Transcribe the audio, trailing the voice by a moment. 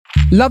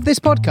Love this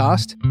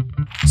podcast?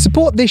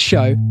 Support this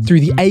show through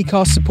the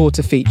Acast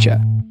supporter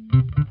feature.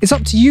 It's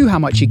up to you how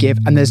much you give,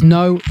 and there's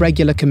no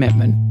regular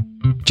commitment.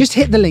 Just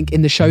hit the link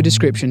in the show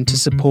description to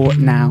support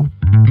now.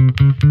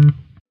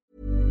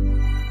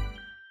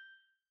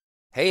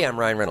 Hey, I'm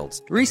Ryan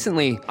Reynolds.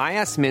 Recently, I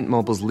asked Mint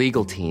Mobile's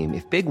legal team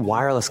if big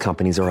wireless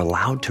companies are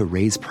allowed to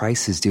raise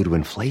prices due to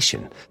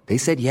inflation. They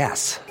said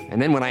yes.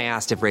 And then when I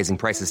asked if raising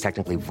prices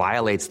technically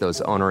violates those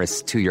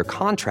onerous two-year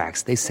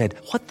contracts, they said,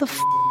 "What the f***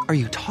 are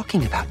you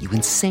talking about, you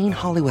insane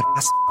Hollywood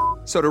ass?"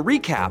 So to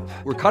recap,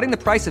 we're cutting the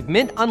price of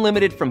Mint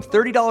Unlimited from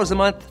 $30 a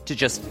month to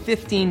just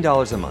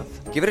 $15 a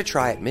month. Give it a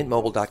try at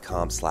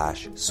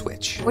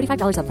mintmobile.com/switch.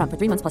 $45 up front for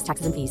 3 months plus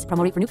taxes and fees.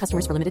 Promo rate for new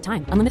customers for limited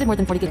time. Unlimited more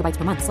than 40 gigabytes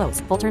per month. Slows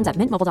full terms at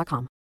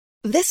mintmobile.com.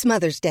 This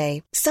Mother's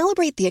Day,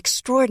 celebrate the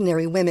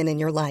extraordinary women in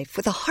your life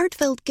with a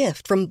heartfelt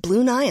gift from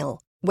Blue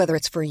Nile. Whether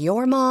it's for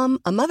your mom,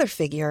 a mother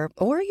figure,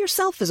 or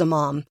yourself as a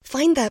mom,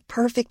 find that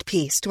perfect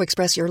piece to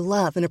express your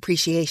love and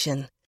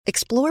appreciation.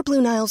 Explore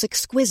Blue Nile's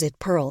exquisite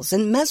pearls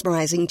and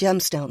mesmerizing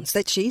gemstones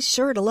that she's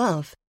sure to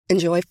love.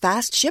 Enjoy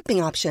fast shipping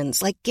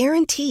options like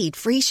guaranteed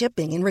free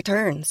shipping and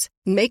returns.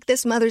 Make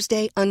this Mother's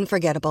Day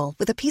unforgettable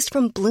with a piece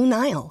from Blue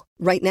Nile.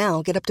 Right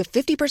now, get up to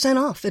 50%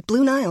 off at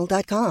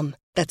BlueNile.com.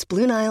 That's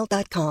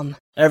BlueNile.com.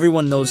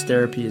 Everyone knows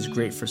therapy is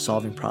great for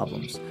solving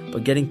problems,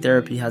 but getting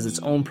therapy has its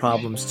own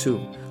problems too,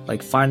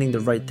 like finding the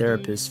right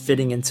therapist,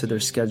 fitting into their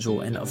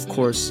schedule, and of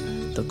course,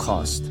 the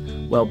cost.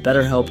 Well,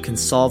 BetterHelp can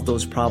solve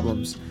those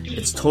problems.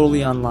 It's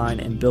totally online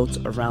and built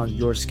around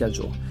your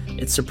schedule.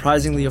 It's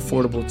surprisingly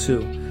affordable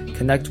too.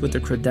 Connect with a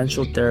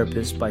credentialed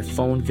therapist by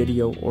phone,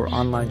 video, or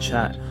online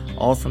chat,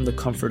 all from the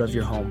comfort of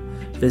your home.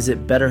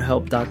 Visit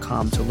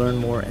BetterHelp.com to learn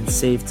more and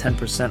save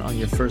 10% on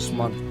your first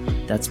month.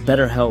 That's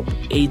BetterHelp,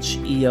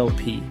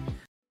 H-E-L-P.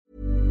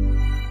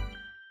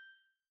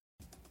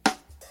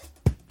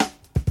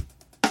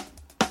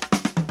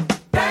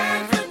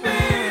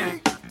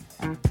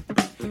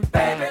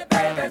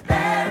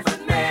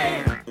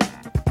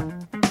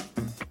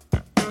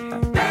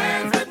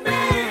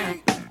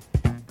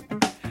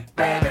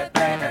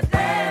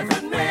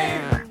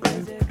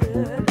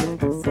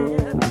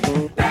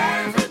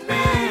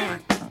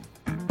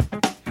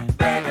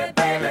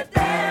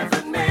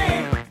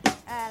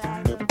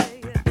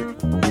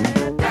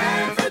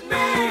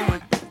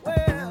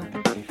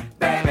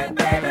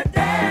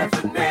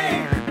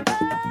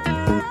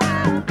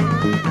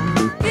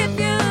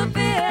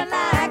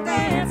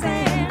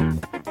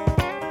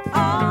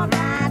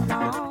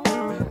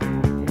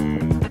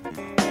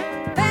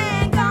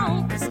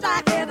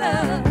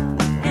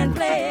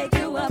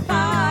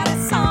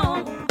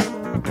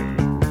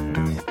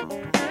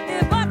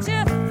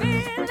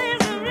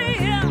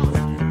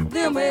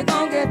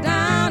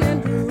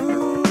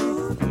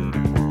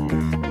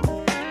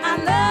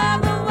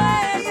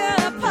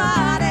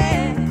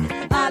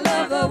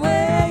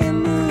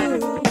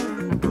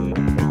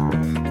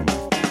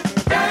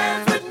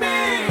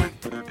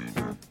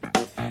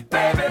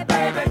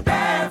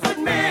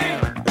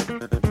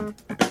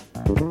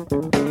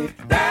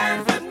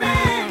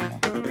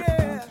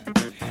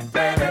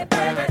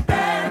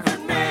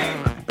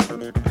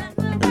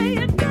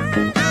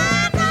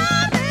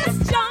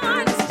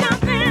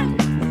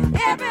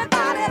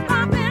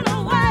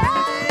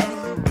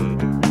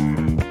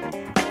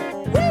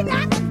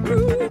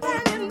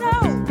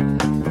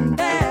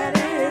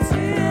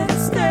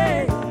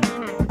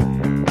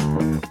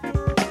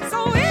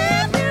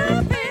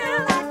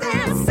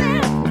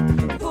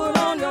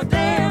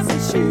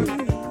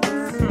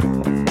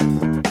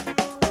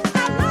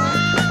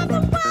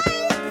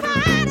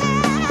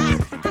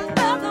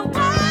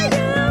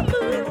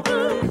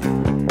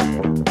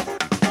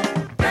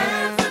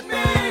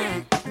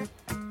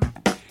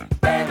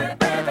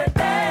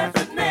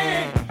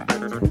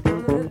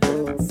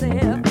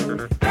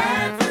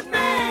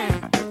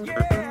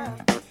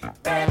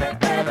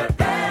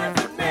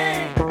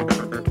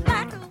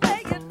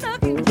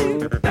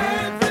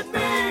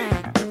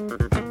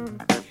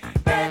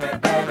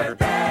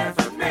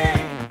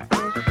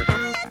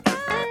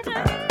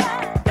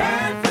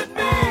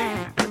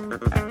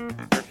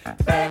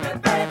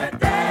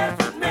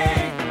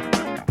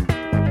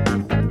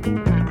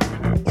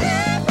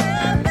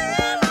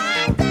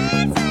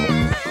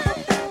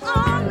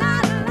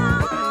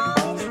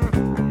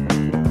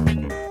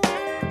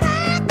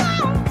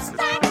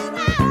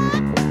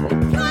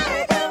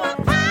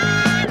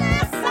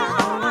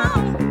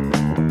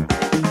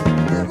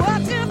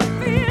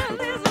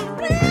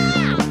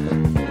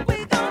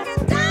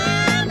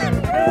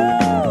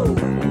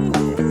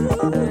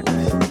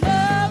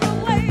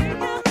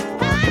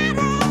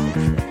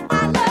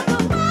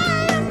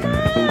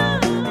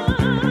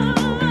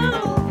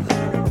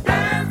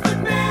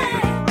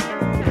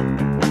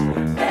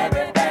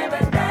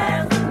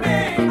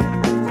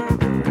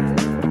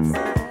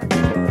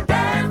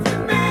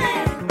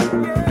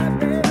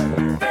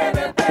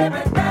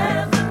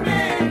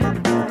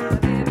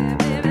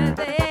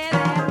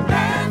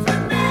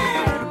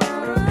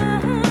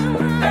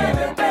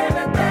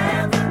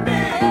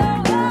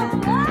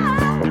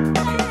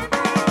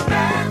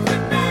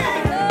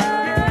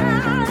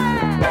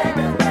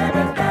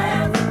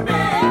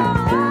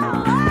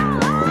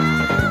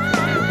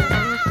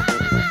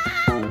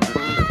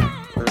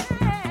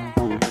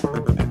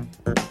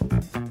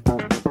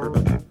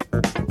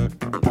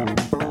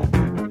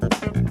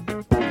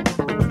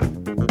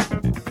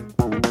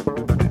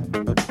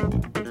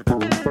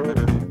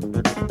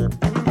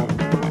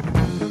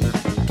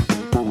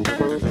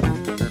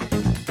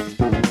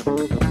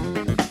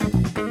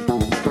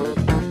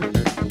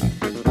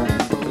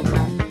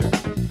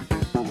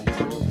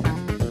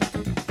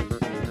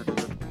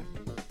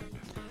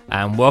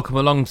 And welcome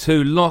along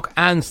to Lock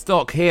and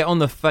Stock here on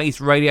the Face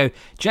Radio.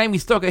 Jamie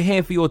Stocker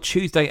here for your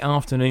Tuesday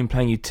afternoon,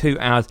 playing you 2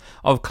 hours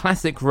of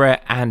classic,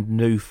 rare and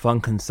new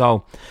funk and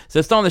soul.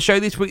 So starting the show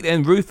this week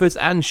then, Rufus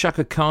and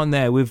Chaka Khan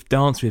there with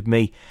Dance With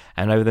Me.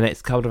 And over the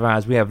next couple of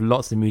hours we have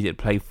lots of music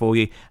to play for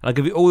you. And I'll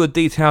give you all the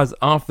details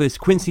after this,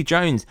 Quincy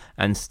Jones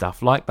and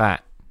Stuff Like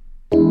That.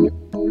 Stuff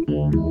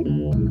like that.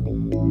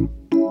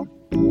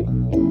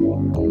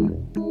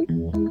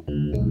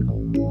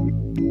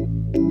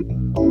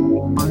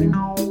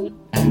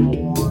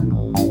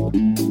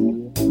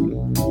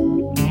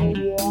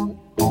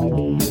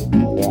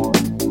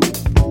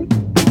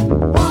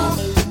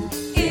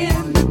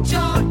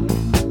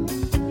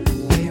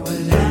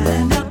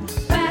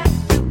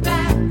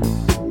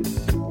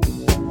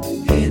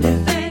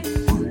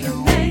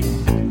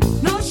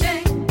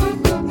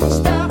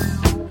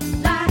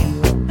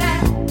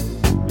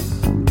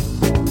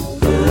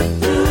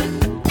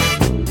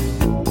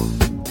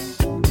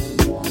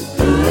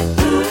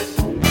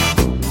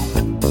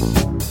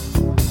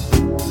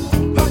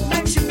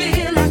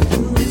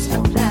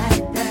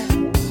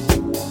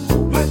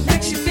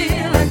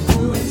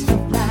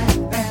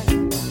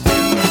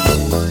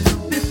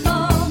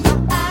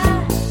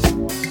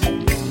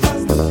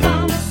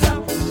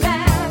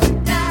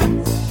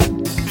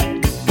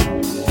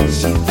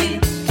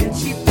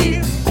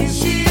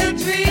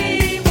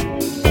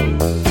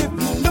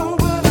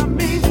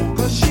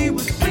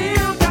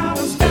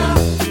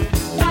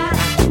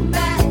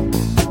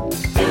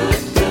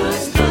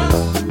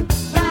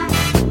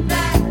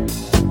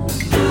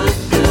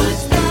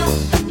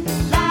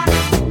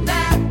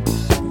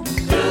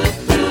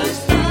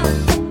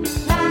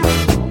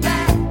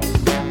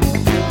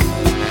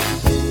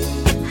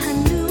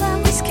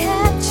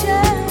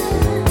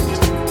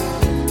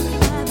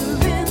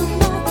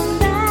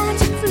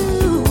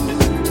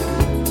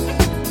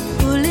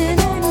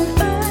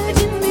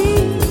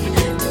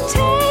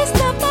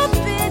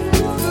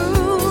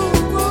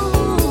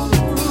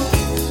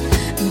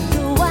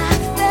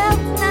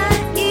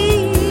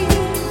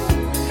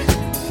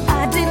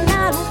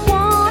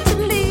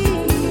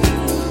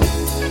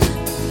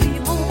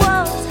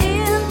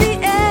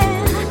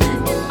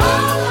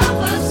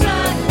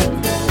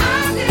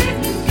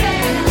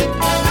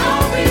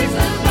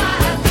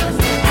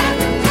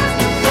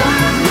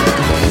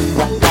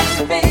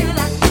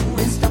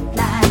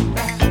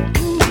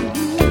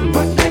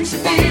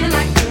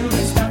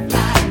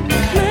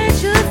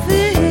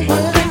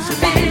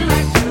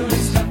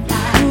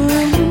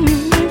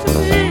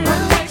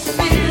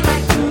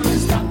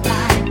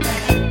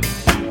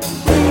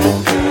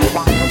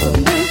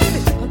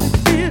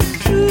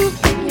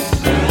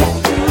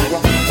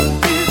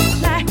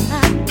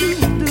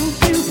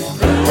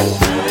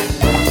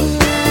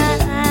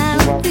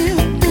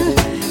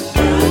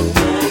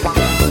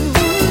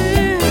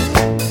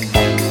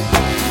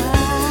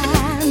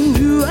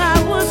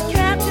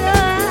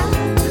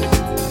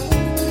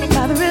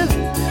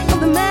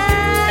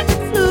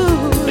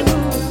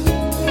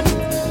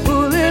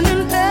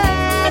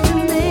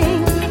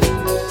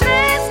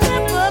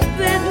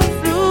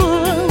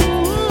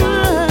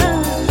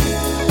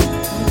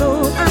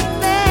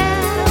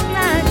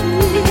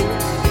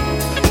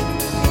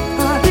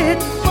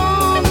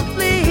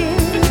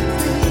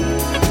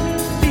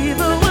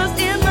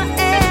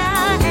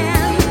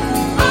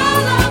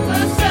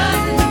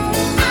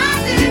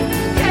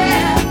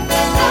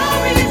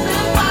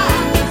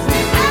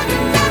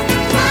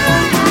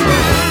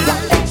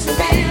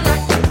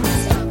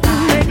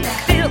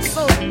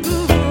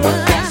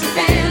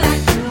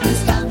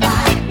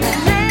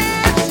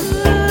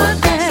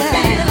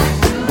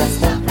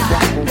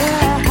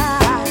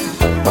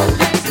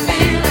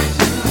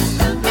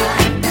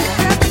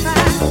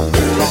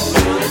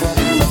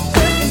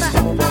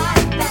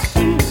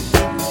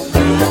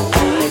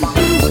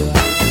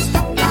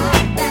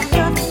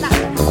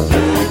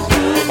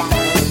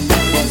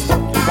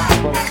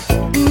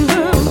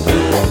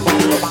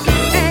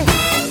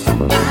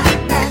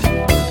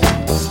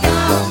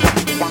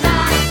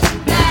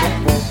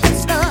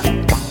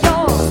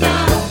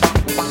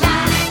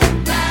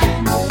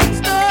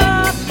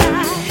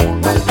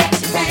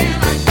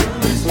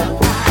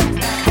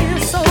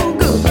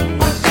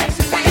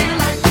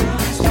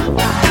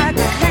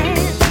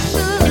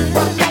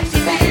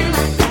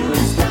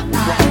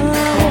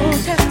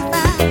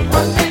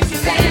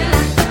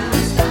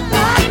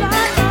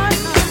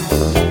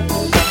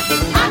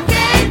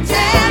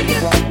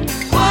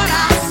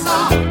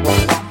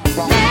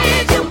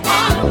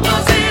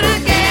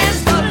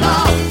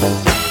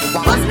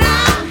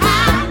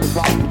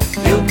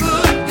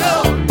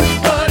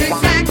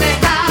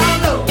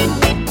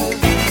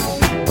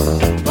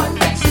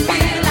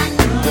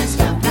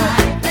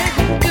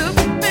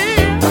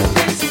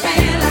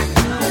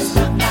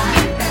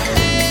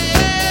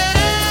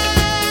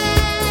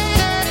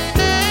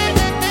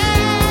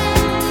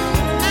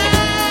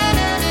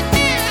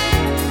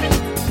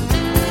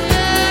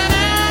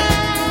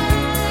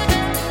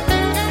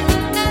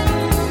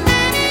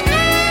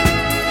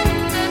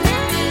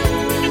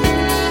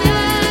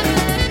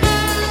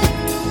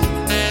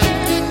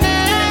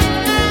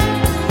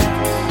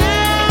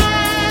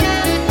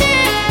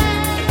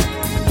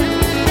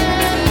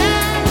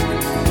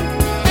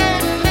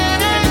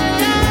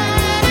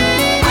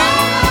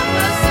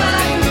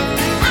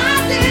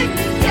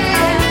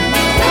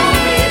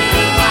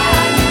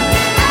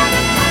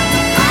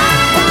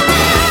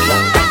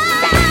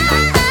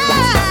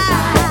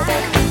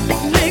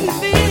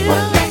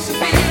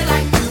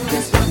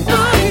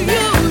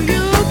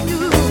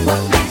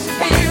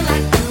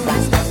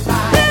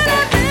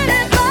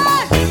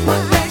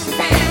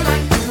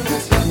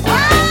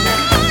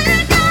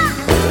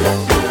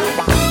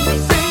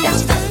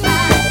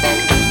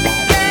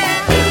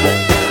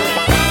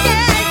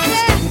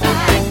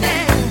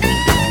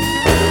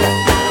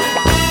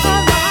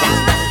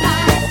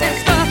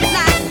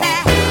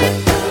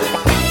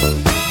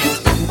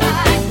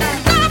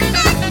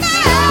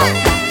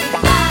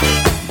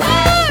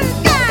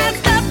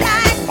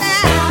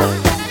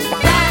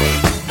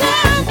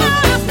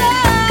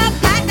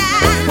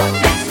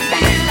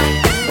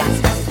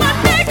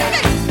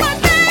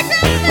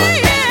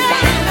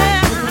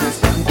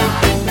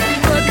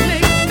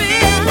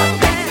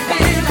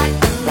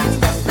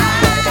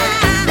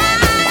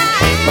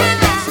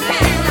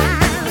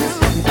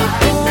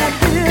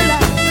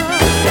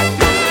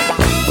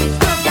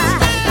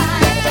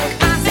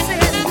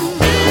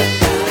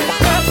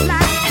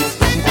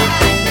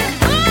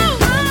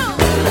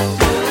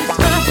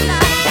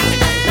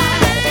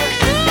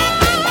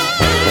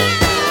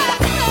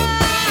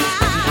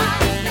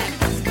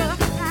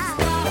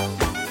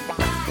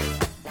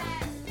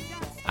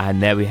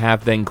 And there we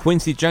have then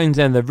Quincy Jones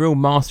and the real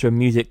master of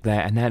music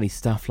there, and early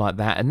stuff like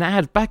that. And that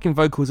had backing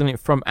vocals on it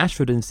from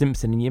Ashford and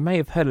Simpson, and you may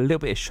have heard a little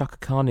bit of Chaka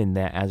Khan in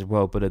there as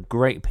well, but a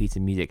great piece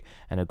of music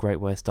and a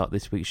great way to start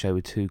this week's show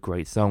with two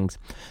great songs.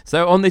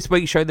 So on this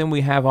week's show then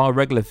we have our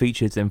regular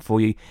features, and for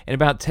you in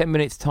about 10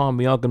 minutes time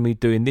we are going to be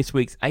doing this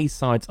week's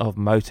A-sides of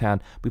Motown.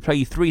 We play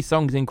you 3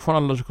 songs in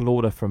chronological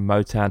order from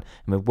Motown, and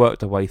we've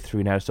worked our way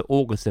through now to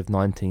August of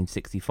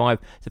 1965,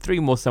 so 3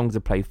 more songs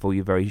to play for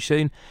you very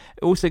soon.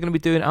 We're also going to be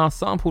doing our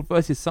sampled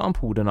versus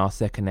sampled in our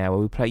second hour.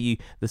 We play you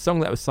the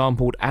song that was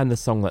sampled and the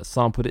song that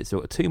sampled it, so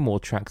we've got 2 more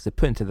tracks to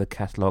put into the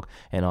catalogue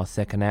in our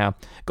second hour.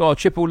 Got a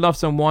triple love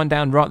song wind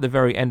down right at the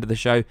very end of the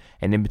show,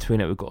 and in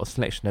between it we've got a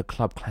selection of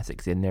club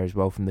classics in there as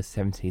well from the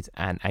 70s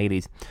and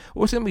 80s.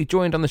 Also going to be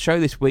joined on the show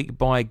this week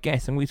by a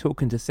guest, and we're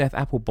talking to Seth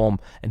Applebaum,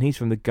 and he's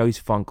from the Ghost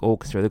Funk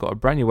Orchestra. They've got a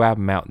brand new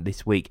album out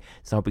this week,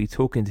 so I'll be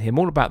talking to him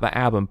all about that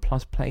album,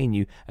 plus playing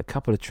you a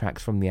couple of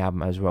tracks from the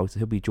album as well. So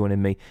he'll be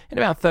joining me in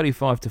about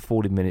 35 to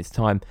 40 minutes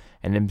time,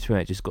 and in between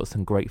it just got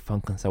some great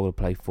funk and soul to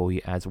play for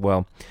you as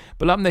well.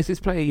 But up next, let's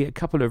play a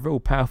couple of real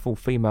powerful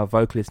female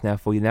vocalists now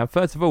for you. Now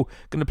first of all,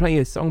 going to play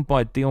you a song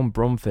by Dion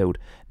Bromfield.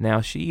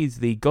 Now she is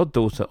the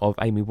goddaughter of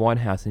Amy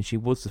Winehouse, and she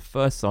was the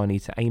first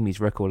signee to Amy's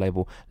record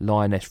label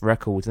Lioness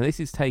Records, and this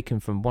is taken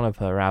from one of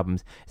her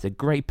albums. It's a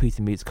great piece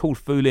of music. It's called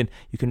Foolin'.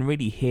 You can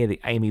really hear the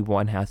Amy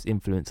Winehouse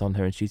influence on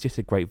her, and she's just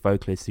a great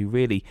vocalist who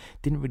really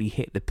didn't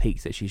hit the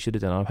peaks that she should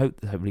have done. I hope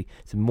that hopefully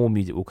some more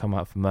music will come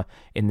out from her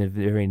in the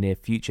very near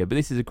future, but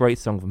this is a great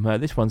song from her.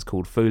 This one's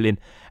called Foolin',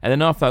 and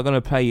then after I'm going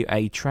to play you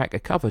a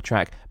cover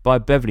track by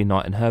Beverly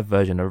Knight and her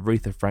version of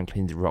Aretha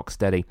Franklin's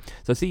Rocksteady.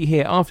 So I'll see you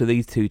here after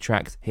these 2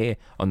 tracks here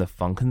on the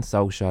Funk and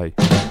Soul Show.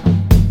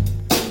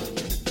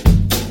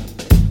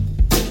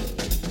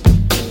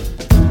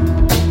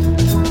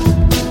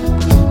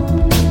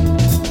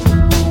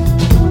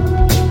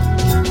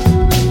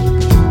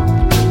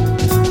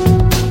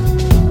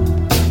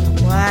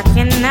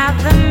 Walking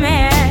out the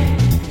mirror,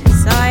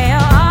 so you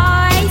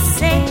always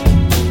say,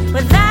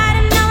 without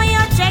him knowing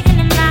you're checking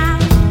him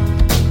out.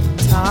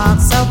 Talk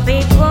so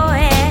big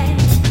boy,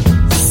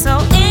 so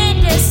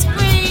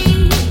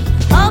indiscreet,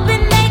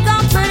 hoping they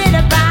gon' put it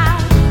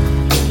about.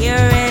 You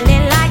really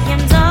like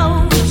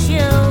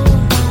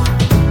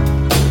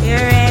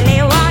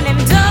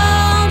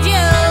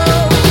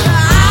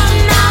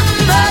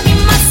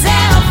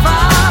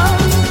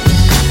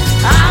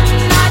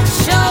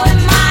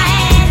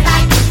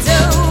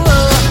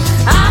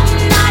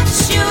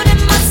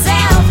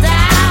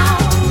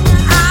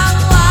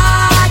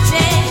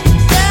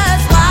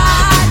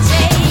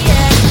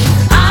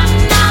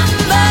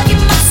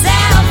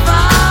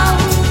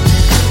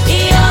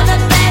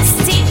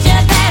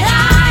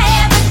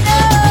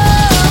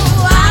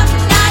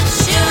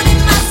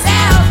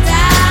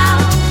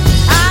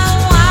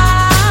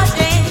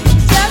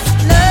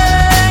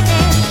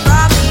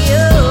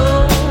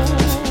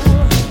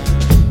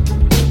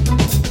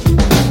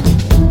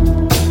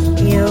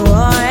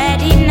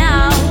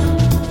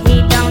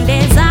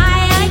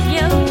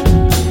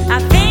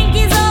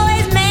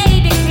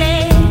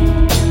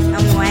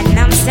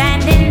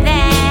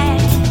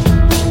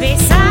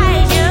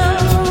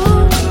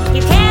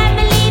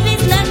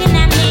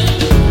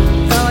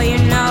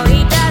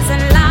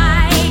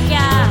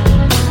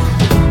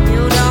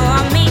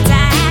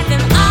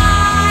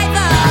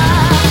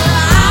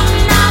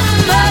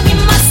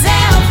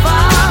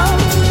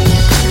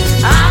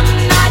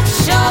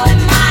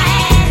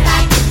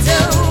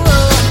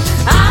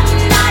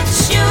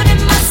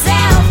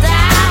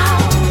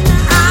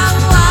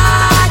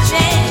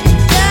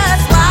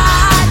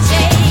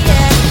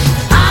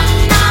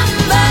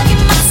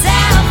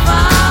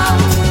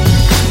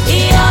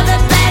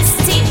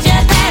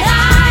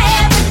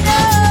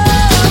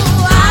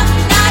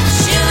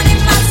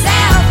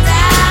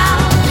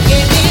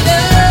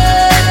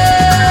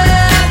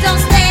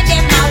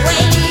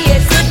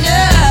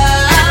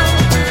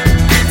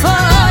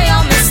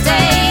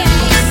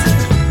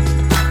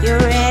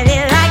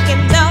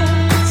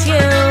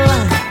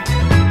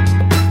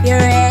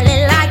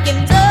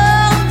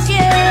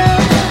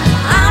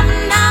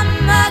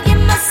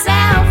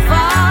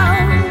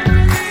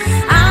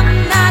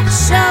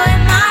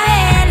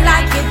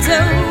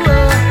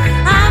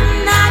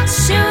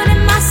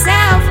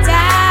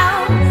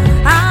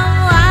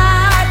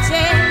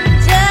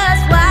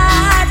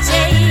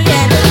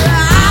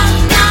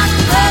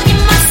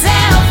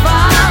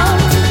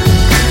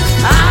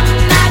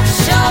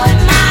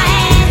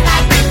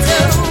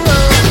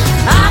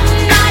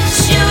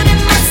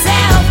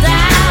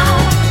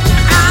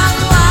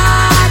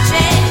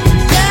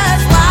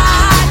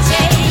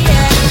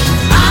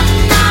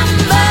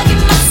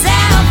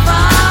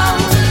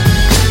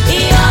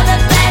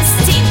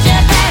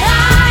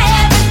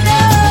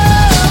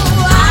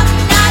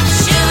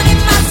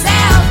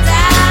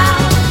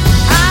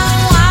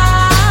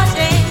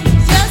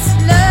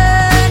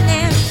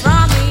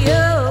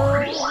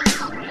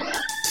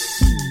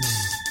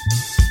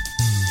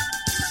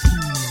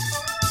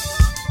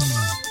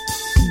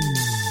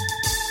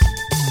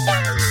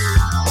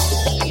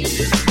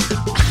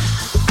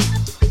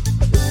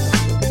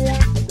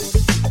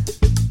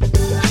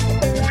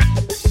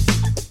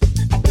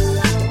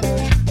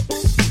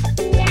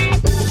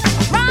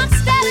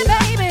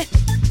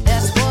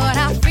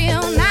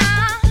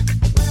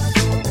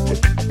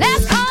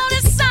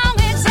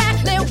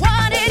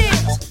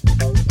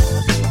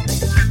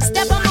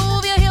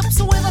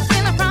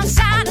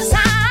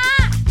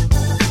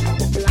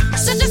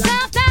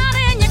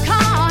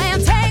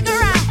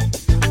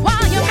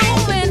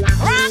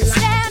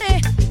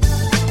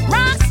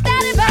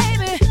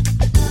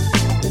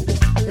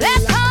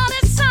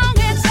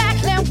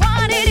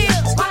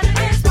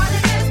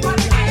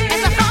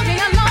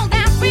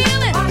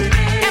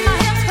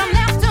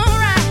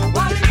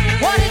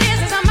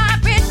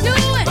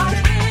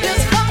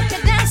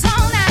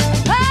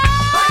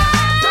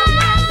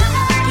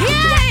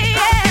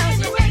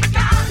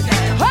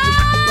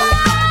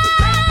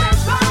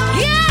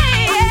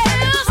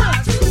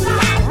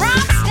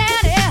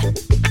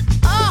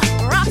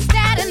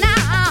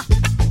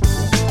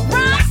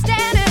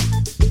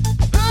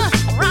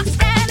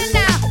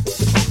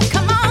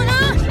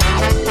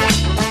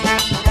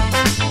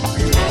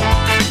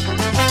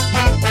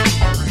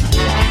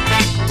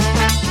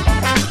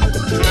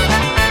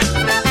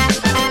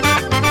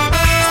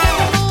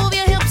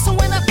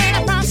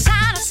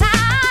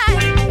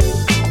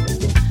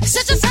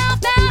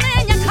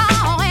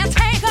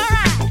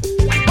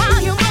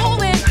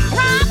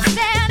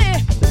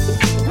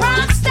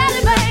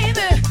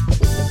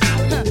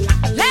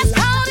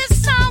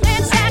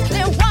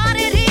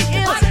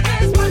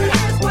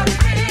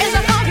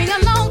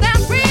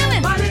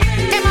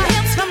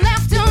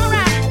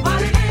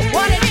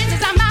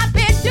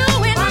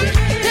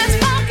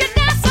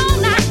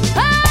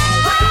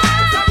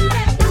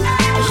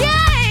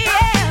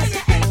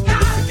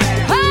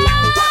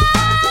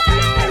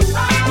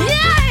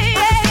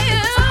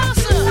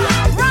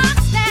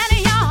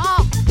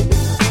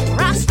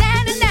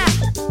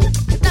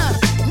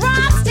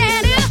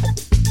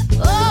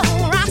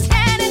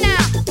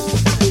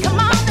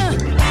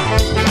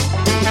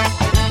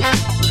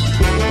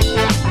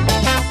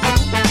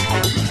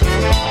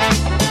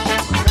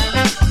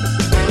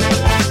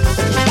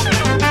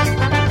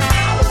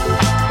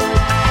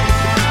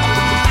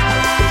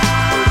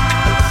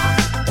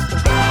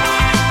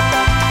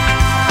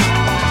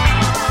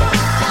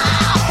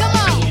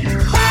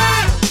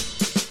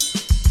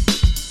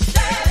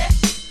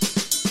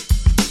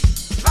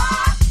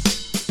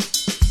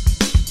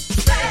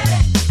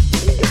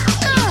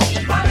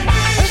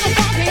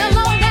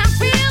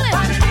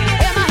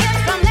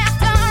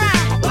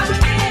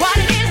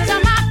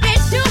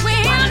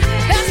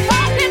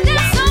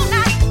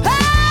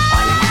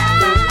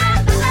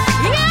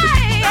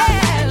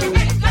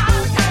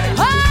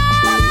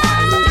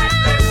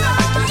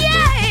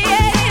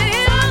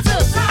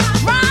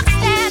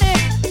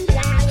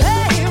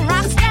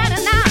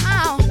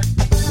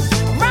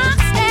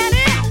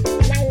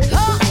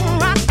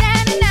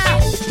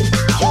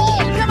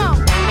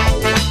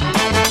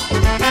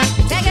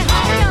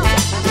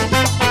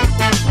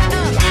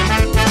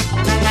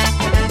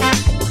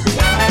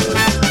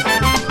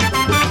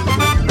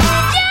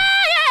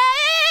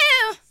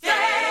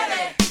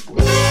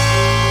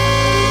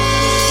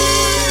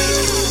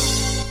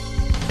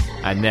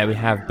And there we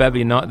have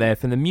Beverly Knight there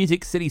from the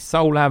Music City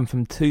Soul album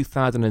from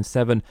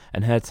 2007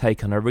 and her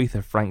take on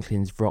Aretha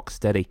Franklin's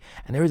Rocksteady.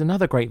 And there is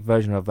another great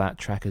version of that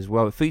track as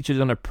well. It features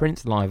on a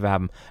Prince live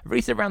album,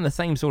 released around the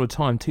same sort of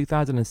time,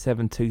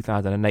 2007,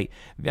 2008.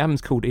 The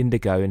album's called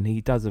Indigo and he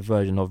does a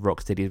version of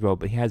Rocksteady as well,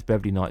 but he has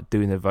Beverly Knight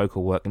doing the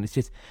vocal work and it's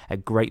just a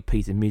great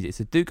piece of music.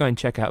 So do go and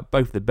check out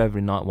both the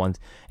Beverly Knight ones,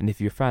 and if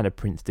you're a fan of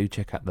Prince, do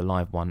check out the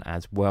live one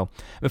as well.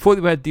 Before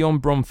we had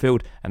Dionne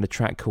Bromfield and a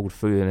track called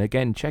Fool, and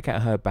again, check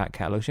out her back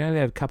catalogue. She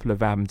only had a couple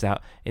of albums out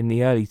in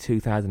the early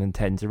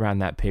 2010s, around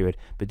that period,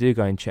 but do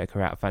go and check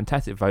her out.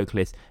 Fantastic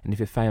vocalist, and if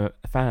you're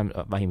a fan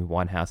of Amy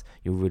Winehouse,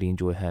 you'll really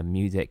enjoy her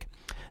music.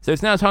 So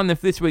it's now time then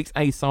for this week's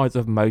A-Sides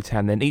of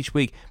Motown. Then each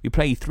week we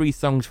play you 3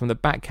 songs from the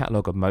back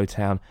catalogue of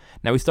Motown.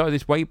 Now we started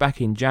this way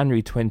back in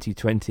January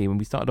 2020 when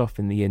we started off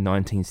in the year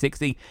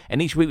 1960,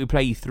 and each week we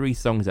play you 3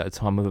 songs at a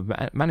time. We've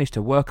managed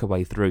to work our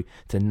way through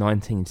to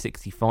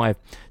 1965.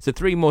 So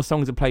 3 more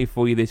songs to play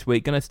for you this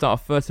week. Going to start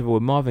off first of all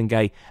with Marvin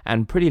Gaye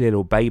and Pretty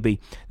Little Baby.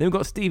 Then we've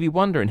got Stevie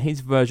Wonder and his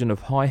version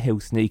of High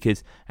Heel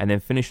Sneakers, and then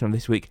finishing on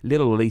this week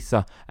Little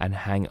Lisa and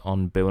Hang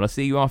On Bill. And I'll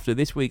see you after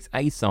this week's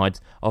A-Sides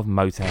of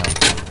Motown.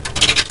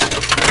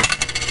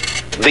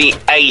 The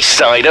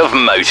A-Side of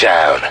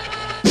Motown.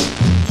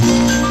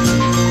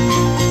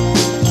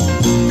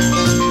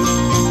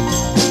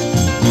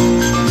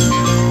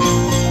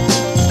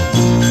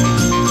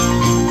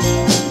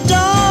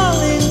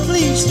 Darling,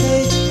 please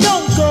stay,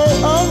 don't go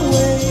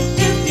away.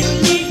 If you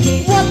need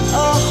me, what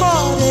a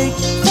heartache,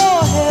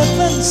 for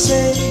heaven's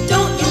sake.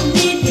 Don't you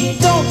need me?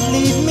 Don't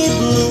leave me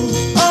blue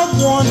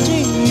of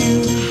wanting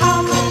you.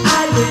 How could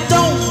I live?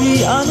 Don't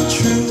be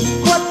untrue,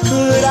 what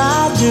could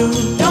I do?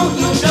 Don't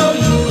you know you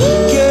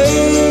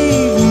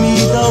gave me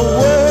the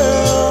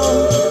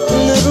world,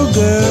 little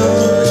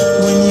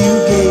girl, when you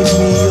gave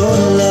me your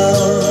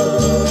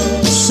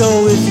love. So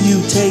if you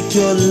take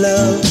your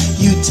love,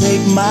 you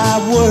take my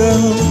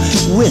world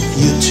with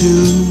you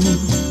too.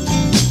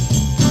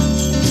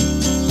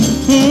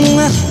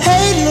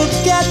 Hey,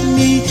 look at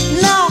me,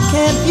 now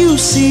can't you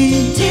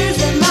see?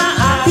 Tears in my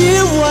eyes.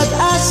 Hear what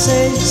I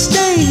say,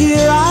 stay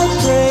here I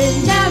pray.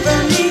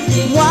 Never leave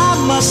me. Why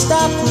must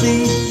I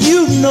plead?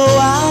 You know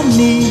I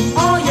need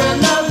all your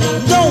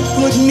loving. Don't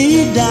put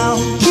me down,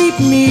 keep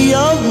me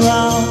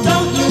around.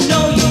 Don't you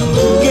know you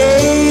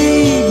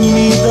gave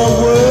me the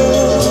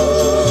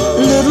world,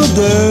 little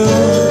girl,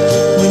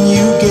 when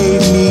you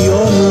gave me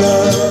your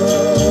love.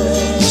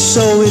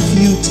 So if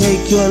you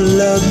take your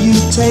love, you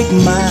take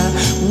my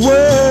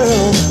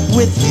world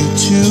with you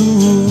too.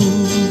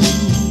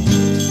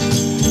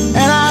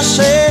 And I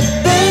say,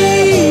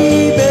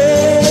 baby,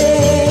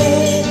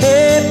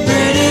 hey,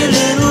 pretty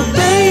little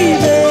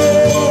baby,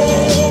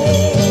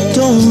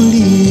 don't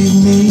leave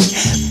me,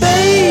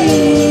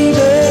 baby,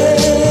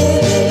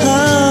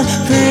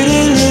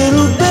 pretty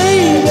little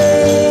baby.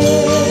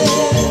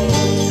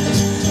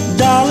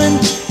 Darling,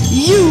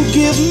 you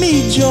give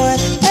me joy,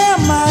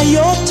 am I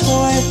your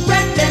toy?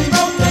 Wrecked and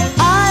broken,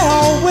 I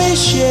always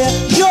share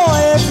your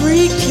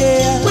every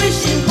care.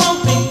 Wishing,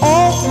 hoping,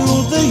 all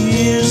through the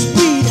years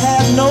we'd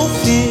have no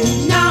fear.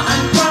 Now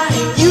I'm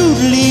crying, you'd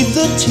leave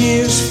the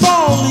tears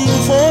falling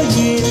for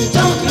years.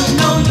 Don't you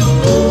know you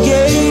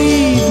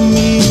gave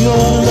me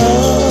your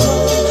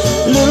love,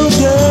 little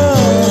girl,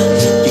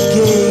 you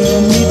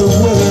gave me the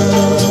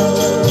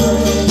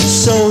world.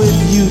 So if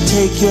you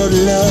take your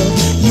love,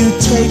 you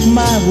take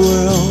my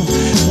world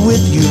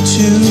with you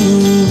too.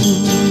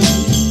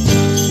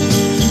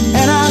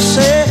 And I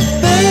say,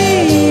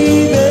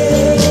 baby,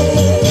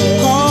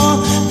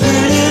 oh,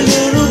 pretty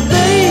little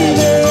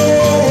baby,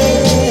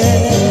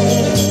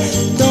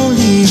 don't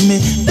leave me,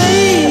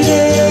 baby,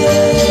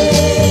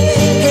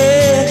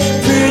 hey,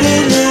 pretty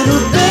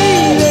little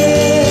baby,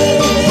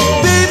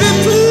 baby,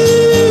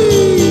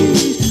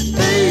 please,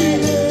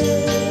 baby.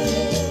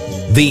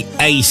 The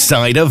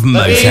A-Side of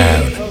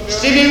Motown.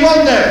 Stevie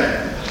Wonder.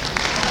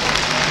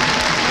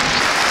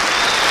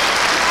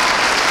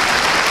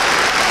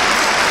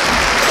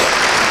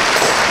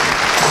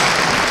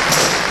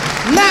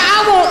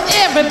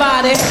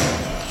 Everybody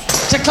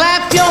to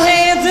clap your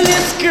hands in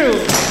this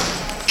groove.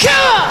 Come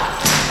on!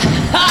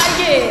 Ah,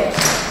 yeah.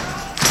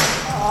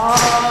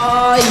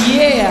 Oh,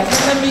 yeah.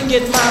 Now let me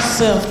get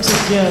myself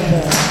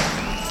together.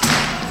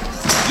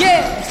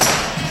 Yeah.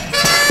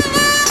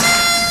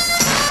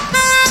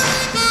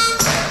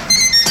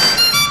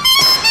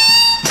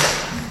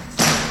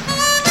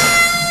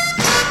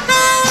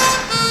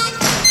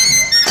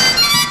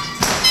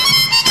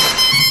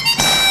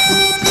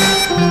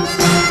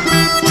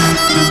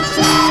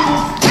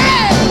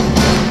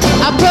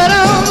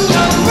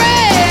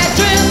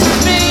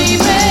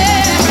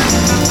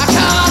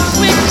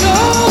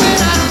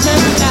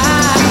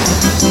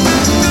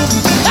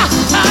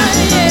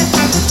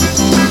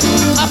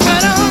 I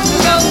put on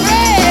your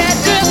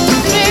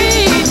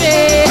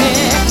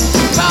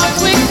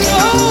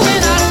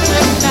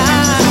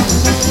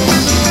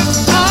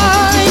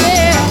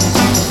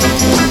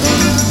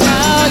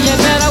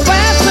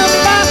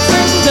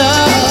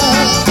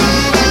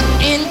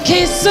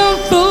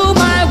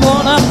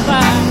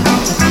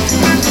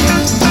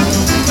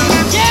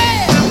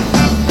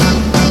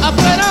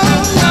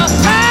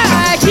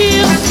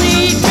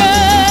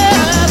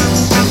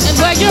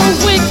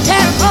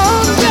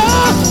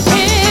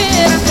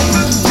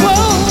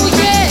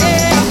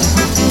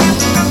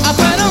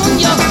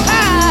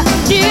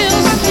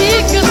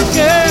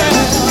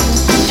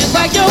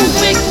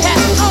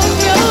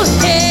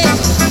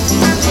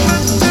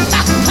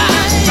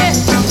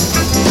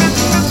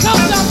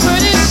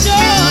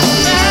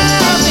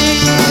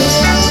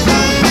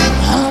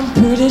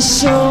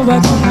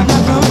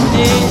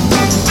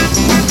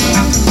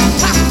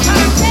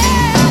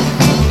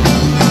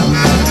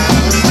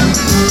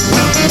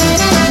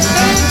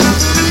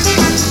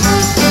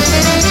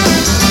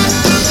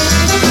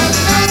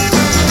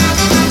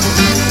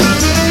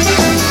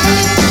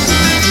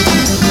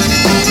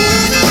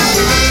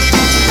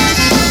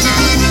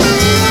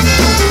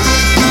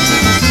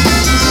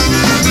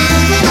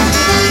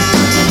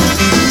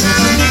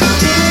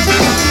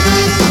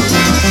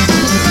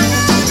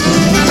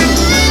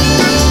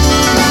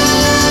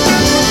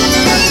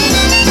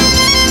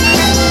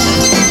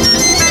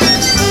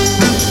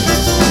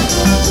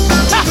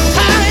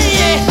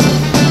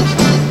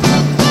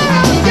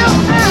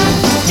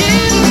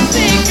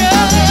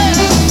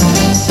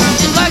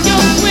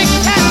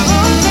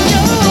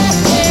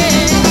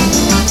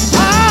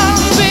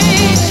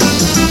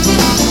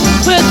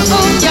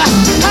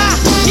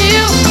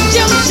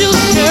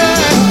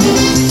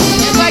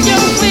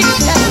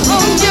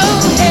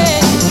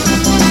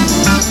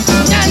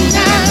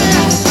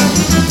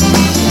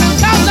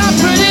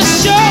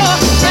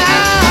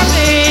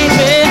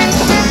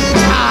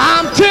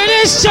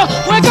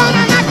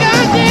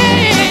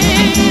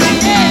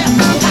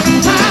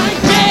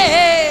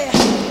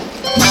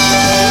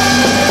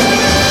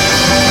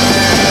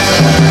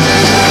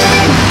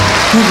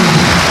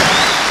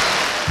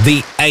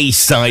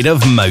A-side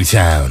of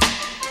Motown.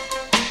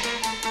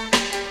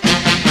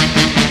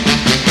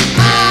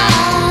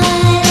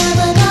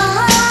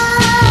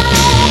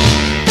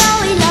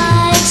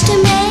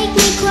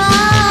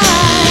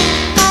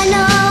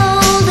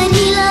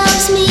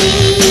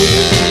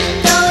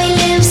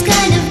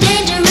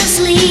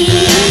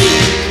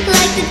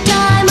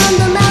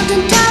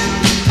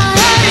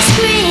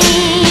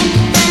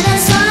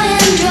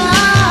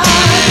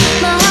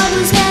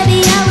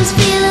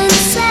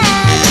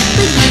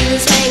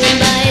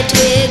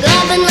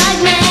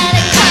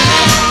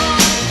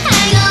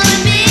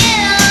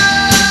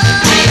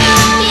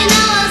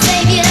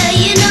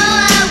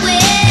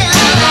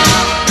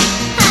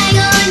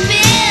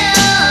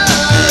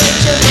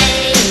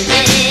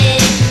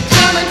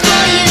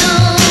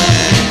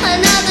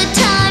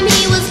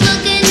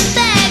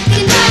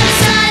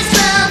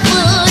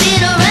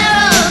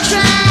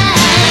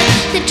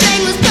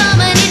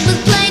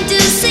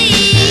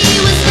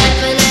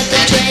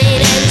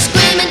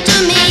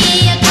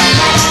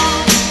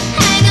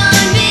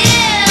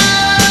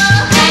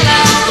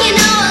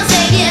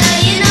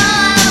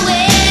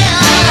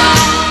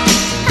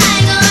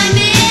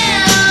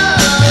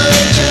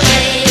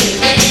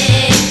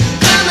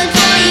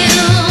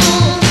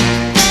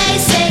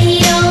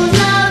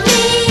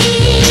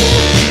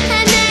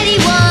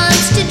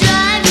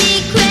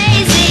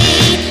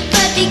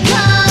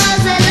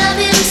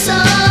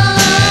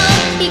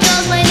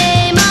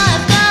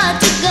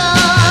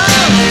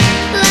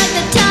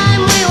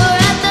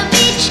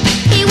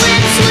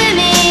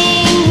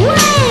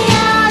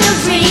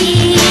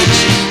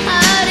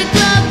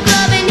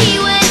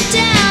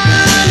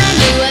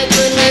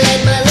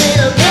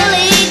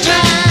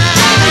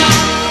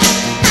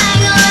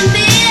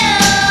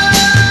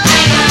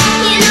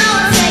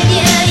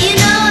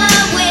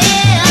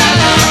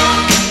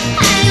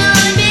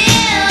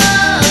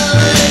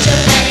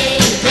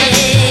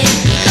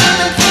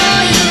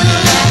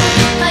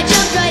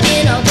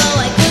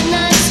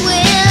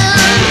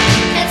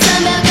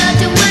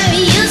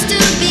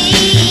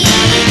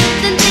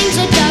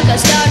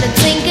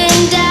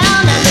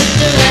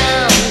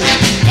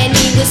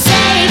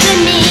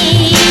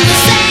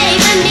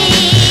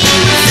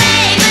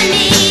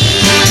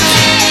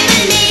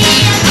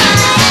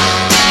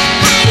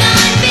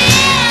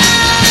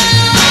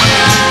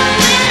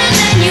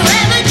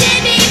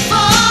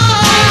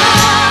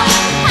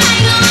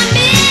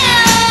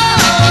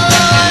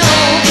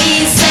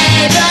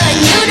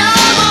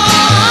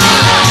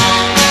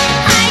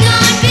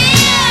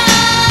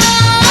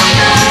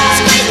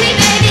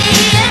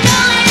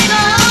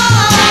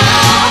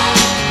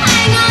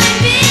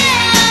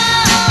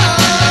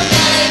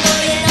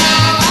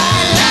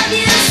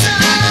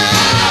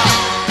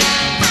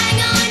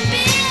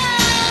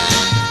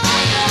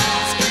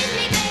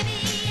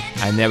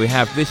 There we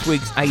have this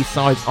week's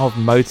A-sides of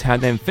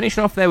Motown. Then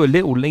finishing off there with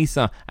Little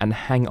Lisa and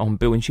Hang On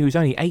Bill, and she was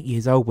only 8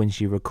 years old when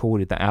she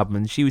recorded that album,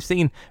 and she was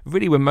seen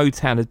really with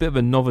Motown as a bit of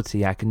a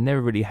novelty act and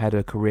never really had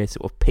her career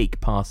sort of peak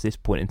past this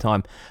point in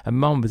time. Her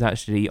mum was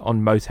actually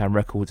on Motown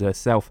Records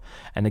herself,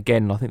 and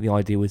again I think the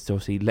idea was to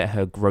obviously let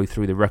her grow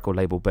through the record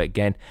label, but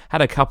again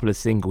had a couple of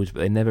singles but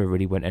they never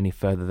really went any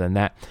further than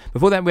that.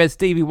 Before that we had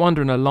Stevie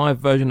Wonder and a live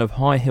version of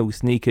High Heel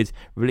Sneakers,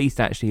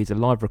 released actually as a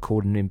live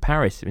recording in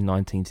Paris in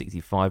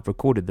 1965,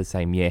 recorded the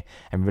same year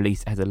and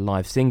released as a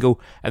live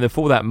single, and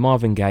before that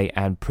Marvin Gaye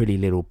and Pretty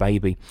Little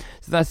Baby.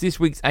 So that's this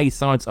week's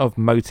A-sides of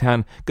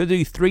Motown. Gonna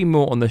do 3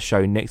 more on the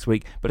show next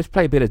week, but let's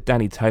play a bit of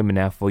Danny Toman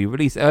now for you,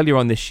 released earlier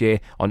on this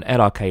year on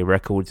LRK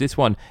Records. This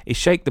one is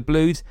Shake the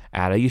Blues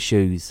Out of Your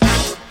Shoes.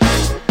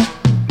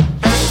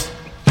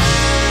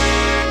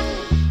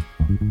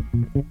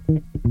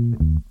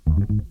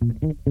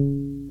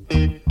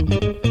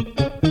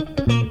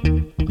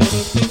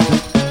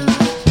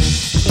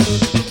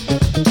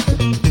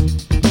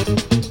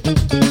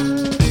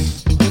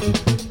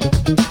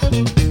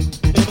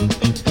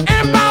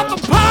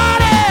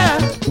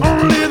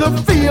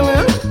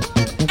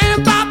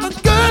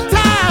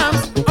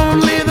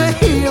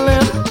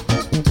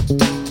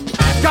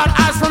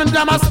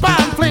 Down my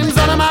spine, flames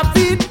under my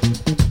feet,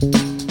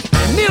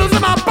 needles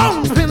in my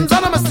bones, pins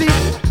under my seat.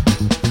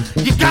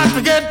 You got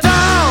to get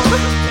down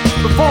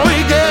before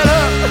you get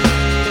up.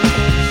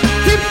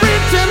 Keep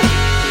reaching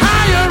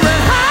higher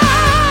and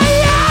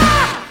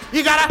higher.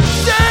 You gotta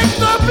shake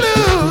the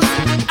blues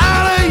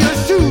out of your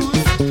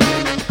shoes.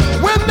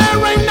 When there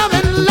ain't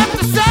nothing left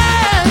to say,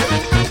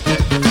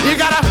 you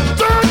gotta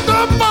turn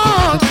the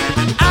funk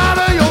out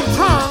of your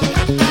tongue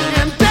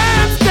and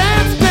dance,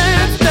 dance,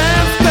 dance,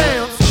 dance,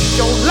 dance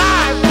your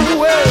life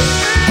away.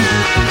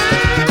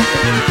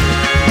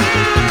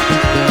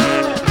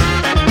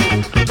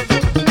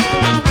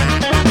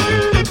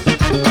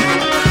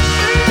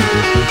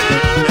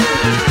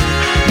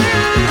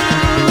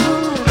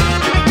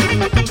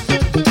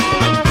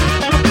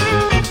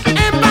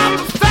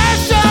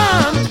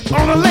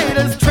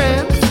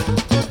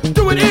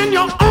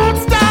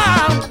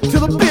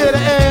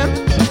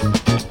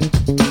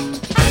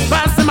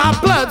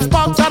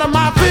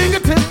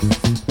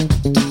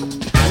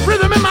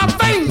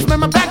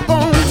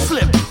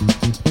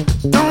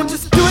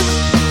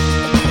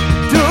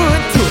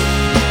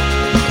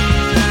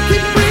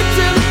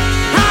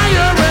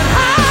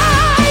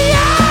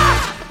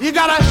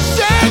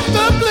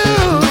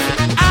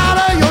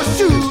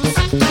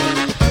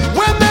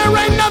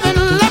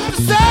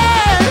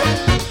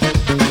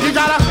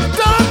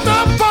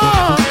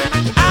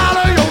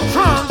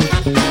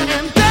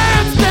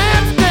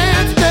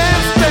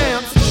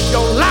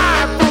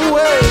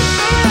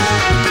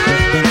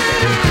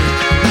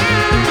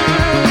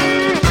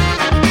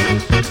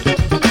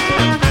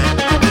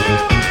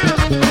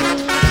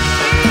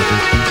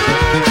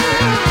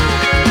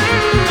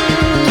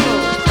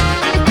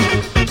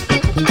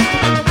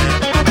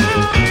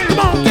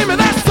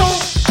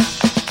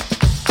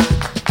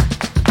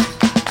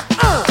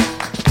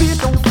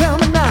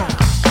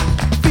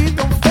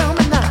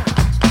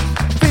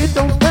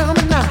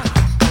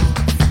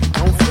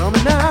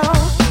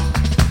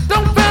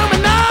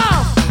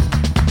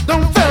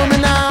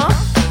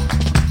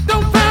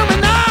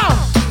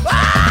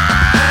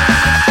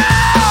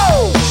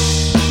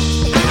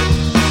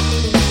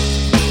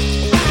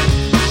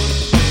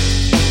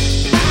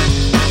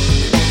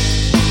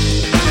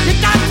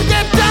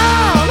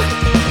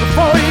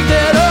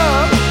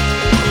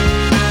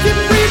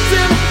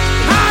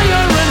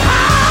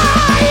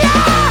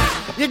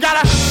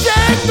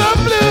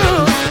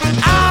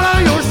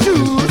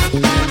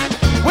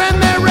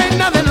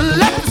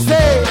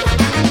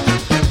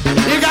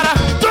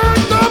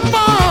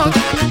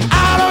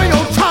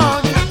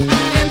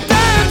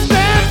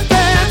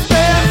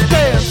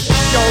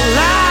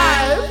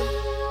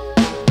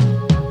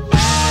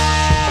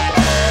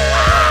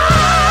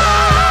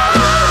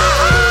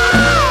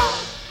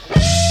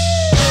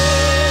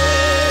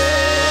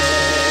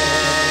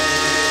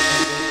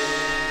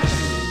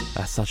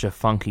 Such a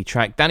funky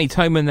track. Danny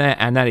Toman there,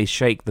 and that is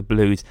Shake the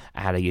Blues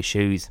Out of Your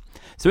Shoes.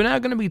 So we're now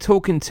going to be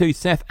talking to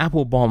Seth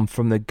Applebaum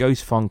from the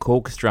Ghost Funk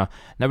Orchestra.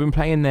 Now, we've been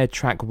playing their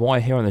track Why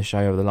here on the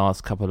show over the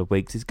last couple of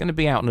weeks. It's going to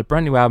be out on a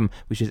brand new album,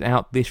 which is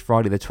out this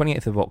Friday, the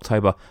 28th of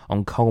October,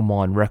 on Coal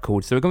Mine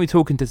Records. So we're going to be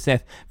talking to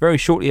Seth very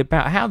shortly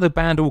about how the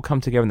band all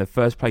come together in the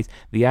first place,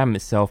 the album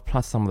itself,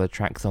 plus some of the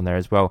tracks on there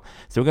as well.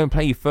 So we're going to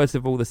play you, first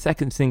of all, the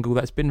second single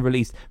that's been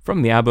released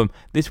from the album.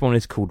 This one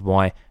is called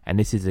Why, and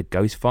this is the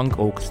Ghost Funk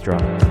Orchestra.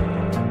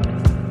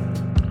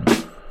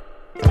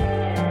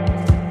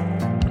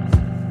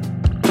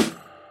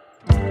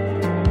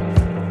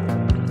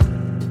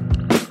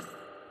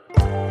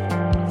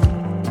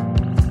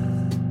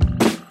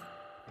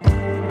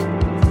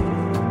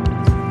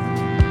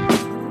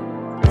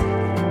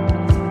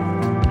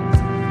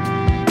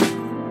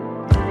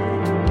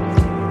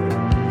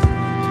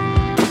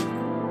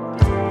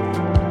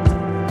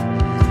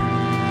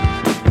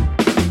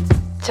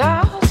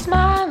 Toss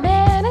my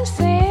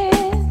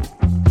medicine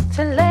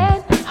to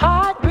let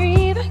heart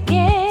breathe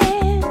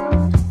again.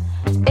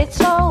 It's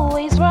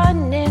always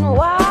running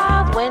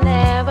wild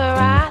whenever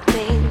I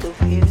think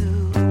of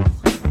you.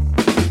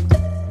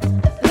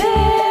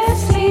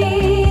 This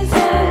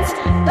season's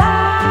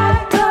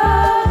like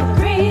a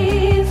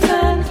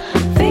reason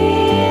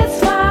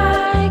feeds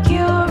my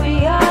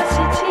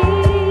curiosity.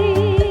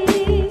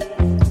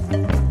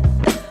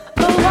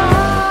 But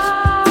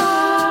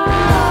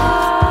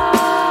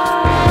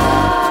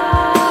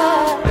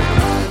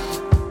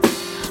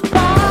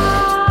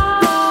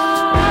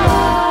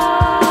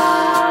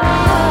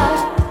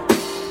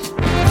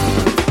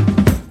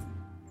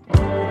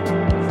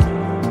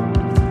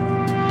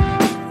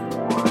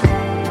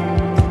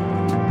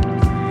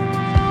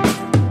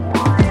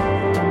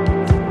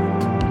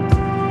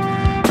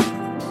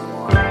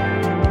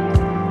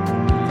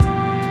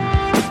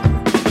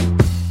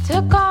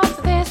took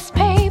off this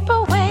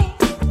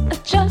paperweight,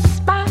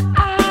 adjust my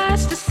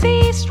eyes to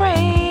see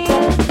straight.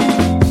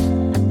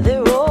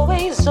 They're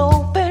always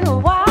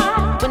open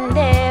wide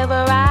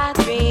whenever I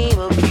dream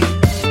of you.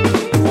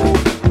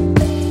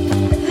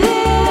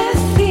 This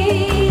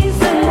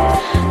season,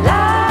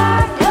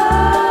 like a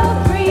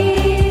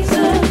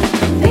reason,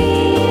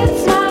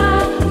 feeds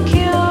my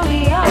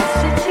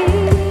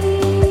curiosity.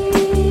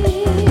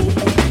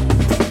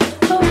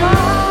 But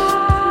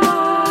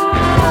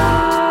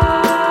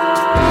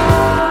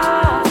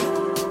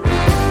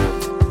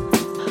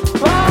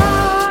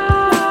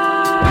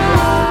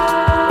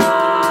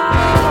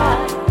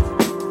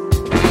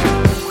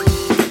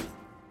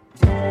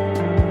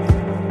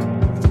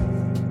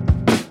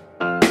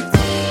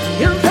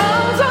your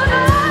clothes are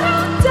not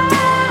on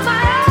time,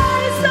 my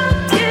eyes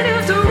stuck in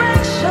your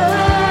direction.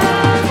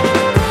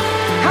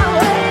 I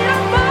wait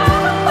up for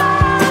the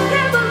fall,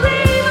 can't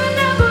believe I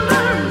never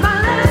learned my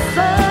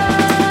lesson.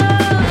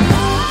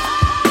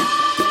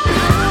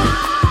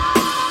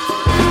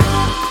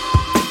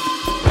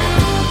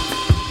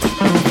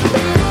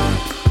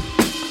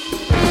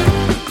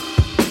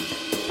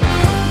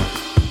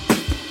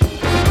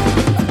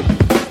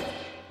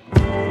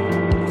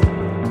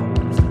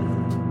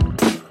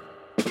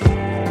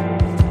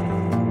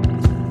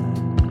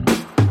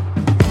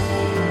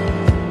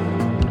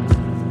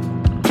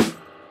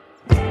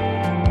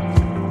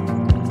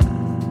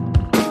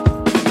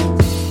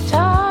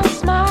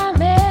 Toss my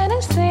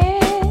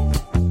medicine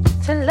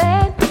to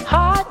let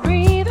heart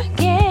breathe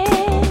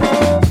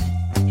again.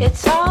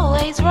 It's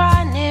always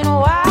running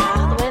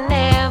wild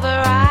whenever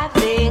I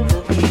think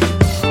of you.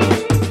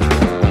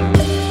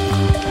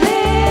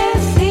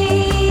 This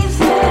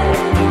season,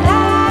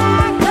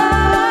 like a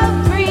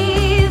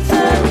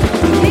reason,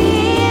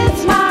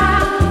 feeds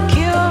my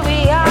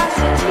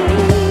curiosity.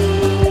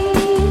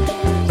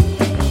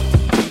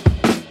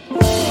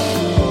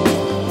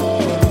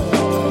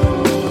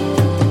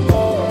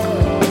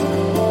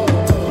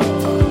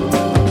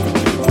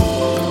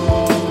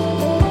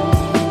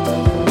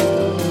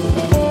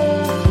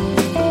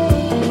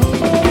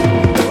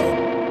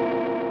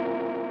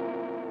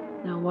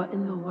 Now what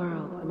in the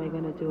world am I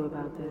gonna do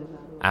about this?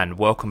 And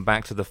welcome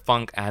back to the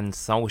Funk and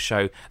Soul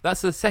Show.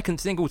 That's the second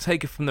single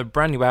taken from the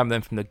brand new album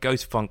then from the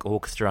Ghost Funk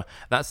Orchestra.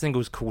 That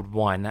single's called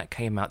Why, and that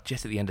came out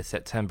just at the end of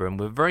September, and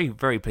we're very,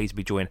 very pleased to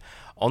be joined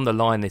on the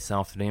line this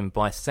afternoon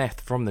by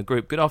Seth from the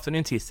group. Good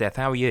afternoon to you, Seth.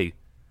 How are you?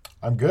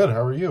 I'm good.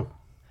 How are you?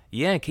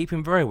 Yeah,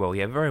 keeping very well.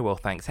 Yeah, very well,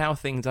 thanks. How are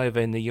things over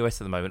in the US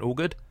at the moment? All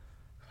good?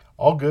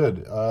 All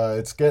good.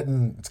 It's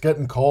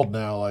getting cold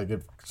now. Like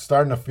it's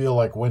starting to feel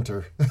like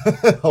winter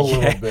a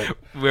little bit.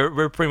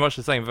 We're pretty much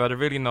the same. We've had a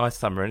really nice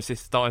summer, and it's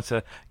just starting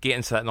to get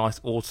into that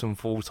nice autumn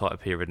fall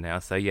type period now.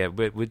 So yeah,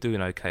 we're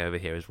doing okay over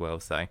here as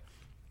well. So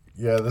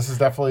yeah, this is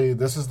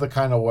the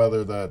kind of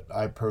weather that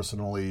I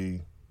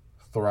personally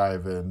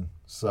thrive in.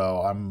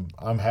 So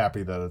I'm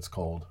happy that it's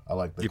cold. I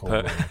like the cold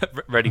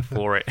weather. Ready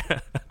for it.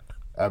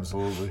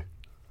 Absolutely.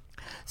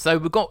 So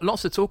we've got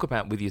lots to talk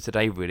about with you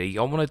today, really.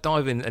 I want to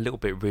dive in a little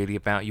bit, really,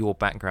 about your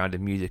background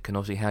in music and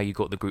obviously how you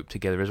got the group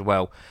together as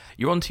well.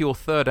 You're on to your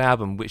third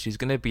album, which is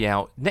going to be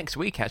out next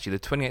week, actually, the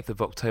 28th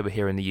of October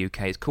here in the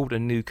UK. It's called A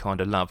New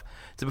Kind of Love.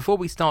 So before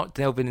we start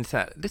delving into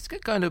that, let's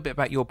get going a little bit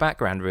about your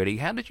background, really.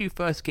 How did you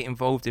first get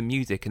involved in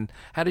music, and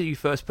how did you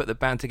first put the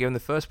band together in the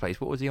first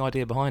place? What was the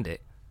idea behind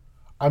it?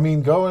 I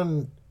mean,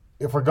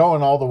 if we're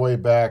going all the way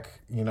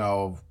back,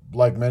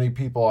 like many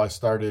people, I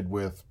started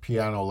with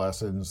piano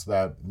lessons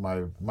that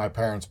my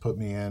parents put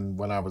me in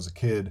when I was a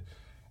kid.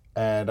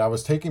 And I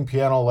was taking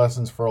piano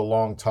lessons for a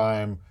long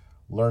time,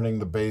 learning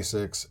the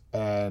basics.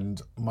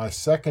 And my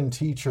second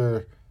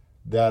teacher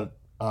that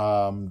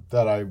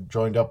I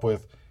joined up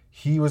with,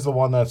 he was the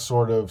one that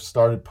sort of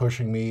started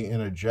pushing me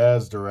in a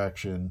jazz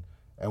direction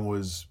and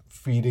was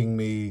feeding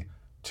me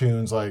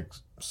tunes like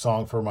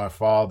Song for My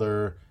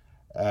Father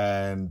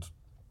and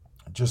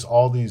just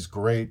all these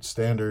great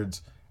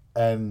standards.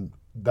 And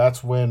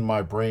that's when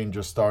my brain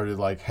just started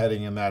like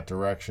heading in that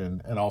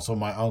direction. And also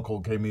my uncle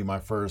gave me my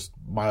first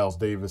Miles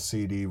Davis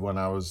CD when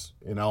I was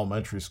in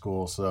elementary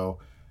school. So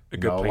a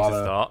good place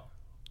to start.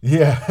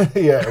 Yeah.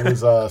 Yeah.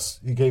 It was,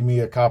 he gave me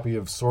a copy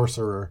of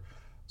Sorcerer.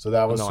 So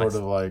that was nice. Sort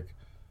of like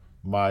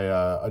my,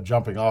 a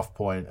jumping off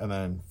point. And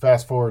then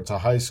fast forward to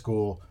high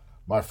school,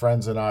 my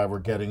friends and I were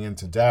getting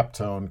into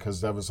Daptone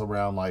because that was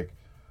around like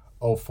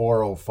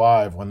 04,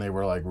 05 when they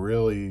were like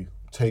really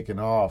taken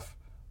off.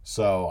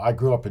 So I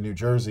grew up in New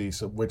Jersey,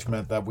 which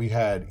meant that we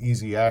had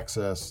easy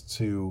access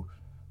to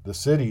the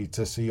city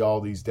to see all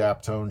these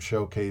Daptone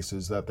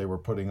showcases that they were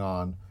putting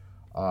on.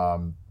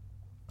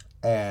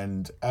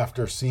 And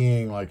after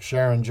seeing like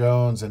Sharon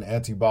Jones and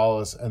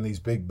Antibalas and these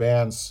big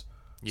bands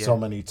so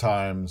many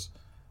times,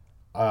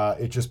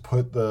 it just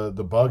put the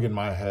bug in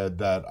my head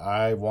that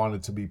I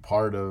wanted to be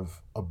part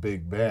of a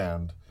big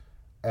band.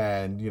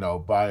 And,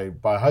 by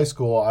high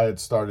school, I had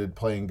started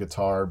playing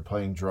guitar,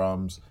 playing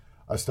drums.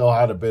 I still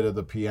had a bit of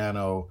the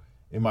piano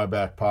in my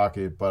back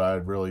pocket, but I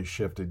had really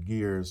shifted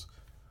gears.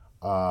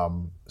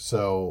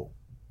 So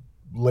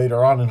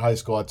later on in high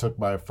school, I took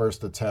my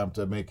first attempt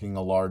at making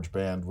a large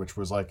band, which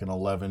was like an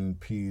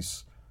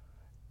 11-piece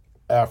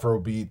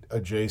Afrobeat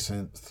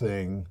adjacent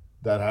thing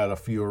that had a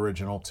few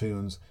original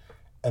tunes.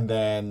 And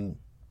then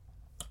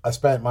I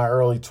spent my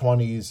early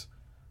 20s,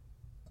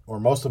 or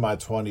most of my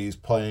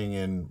 20s, playing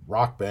in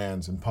rock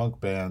bands and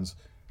punk bands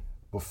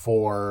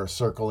before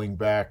circling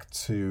back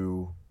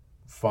to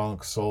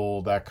funk,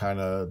 soul,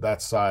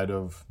 that side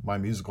of my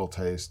musical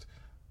taste.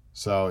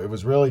 So it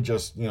was really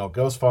just,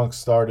 Ghost Funk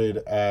started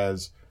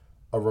as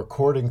a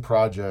recording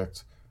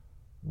project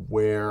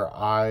where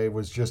I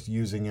was just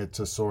using it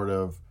to sort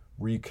of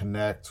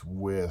reconnect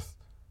with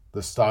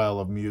the style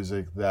of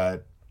music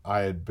that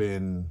I had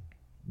been,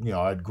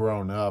 I'd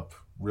grown up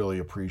really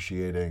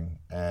appreciating.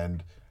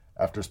 And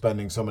after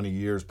spending so many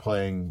years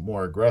playing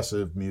more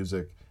aggressive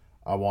music,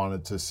 I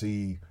wanted to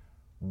see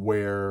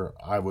where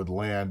I would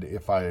land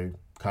if I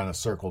kind of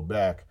circled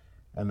back.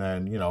 And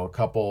then, a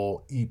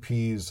couple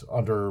EPs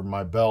under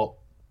my belt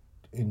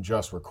in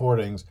just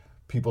recordings,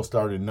 people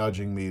started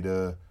nudging me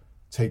to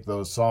take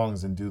those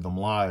songs and do them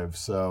live.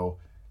 So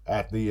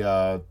at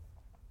the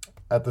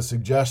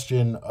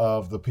suggestion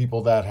of the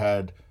people that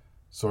had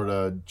sort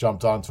of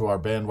jumped onto our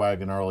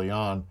bandwagon early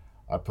on,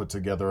 I put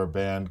together a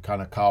band,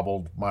 kind of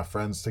cobbled my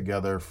friends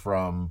together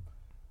from,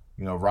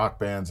 rock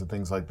bands and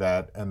things like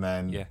that. And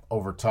then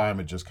over time,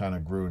 it just kind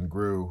of grew and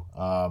grew,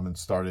 and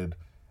started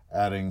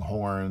adding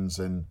horns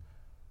and,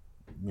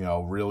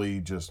 really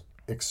just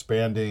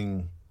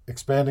expanding the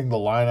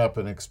lineup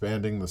and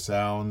expanding the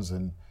sounds.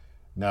 And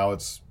now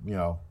it's,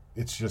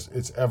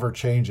 it's ever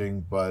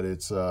changing, but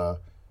it's,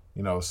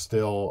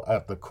 still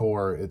at the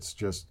core, it's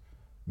just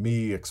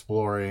me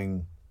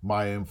exploring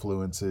my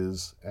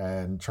influences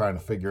and trying to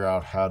figure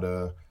out how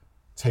to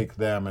take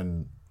them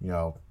and,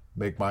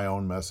 make my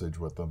own message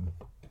with them.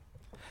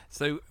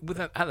 So with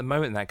that, at the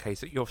moment in that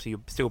case, you're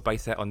still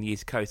based out on the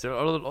East Coast. Are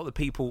a lot of the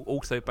people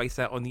also based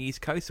out on the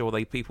East Coast, or are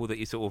they people that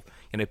you sort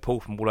of, pull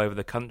from all over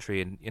the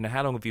country? And,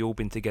 how long have you all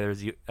been together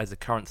as a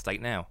current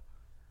state now?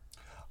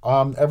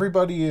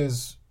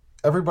 Everybody's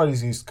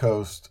East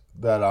Coast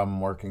that I'm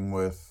working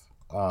with.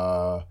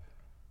 My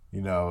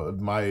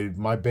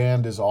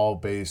band is all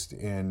based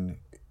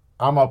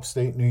I'm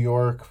upstate New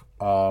York,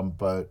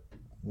 but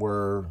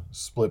we're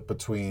split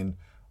between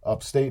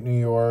upstate New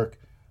York,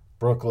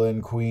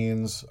 Brooklyn,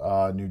 Queens,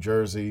 New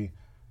Jersey,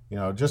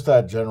 just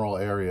that general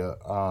area.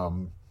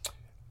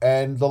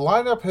 And the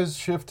lineup has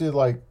shifted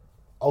like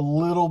a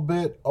little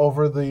bit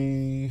over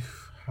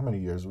how many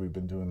years have we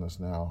been doing this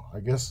now?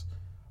 I guess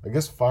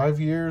 5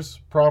 years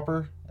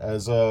proper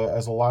as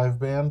a live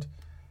band.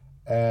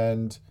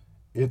 And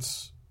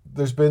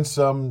there's been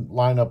some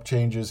lineup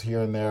changes here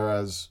and there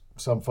as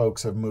some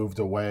folks have moved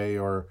away,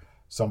 or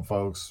some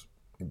folks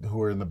who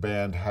were in the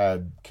band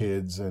had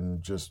kids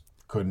and just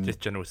couldn't. Just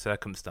general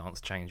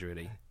circumstance change,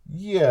 really.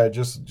 Yeah,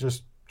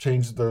 just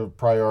changed the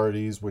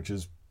priorities, which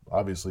is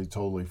obviously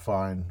totally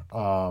fine.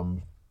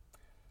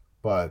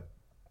 But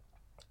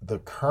the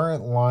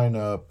current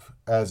lineup,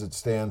 as it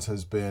stands,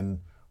 has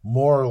been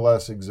more or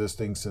less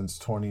existing since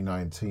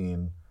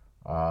 2019,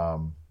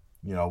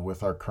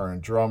 with our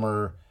current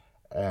drummer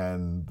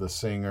and the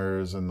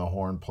singers and the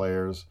horn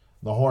players.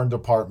 The horn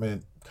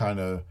department kind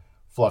of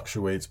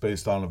fluctuates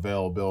based on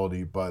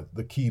availability, but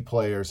the key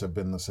players have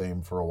been the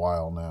same for a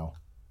while now.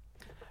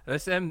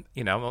 Let's I'm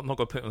not going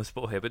to put it on the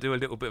spot here, but do a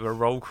little bit of a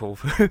roll call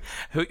for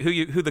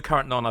who the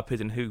current lineup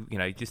is, and who,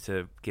 just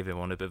to give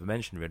everyone a bit of a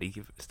mention, really.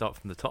 Start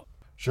from the top.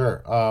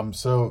 Sure.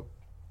 So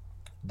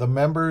the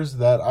members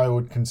that I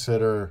would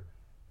consider,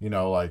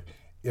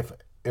 if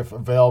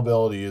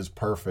availability is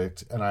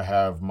perfect and I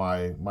have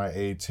my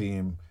A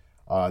team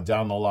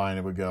down the line,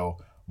 it would go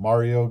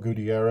Mario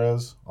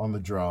Gutierrez on the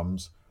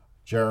drums,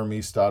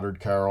 Jeremy Stoddard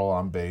Carroll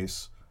on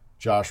bass,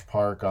 Josh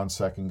Park on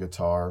second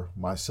guitar,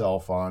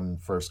 myself on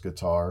first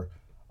guitar,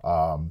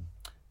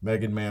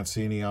 Megan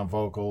Mancini on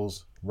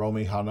vocals,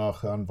 Romy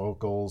Hanach on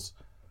vocals,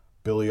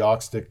 Billy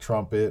Oxtick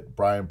trumpet,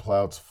 Brian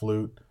Ploutz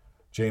flute,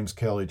 James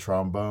Kelly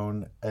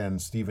trombone,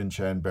 and Stephen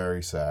Chen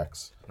bari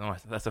sax.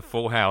 Nice, that's a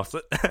full house.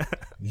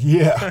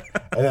 Yeah,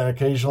 and then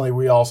occasionally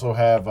we also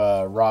have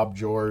Rob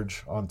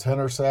George on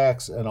tenor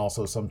sax, and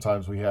also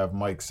sometimes we have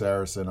Mike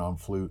Saracen on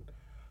flute.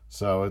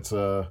 So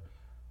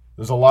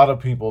there's a lot of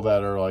people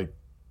that are like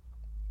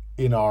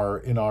in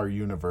our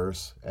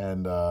universe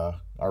and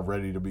are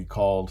ready to be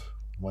called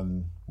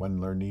when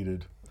they're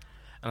needed.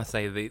 And I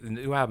say the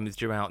new album is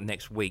due out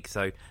next week,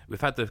 so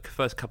we've had the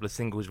first couple of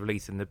singles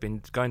released and they've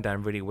been going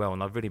down really well,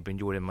 and I've really been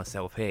enjoying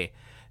myself here.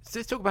 So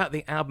let's talk about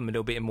the album a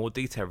little bit in more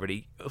detail,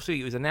 really.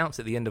 Obviously, it was announced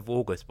at the end of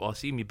August, but I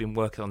assume you've been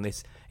working on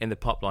this in the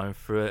pipeline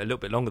for a little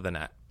bit longer than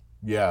that.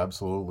 Yeah,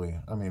 absolutely.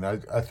 I mean, I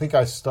think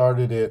I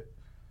started it...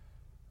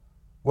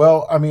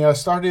 Well, I mean, I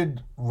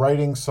started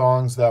writing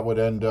songs that would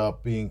end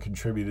up being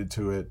contributed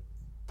to it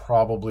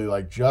probably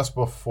like just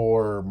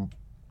before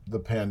the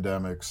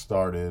pandemic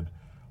started.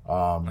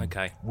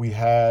 Okay. We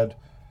had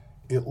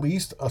at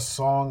least a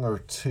song or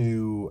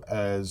two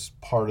as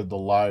part of the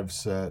live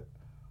set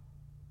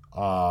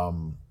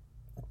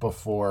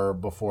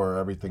before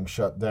everything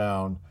shut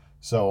down.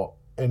 So,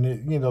 and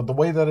the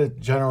way that it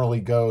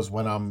generally goes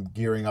when I'm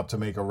gearing up to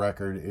make a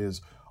record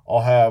is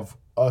I'll have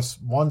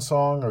one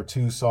song or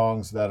two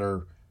songs that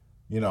are,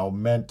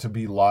 meant to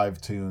be live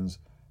tunes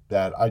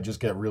that I just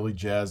get really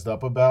jazzed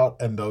up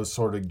about, and those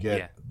sort of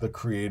get the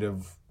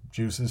creative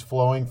juices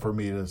flowing for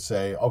me to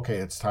say, okay,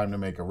 it's time to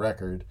make a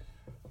record.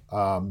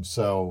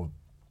 So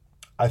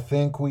I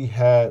think we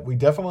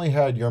definitely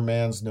had Your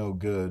Man's No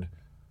Good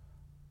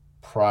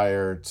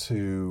prior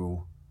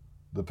to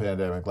the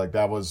pandemic. Like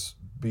that was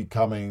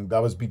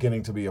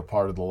beginning to be a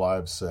part of the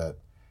live set.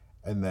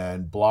 And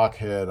then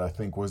Blockhead, I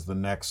think, was the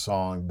next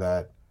song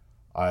that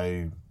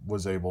I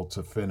was able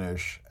to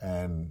finish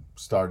and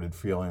started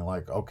feeling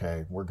like,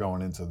 okay, we're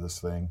going into this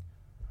thing.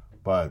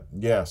 But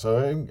yeah,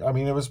 so I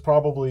mean, it was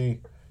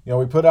probably,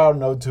 we put out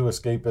an Ode to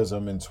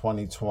Escapism in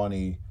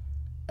 2020,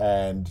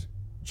 and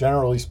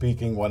generally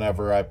speaking,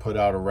 whenever I put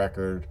out a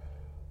record,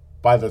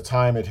 by the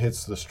time it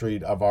hits the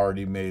street, I've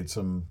already made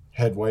some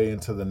headway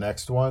into the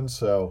next one.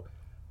 So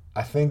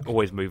I think...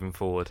 Always moving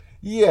forward.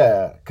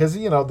 Yeah, because,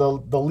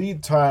 the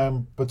lead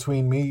time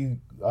between me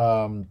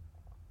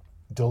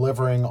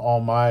delivering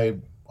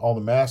all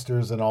the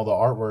masters and all the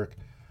artwork,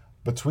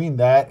 between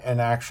that and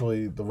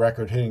actually the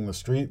record hitting the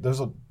street,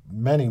 there's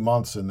many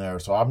months in there.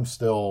 So I'm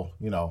still,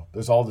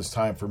 there's all this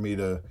time for me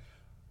to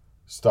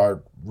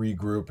start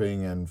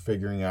regrouping and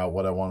figuring out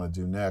what I want to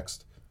do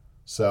next.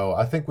 So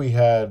I think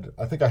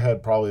I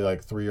had probably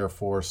like 3 or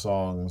 4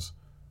 songs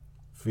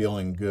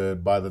feeling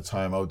good by the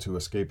time Ode to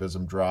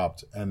Escapism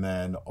dropped. And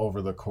then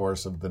over the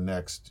course of the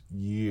next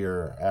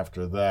year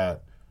after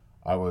that,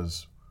 I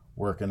was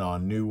working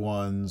on new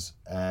ones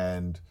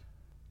and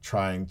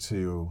trying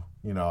to,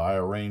 I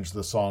arranged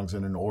the songs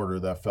in an order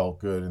that felt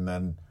good, and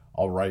then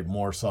I'll write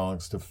more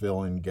songs to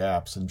fill in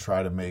gaps and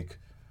try to make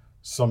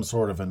some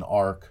sort of an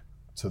arc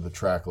to the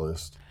track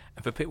list.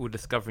 And for people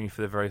discovering you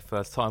for the very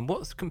first time,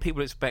 what can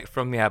people expect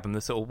from the album?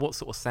 What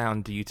sort of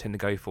sound do you tend to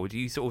go for? Do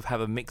you sort of have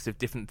a mix of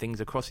different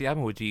things across the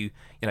album, or do you,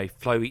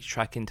 flow each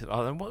track into the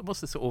other?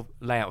 What's the sort of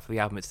layout for the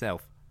album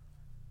itself?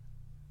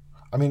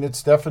 I mean,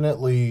 it's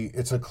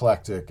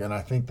eclectic, and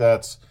I think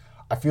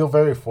I feel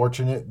very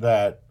fortunate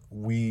that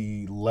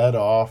we led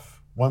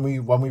off when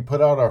we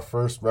put out our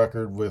first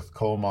record with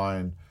Coal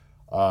Mine,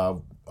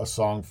 A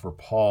Song for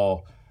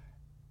Paul.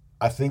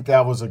 I think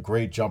that was a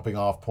great jumping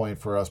off point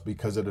for us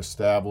because it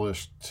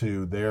established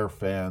to their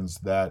fans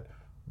that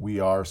we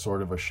are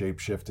sort of a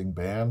shape-shifting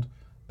band,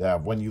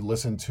 that when you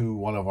listen to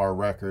one of our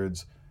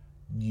records,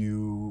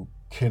 you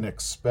can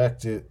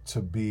expect it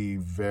to be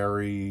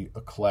very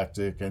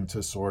eclectic and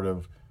to sort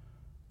of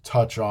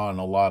touch on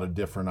a lot of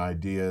different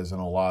ideas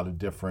and a lot of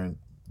different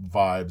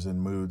vibes and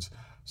moods.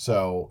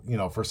 So,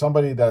 for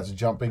somebody that's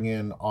jumping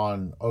in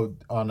on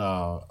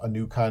a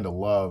new kind of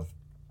love,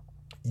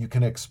 you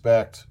can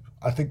expect...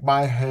 I think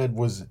my head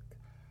was,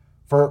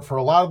 for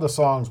a lot of the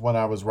songs when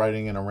I was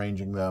writing and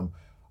arranging them,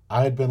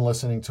 I had been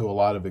listening to a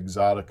lot of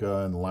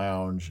Exotica and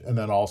Lounge, and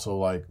then also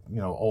like,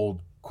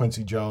 old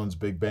Quincy Jones,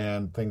 big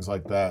band, things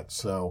like that.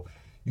 So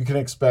you can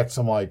expect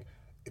some like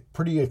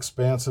pretty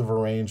expansive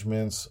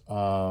arrangements,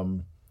 a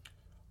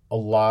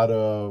lot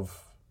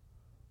of,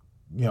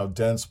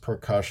 dense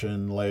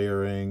percussion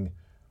layering.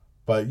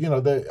 But,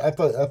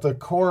 at the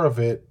core of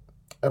it,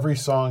 every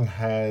song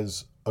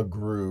has a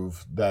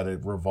groove that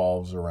it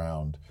revolves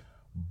around.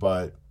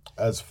 But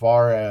as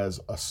far as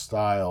a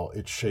style,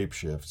 it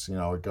shapeshifts.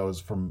 It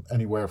goes from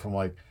anywhere from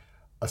like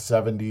a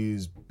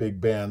 70s big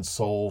band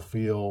soul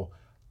feel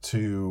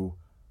to,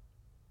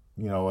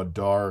 a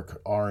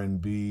dark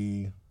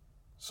R&B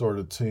sort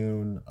of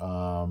tune.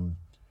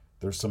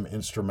 There's some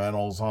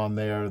instrumentals on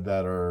there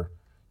that are,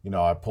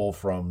 I pull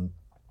from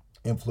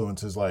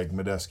influences like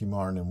Medeski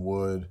Martin and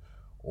Wood,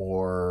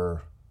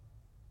 or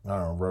I don't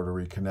know,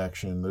 Rotary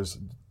Connection. There's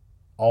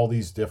all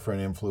these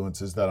different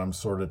influences that I'm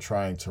sort of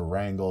trying to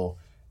wrangle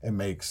and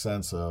make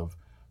sense of.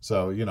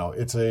 So,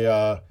 it's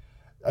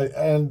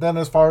and then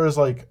as far as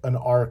like an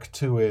arc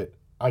to it,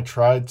 I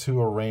tried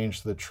to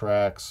arrange the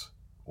tracks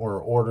or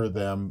order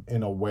them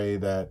in a way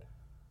that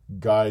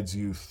guides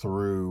you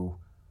through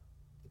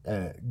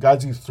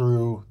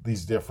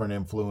these different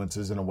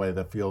influences in a way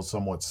that feels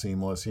somewhat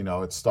seamless.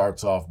 It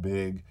starts off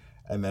big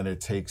and then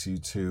it takes you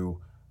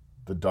to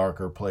the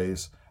darker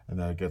place and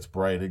then it gets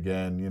bright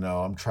again.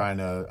 I try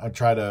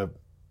to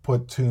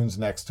put tunes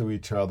next to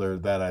each other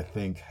that I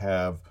think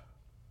have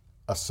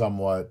a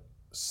somewhat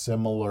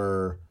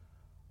similar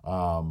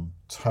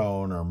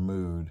tone or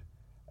mood,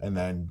 and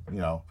then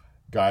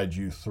guide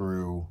you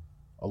through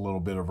a little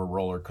bit of a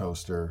roller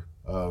coaster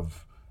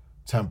of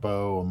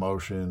tempo,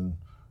 emotion,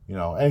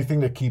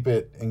 anything to keep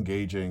it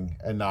engaging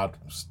and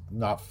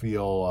not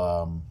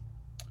feel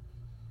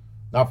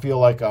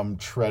like I'm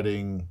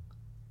treading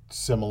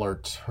similar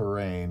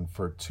terrain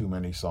for too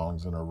many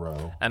songs in a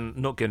row. And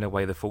not giving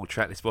away the full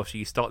track list, but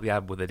you start the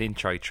album with an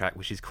intro track,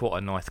 which is quite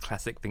a nice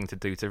classic thing to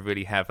do, to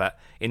really have that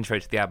intro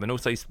to the album. And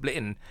also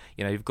splitting,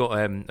 you've got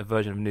a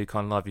version of New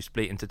Kind of Live, you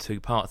split into two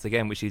parts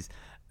again, which is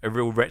a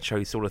real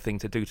retro sort of thing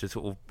to do, to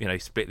sort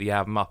of, split the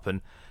album up. And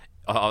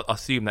I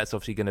assume that's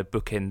obviously going to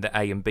bookend the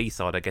A and B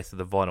side, I guess, of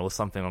the vinyl or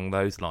something along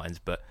those lines.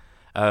 But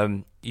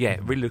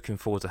really looking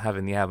forward to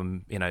having the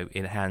album,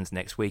 in hands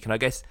next week. And I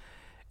guess,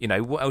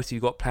 what else have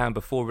you got planned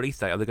before release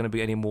date? Are there going to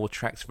be any more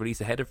tracks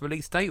released ahead of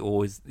release date,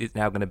 or is it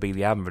now going to be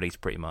the album release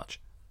pretty much?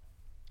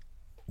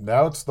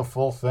 Now it's the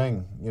full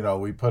thing.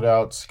 We put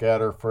out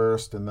Scatter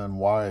first and then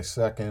Why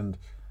second.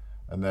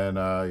 And then,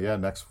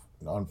 next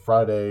on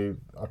Friday,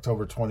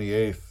 October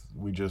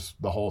 28th,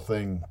 the whole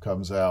thing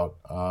comes out.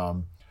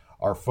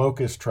 Our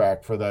focus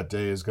track for that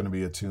day is going to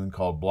be a tune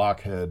called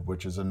Blockhead,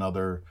 which is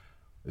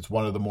it's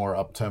one of the more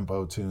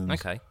up-tempo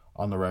tunes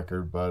on the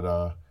record.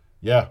 But,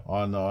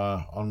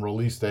 on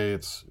release day,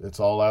 it's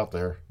all out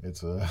there.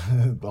 It's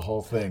the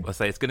whole thing. I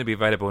say it's going to be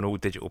available on all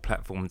digital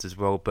platforms as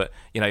well. But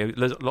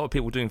there's a lot of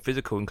people doing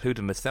physical,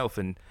 including myself.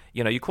 And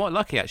you're quite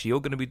lucky actually.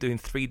 You're going to be doing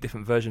 3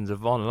 different versions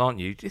of vinyl, aren't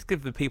you? Just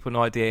give the people an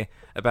idea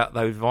about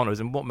those vinyls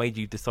and what made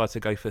you decide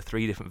to go for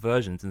 3 different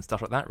versions and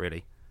stuff like that.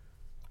 Really.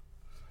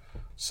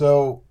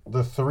 So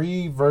the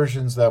 3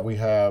 versions that we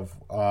have,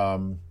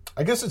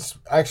 I guess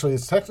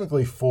it's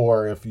technically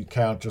 4 if you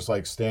count just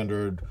like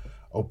standard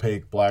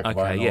opaque black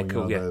vinyl.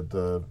 Yeah,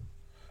 cool.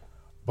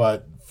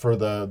 But for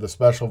the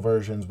special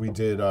versions, we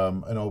did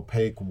an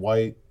opaque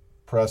white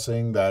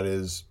pressing that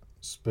is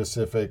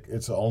specific.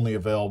 It's only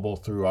available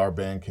through our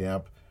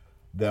Bandcamp.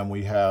 Then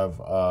we have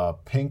a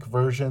pink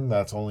version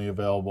that's only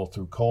available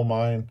through Coal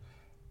Mine,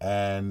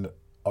 and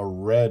a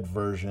red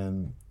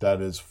version that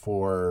is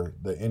for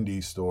the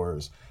indie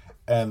stores.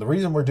 And the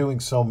reason we're doing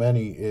so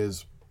many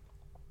is,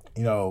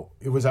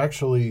 it was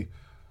actually,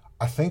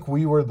 I think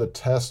we were the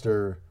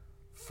tester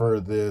for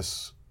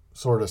this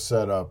sort of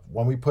setup.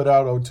 When we put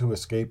out Ode to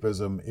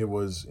Escapism, it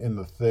was in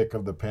the thick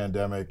of the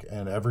pandemic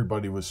and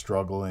everybody was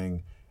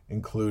struggling,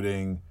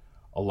 including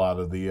a lot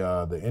of the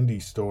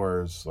indie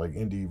stores, like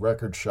indie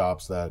record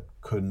shops that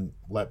couldn't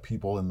let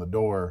people in the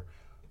door.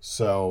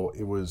 So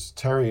it was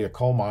Terry at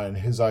Coal Mine,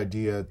 his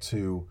idea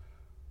to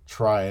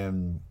try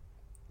and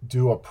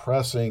do a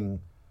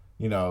pressing,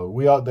 they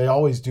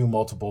always do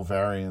multiple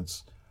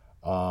variants,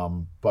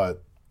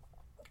 but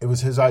it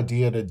was his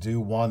idea to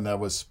do one that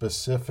was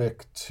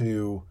specific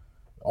to,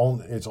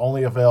 it's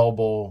only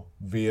available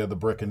via the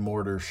brick and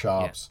mortar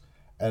shops. Yeah.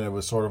 And it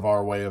was sort of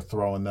our way of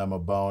throwing them a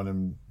bone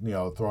and,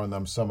 throwing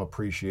them some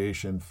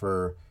appreciation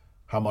for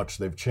how much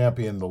they've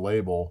championed the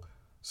label.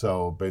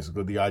 So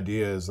basically the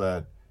idea is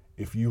that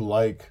if you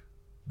like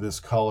this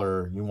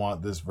color, you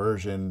want this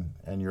version,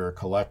 and you're a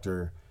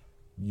collector,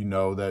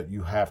 that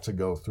you have to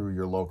go through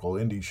your local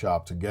indie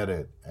shop to get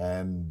it.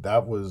 And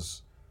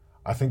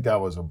I think that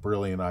was a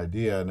brilliant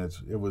idea, and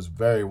it was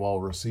very well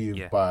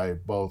received by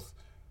both,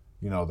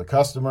 the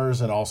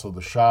customers and also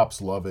the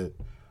shops love it.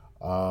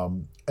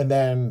 And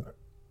then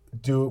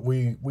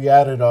we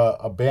added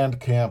a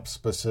Bandcamp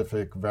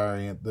specific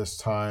variant this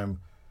time,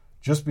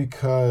 just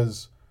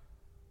because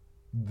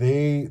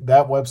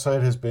that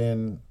website has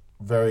been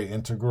very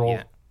integral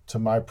to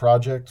my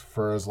project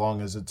for as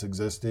long as it's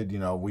existed.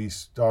 We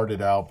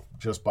started out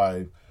just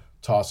by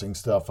tossing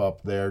stuff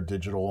up there,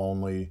 digital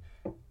only,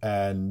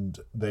 and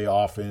they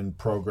often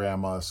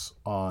program us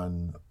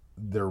on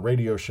their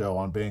radio show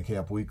on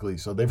Bandcamp Weekly.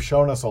 So they've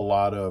shown us a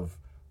lot of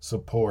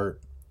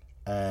support.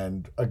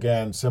 And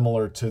again,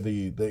 similar to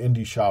the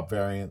indie shop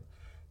variant,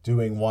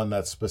 doing one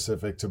that's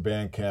specific to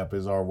Bandcamp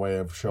is our way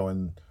of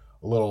showing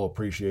a little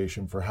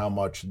appreciation for how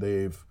much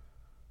they've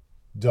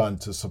done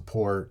to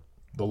support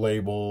the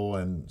label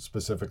and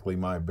specifically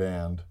my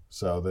band.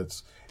 So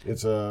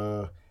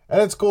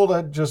and it's cool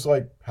to just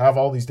like have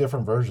all these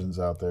different versions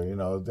out there. You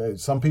know,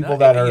 some people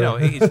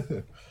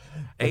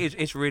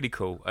it's really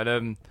cool.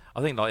 And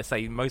I think, like I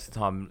say, most of the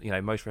time, you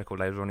know, most record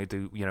labels only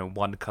do, you know,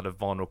 one kind of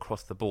vinyl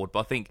across the board. But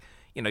I think,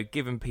 you know,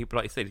 giving people,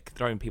 like you said,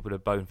 throwing people to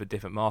bone for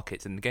different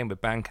markets. And again, with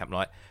Bandcamp,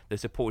 like, they've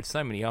supported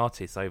so many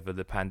artists over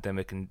the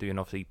pandemic and doing,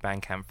 obviously,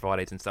 Bandcamp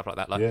Fridays and stuff like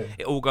that. Like,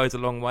 it all goes a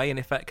long way. And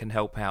if that can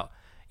help out,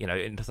 you know,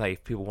 and to say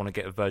if people want to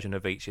get a version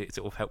of each, it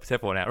sort of helps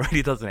everyone out,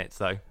 really, doesn't it?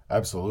 So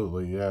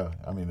absolutely, yeah.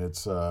 I mean,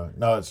 it's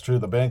it's true.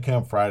 The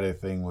Bandcamp Friday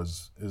thing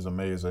is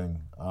amazing.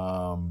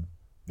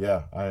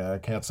 Yeah, I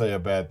can't say a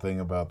bad thing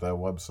about that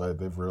website.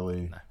 They've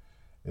really,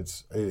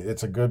 it's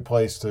a good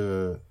place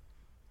to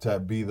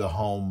be the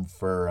home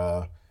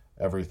for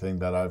everything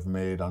that I've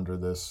made under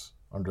this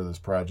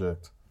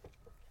project.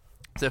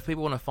 So if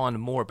people want to find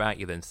more about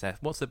you then, Seth,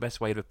 what's the best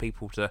way for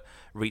people to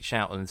reach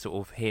out and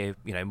sort of hear,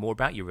 you know, more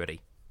about you,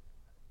 really?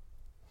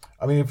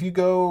 I mean, if you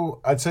go,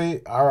 I'd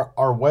say our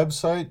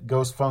website,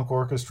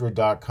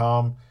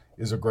 ghostfunkorchestra.com,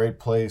 is a great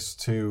place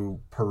to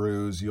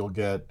peruse. You'll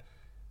get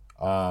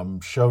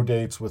show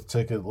dates with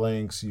ticket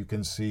links. You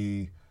can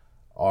see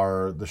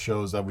the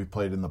shows that we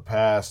played in the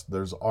past.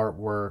 There's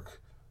artwork,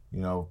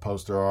 you know,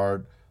 poster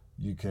art.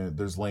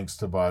 There's links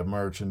to buy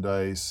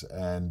merchandise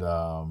and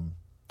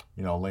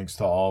you know, links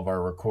to all of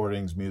our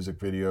recordings, music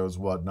videos,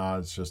 whatnot.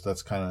 It's just,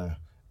 that's kind of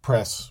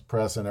press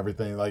and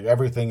everything. Like,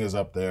 everything is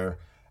up there.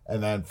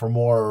 And then for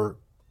more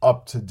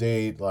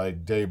up-to-date,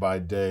 like,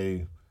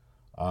 day-by-day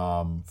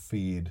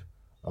feed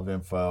of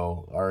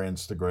info, our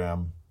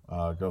Instagram,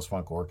 Ghost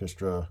Funk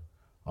Orchestra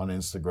on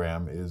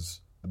Instagram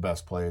is the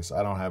best place.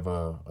 I don't have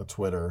a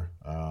Twitter.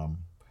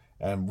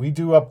 And we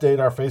do update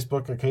our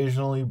Facebook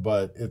occasionally,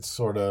 but it's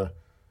sort of,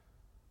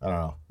 I don't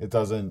know, it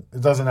doesn't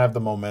have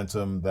the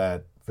momentum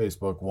that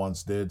Facebook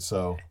once did.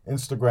 So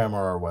Instagram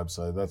or our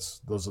website,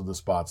 those are the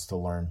spots to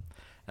learn.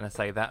 And I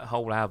say that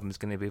whole album is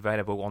going to be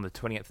available on the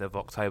 20th of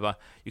October.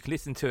 You can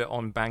listen to it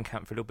on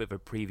Bandcamp for a little bit of a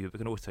preview, but you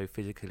can also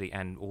physically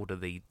and order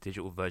the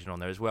digital version on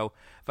there as well.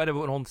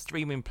 Available on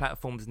streaming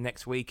platforms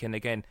next week. And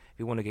again, if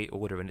you want to get your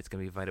order in, it's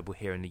going to be available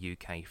here in the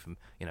UK from,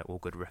 you know, all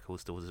good record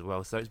stores as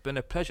well. So it's been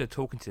a pleasure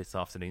talking to you this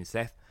afternoon,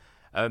 Seth.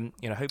 You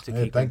know, hope to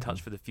keep in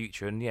touch for the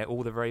future, and yeah,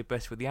 all the very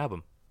best with the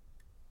album.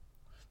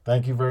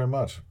 Thank you very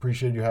much.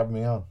 Appreciate you having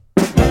me on.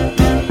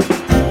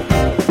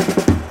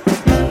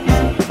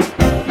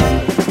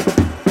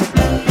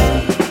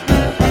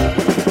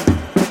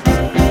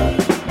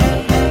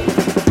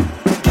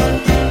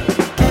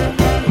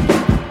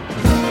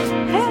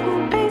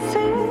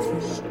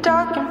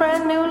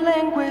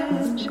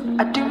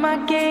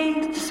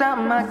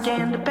 Something I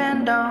can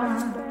depend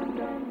on.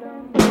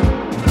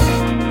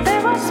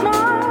 There are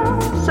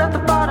smiles at the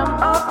bottom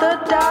of the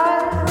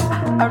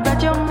dial. I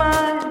read your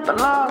mind, but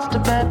lost a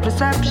bad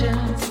perception.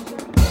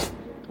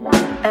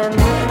 And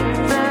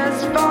if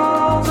this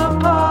falls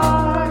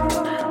apart,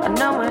 I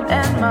know it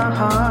in my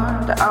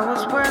heart that I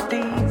was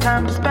worthy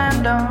time to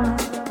spend on.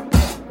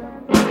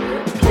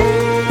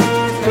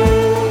 Please be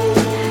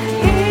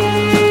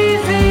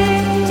easy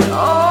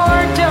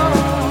or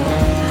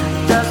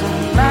don't.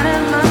 Doesn't matter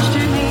much to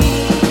me.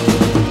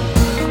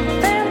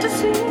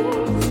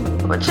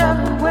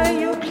 Whichever way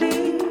you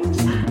please,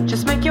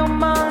 just make your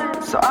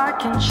mind so I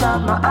can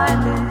shut my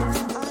eyelids.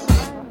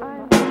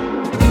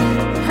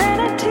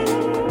 Vanity,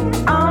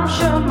 I'm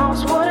sure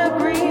most would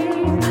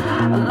agree.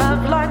 A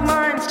love like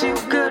mine's too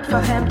good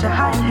for him to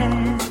hide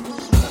his.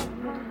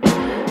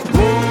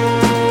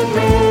 Leave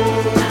me,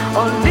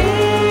 or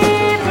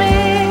leave me,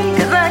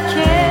 'cause I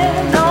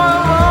can't, no I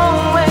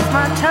won't waste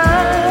my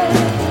time.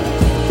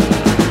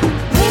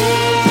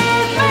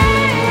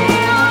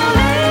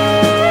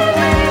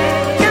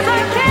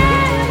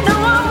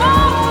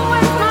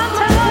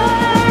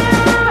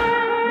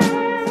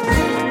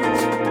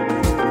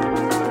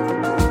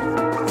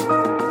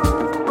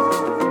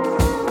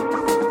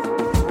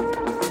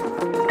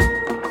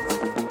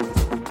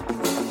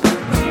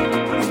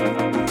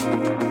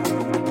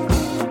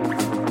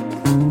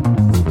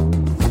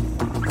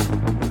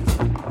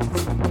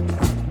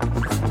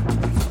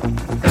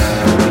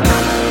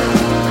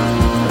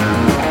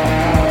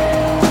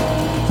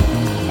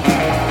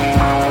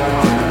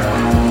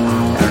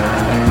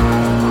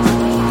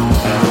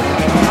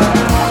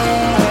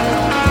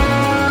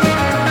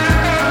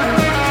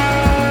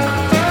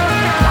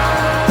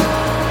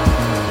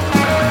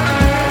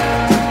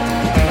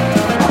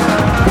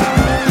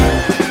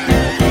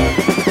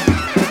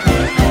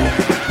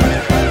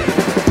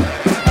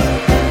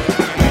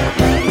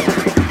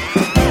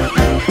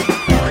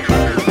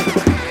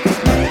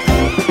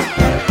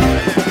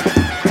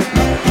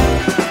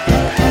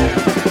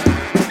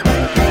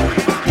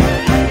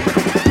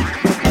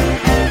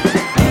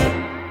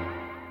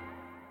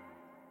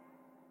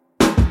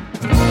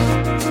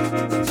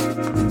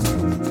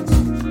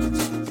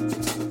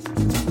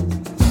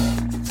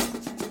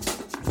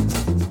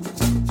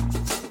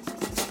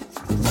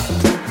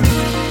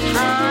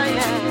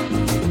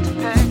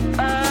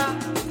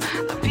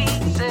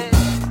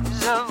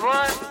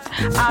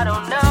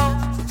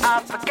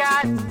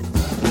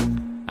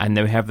 And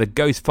then we have the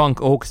Ghost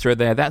Funk Orchestra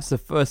there. That's the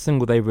first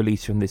single they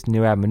released from this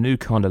new album, A New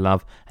Kind of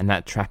Love, and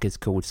that track is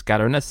called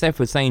Scatter. And as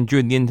Seth was saying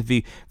during the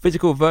interview,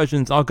 physical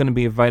versions are going to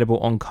be available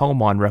on Coal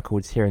Mine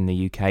Records here in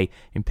the UK. You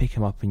can pick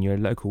them up in your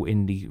local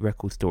indie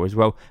record store as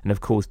well. And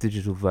of course,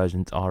 digital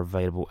versions are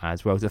available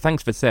as well. So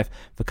thanks for Seth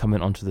for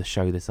coming onto the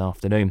show this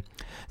afternoon.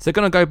 So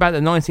going to go back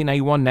to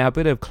 1981 now, a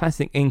bit of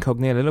classic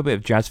Incognito, a little bit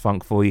of jazz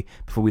funk for you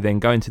before we then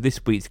go into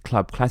this week's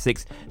Club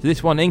Classics. So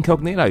this one,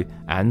 Incognito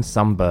and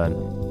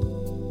Sunburn.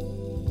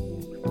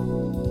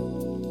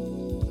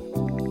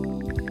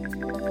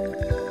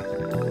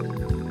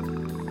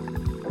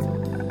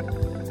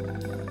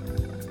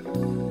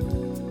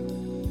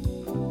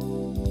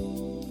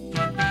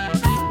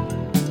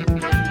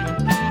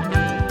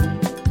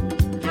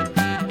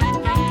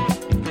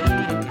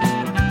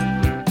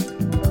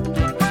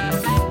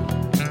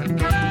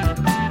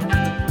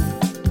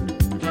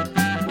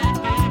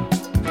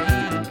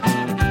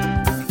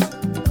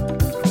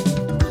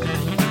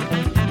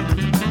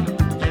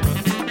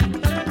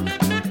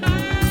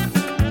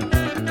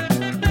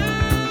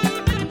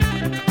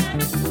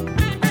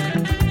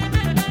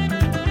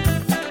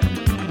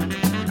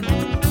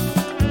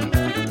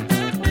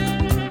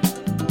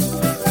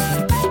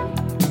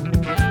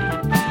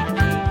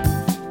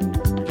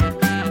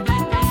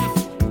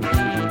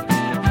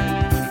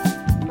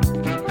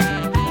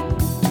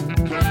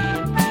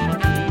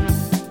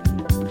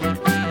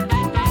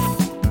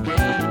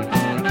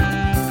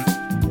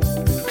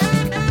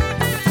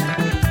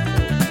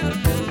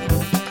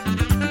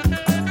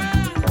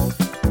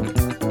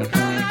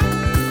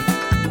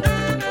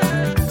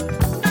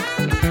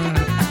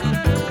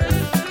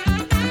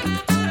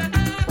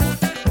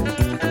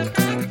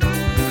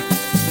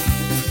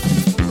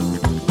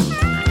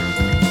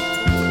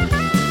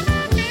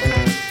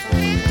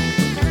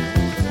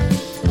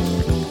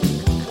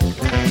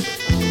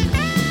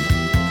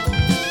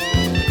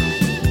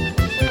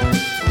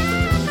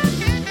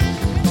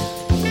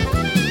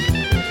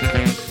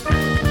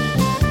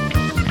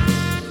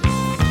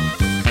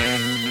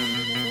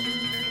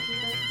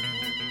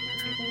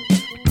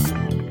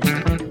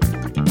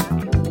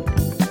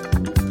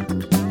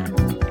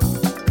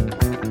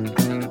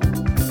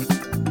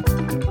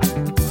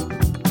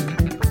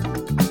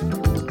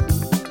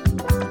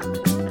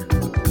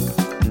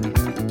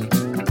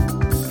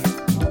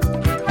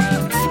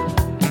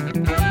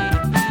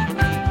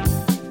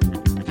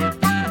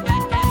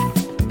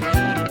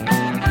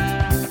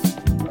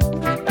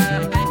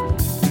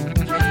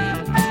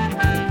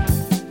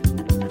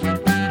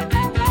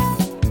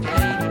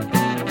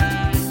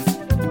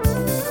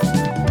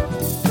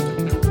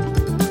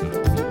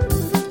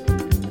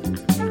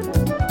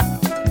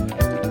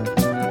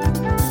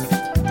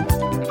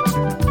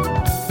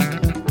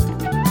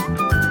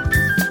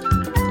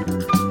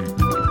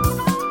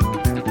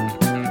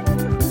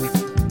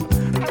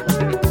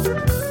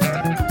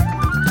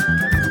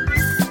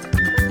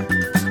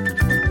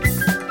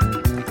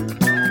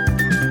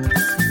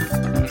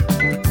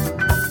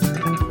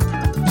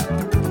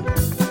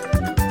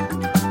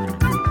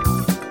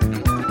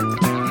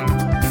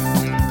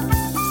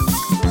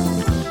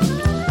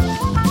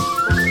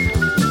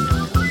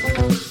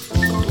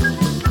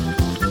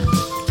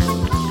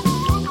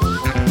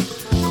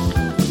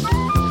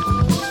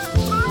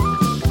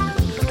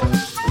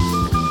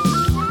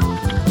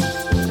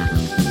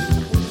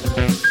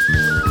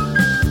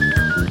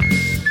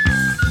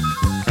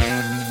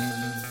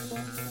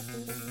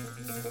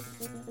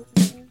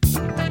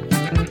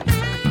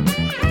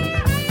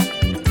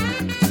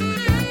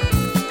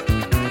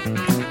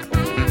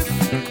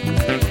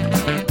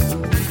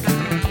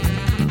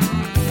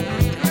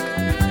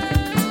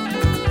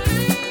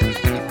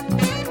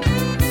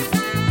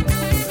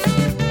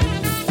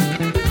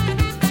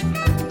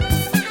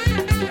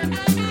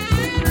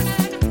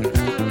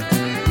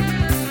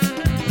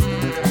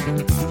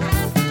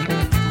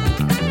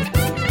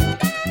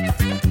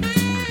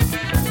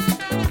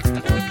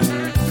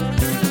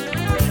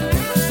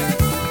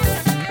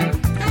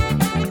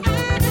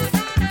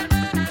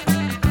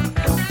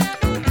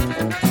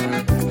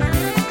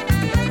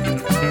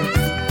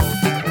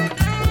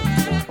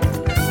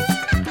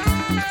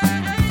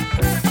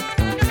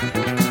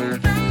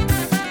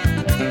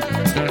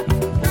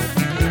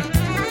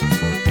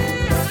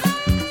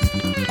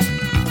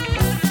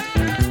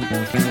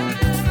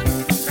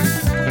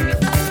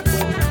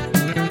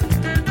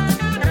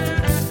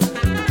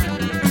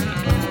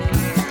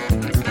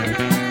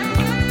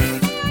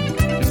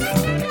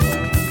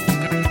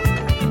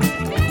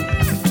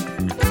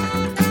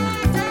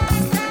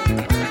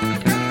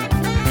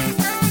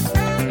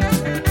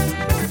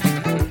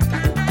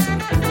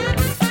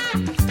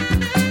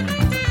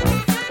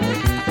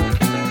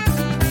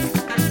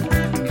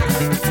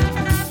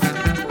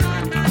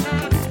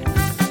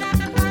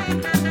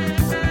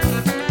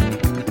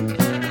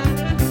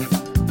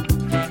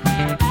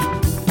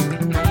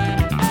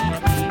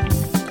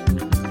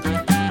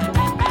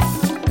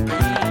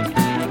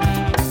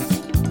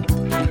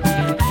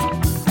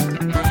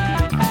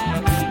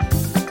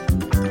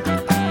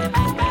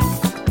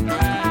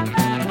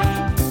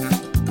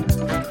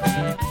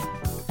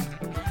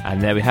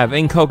 And there we have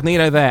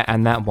Incognito there,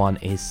 and that one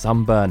is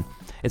Sunburn.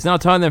 It's now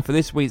time then for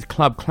this week's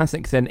Club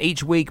Classics. And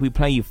each week we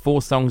play you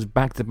 4 songs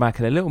back to back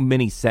in a little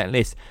mini set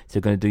list. So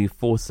we're going to do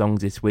 4 songs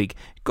this week.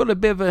 Got a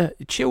bit of a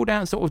chilled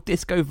out sort of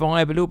disco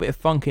vibe, a little bit of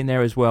funk in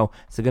there as well.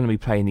 So going to be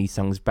playing these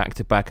songs back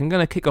to back. I'm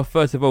going to kick off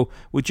first of all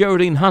with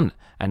Geraldine Hunt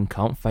and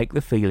Can't Fake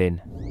the Feeling.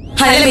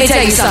 Hey, let me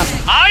tell you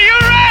something. Are you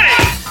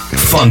ready?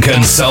 Funk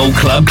and Soul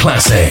Club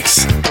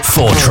Classics.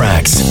 4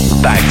 tracks,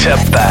 back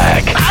to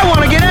back. I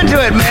want to get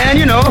into it, man,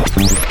 you know.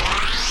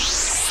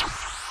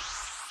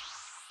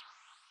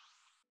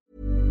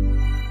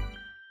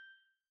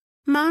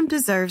 Mom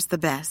deserves the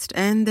best,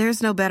 and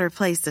there's no better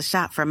place to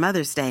shop for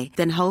Mother's Day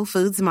than Whole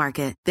Foods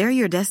Market. They're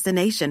your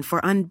destination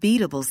for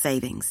unbeatable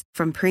savings,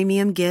 from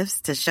premium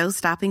gifts to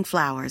show-stopping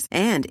flowers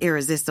and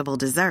irresistible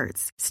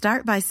desserts.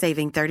 Start by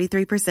saving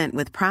 33%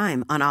 with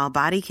Prime on all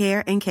body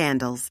care and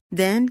candles.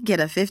 Then get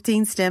a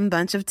 15-stem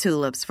bunch of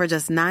tulips for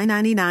just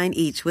 $9.99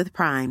 each with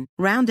Prime.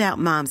 Round out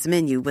Mom's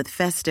menu with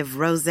festive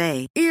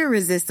rosé,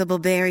 irresistible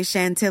berry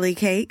chantilly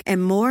cake,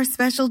 and more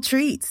special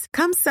treats.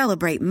 Come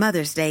celebrate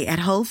Mother's Day at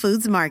Whole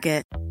Foods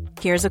Market.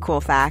 Here's a cool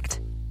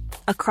fact.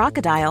 A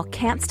crocodile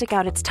can't stick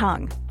out its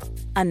tongue.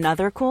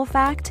 Another cool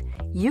fact,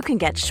 you can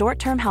get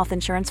short-term health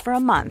insurance for a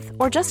month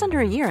or just under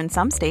a year in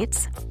some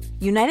states.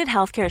 United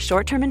Healthcare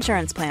short-term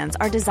insurance plans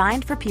are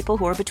designed for people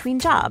who are between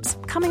jobs,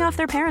 coming off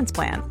their parents'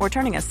 plan, or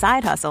turning a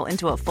side hustle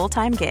into a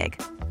full-time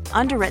gig.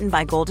 Underwritten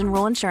by Golden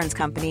Rule Insurance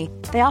Company,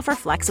 they offer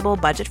flexible,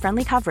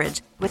 budget-friendly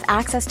coverage with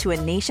access to a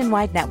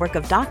nationwide network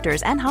of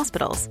doctors and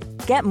hospitals.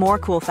 Get more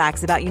cool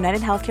facts about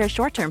United Healthcare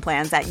short-term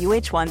plans at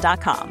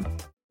uh1.com.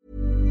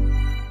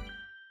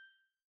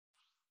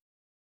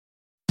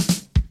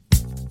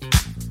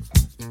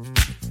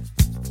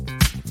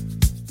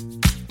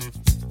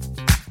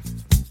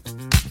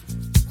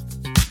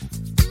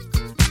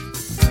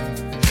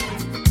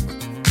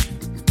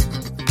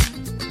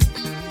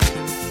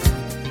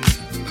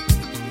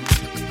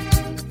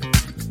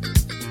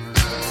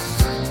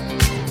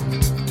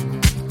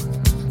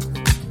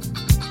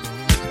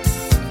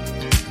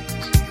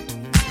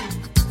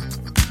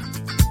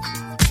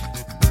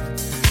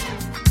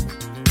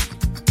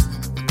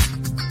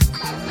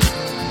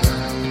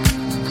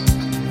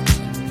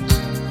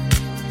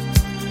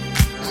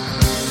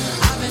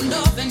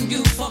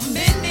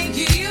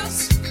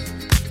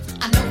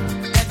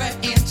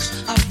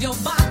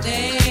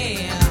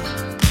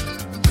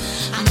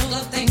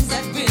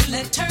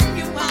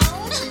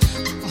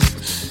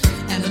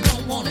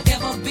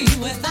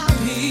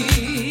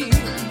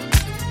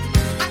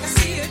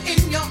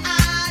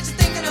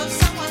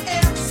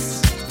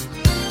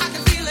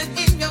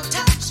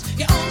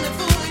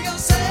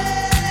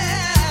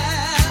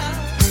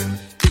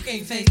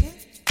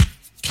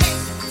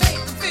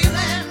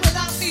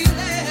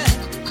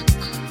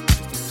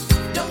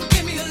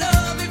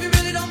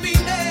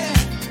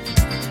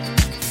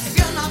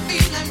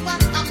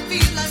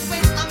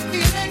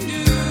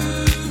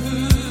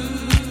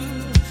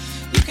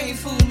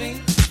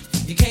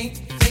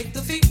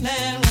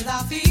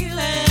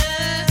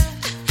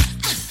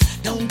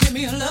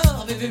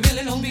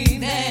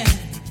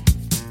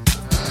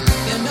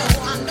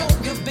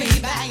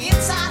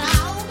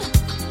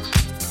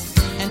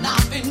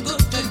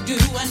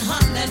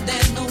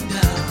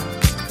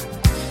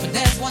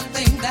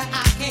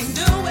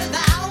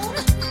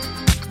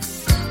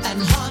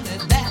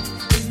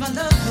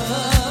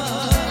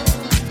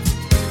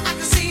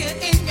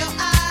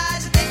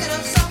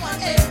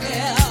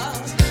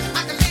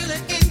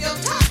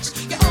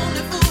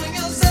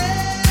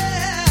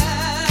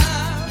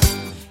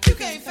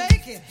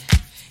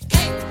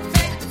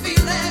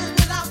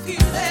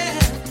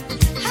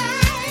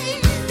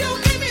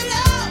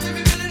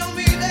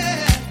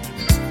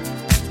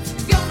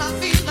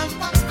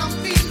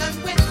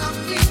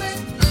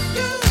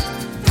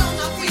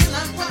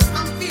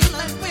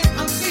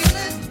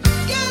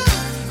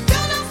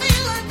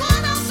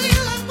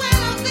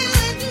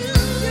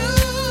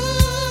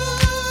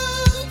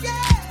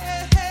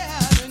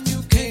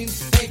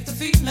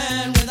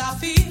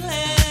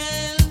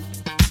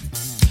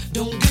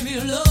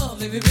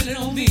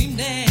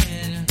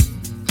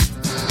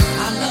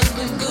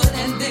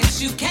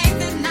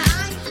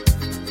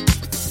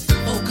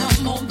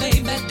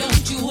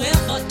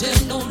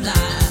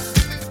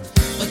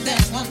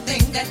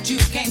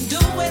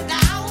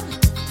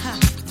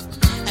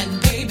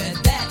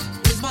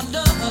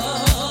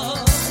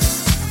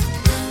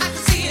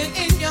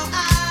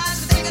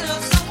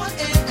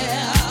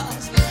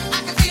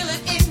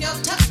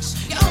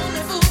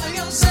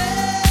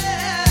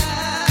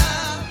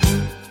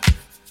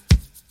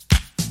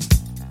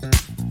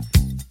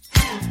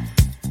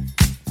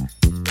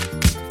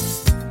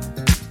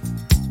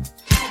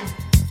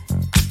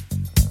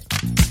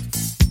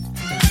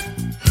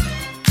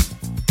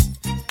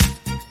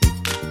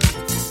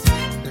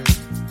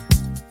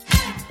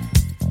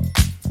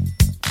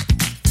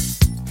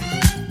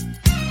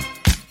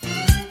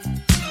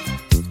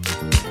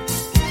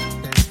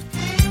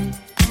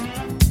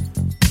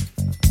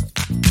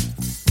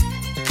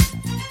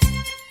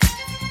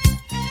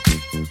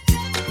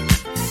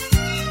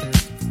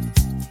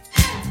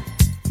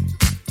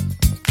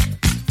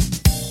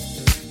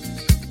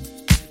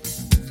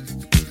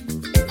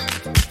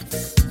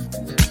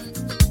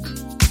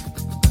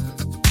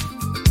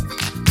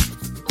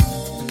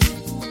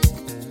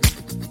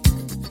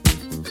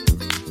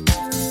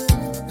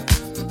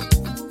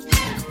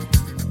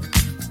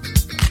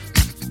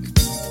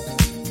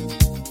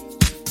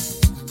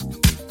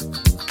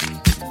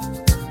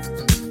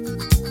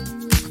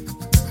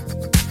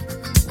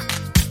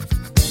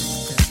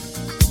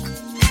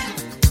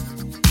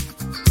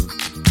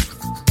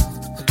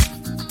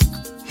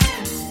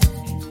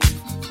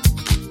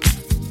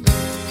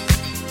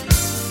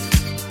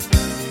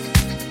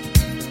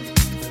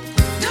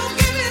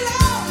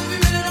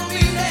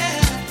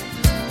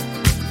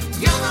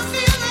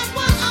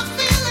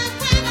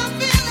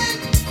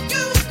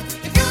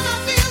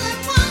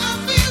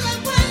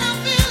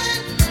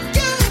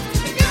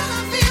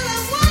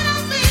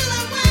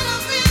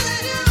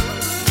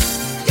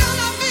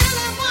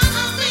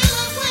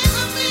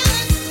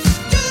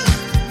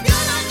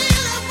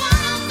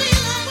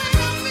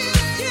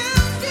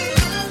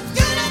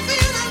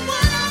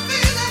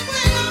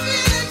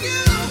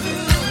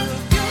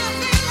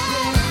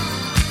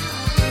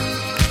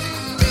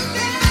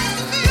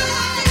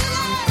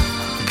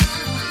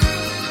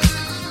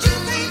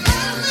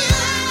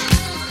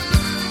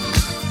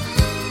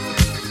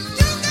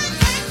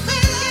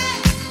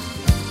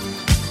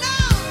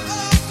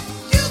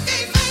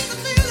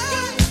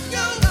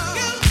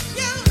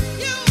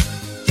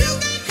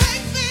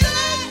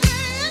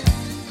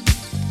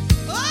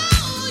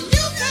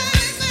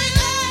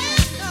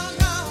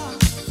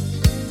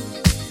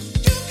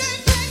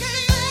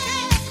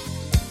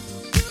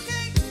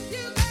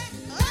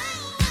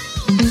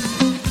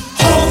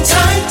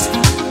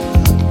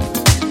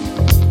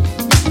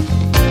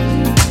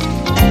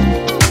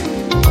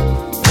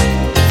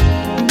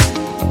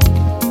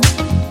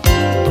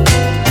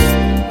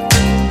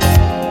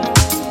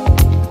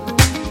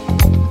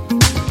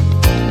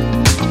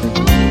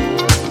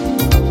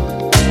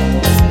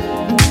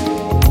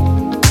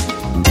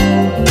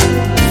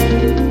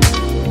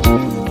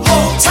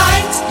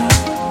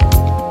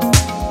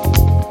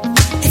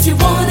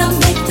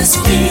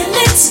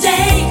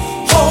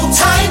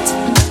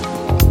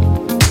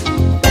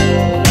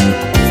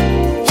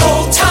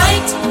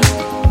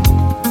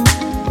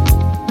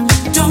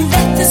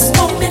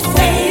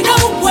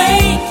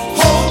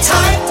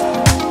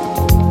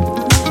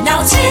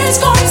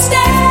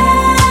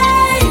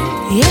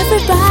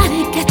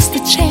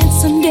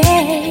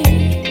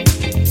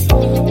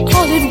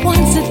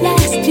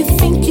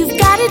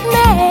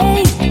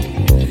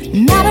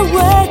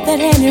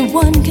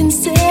 one can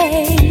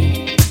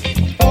say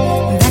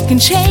that can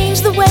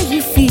change the way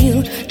you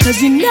feel.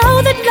 Cause you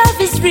know that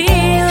love is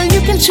real.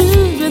 You can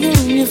choose with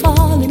whom you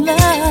fall in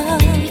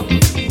love.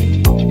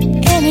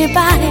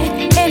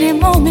 Anybody, any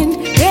moment,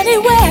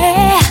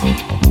 anywhere.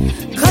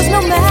 Cause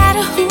no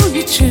matter who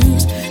you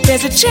choose,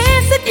 there's a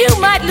chance that you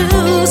might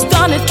lose.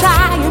 Gonna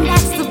try, and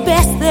that's the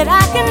best that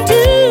I can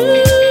do.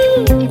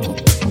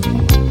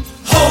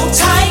 Hold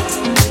tight.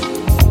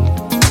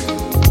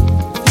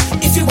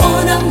 If you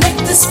wanna make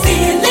this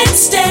feeling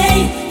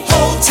stay,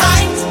 hold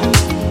tight.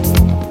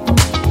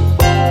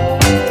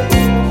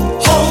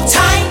 Hold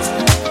tight.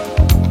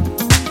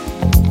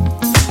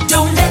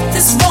 Don't let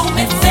this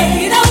moment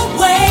fade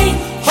away.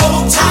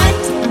 Hold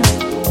tight.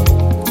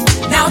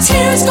 Now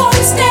tears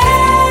gonna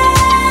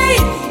stay.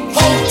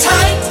 Hold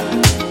tight.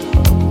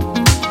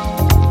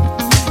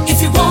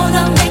 If you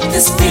wanna make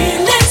this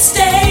feeling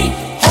stay,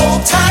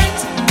 hold tight.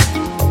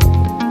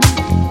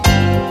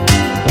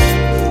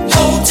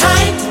 Hold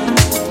tight.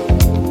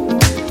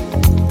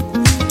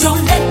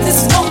 Don't let this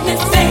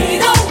moment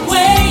fade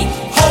away.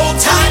 Hold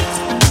tight.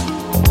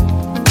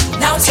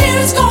 Now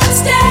tears gonna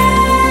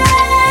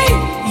stay.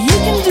 You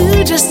can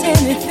do just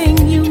anything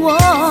you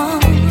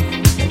want.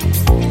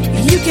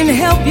 You can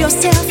help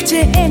yourself to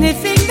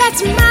anything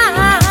that's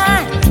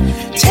mine.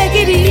 Take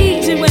it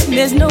easy when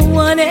there's no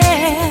one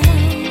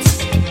else.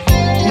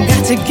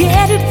 Got to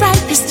get it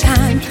right this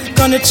time.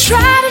 Gonna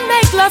try to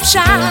make love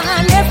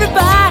shine.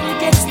 Everybody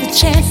gets the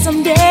chance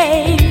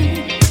someday.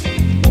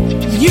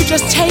 You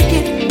just take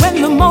it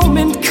when the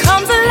moment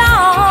comes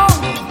along.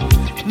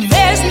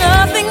 There's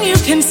nothing you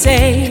can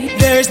say,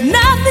 there's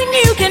nothing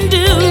you can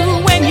do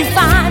when you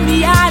find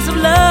the eyes of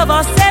love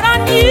are set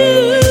on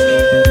you.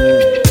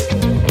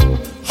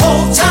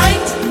 Hold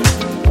tight.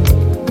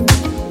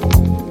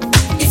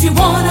 If you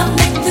wanna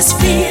make this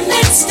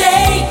feeling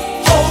stay,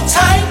 hold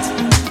tight.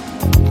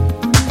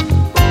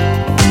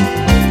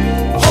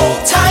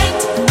 Hold tight.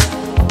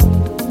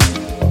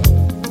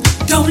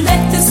 Don't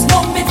let this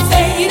moment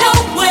fade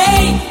away.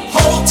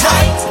 Hold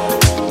tight.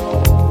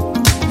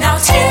 Now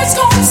tears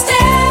gonna stay.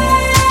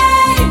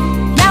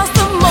 Now's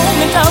the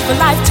moment of a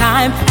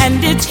lifetime,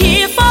 and it's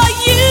here for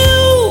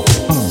you.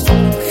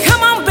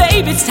 Come on,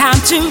 baby, it's time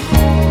to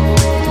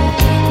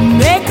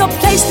make a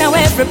place now,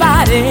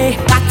 everybody.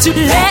 Got to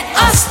let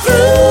us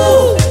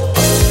through.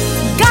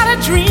 Got a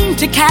dream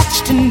to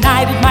catch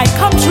tonight, it might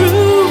come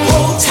true.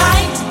 Hold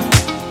tight.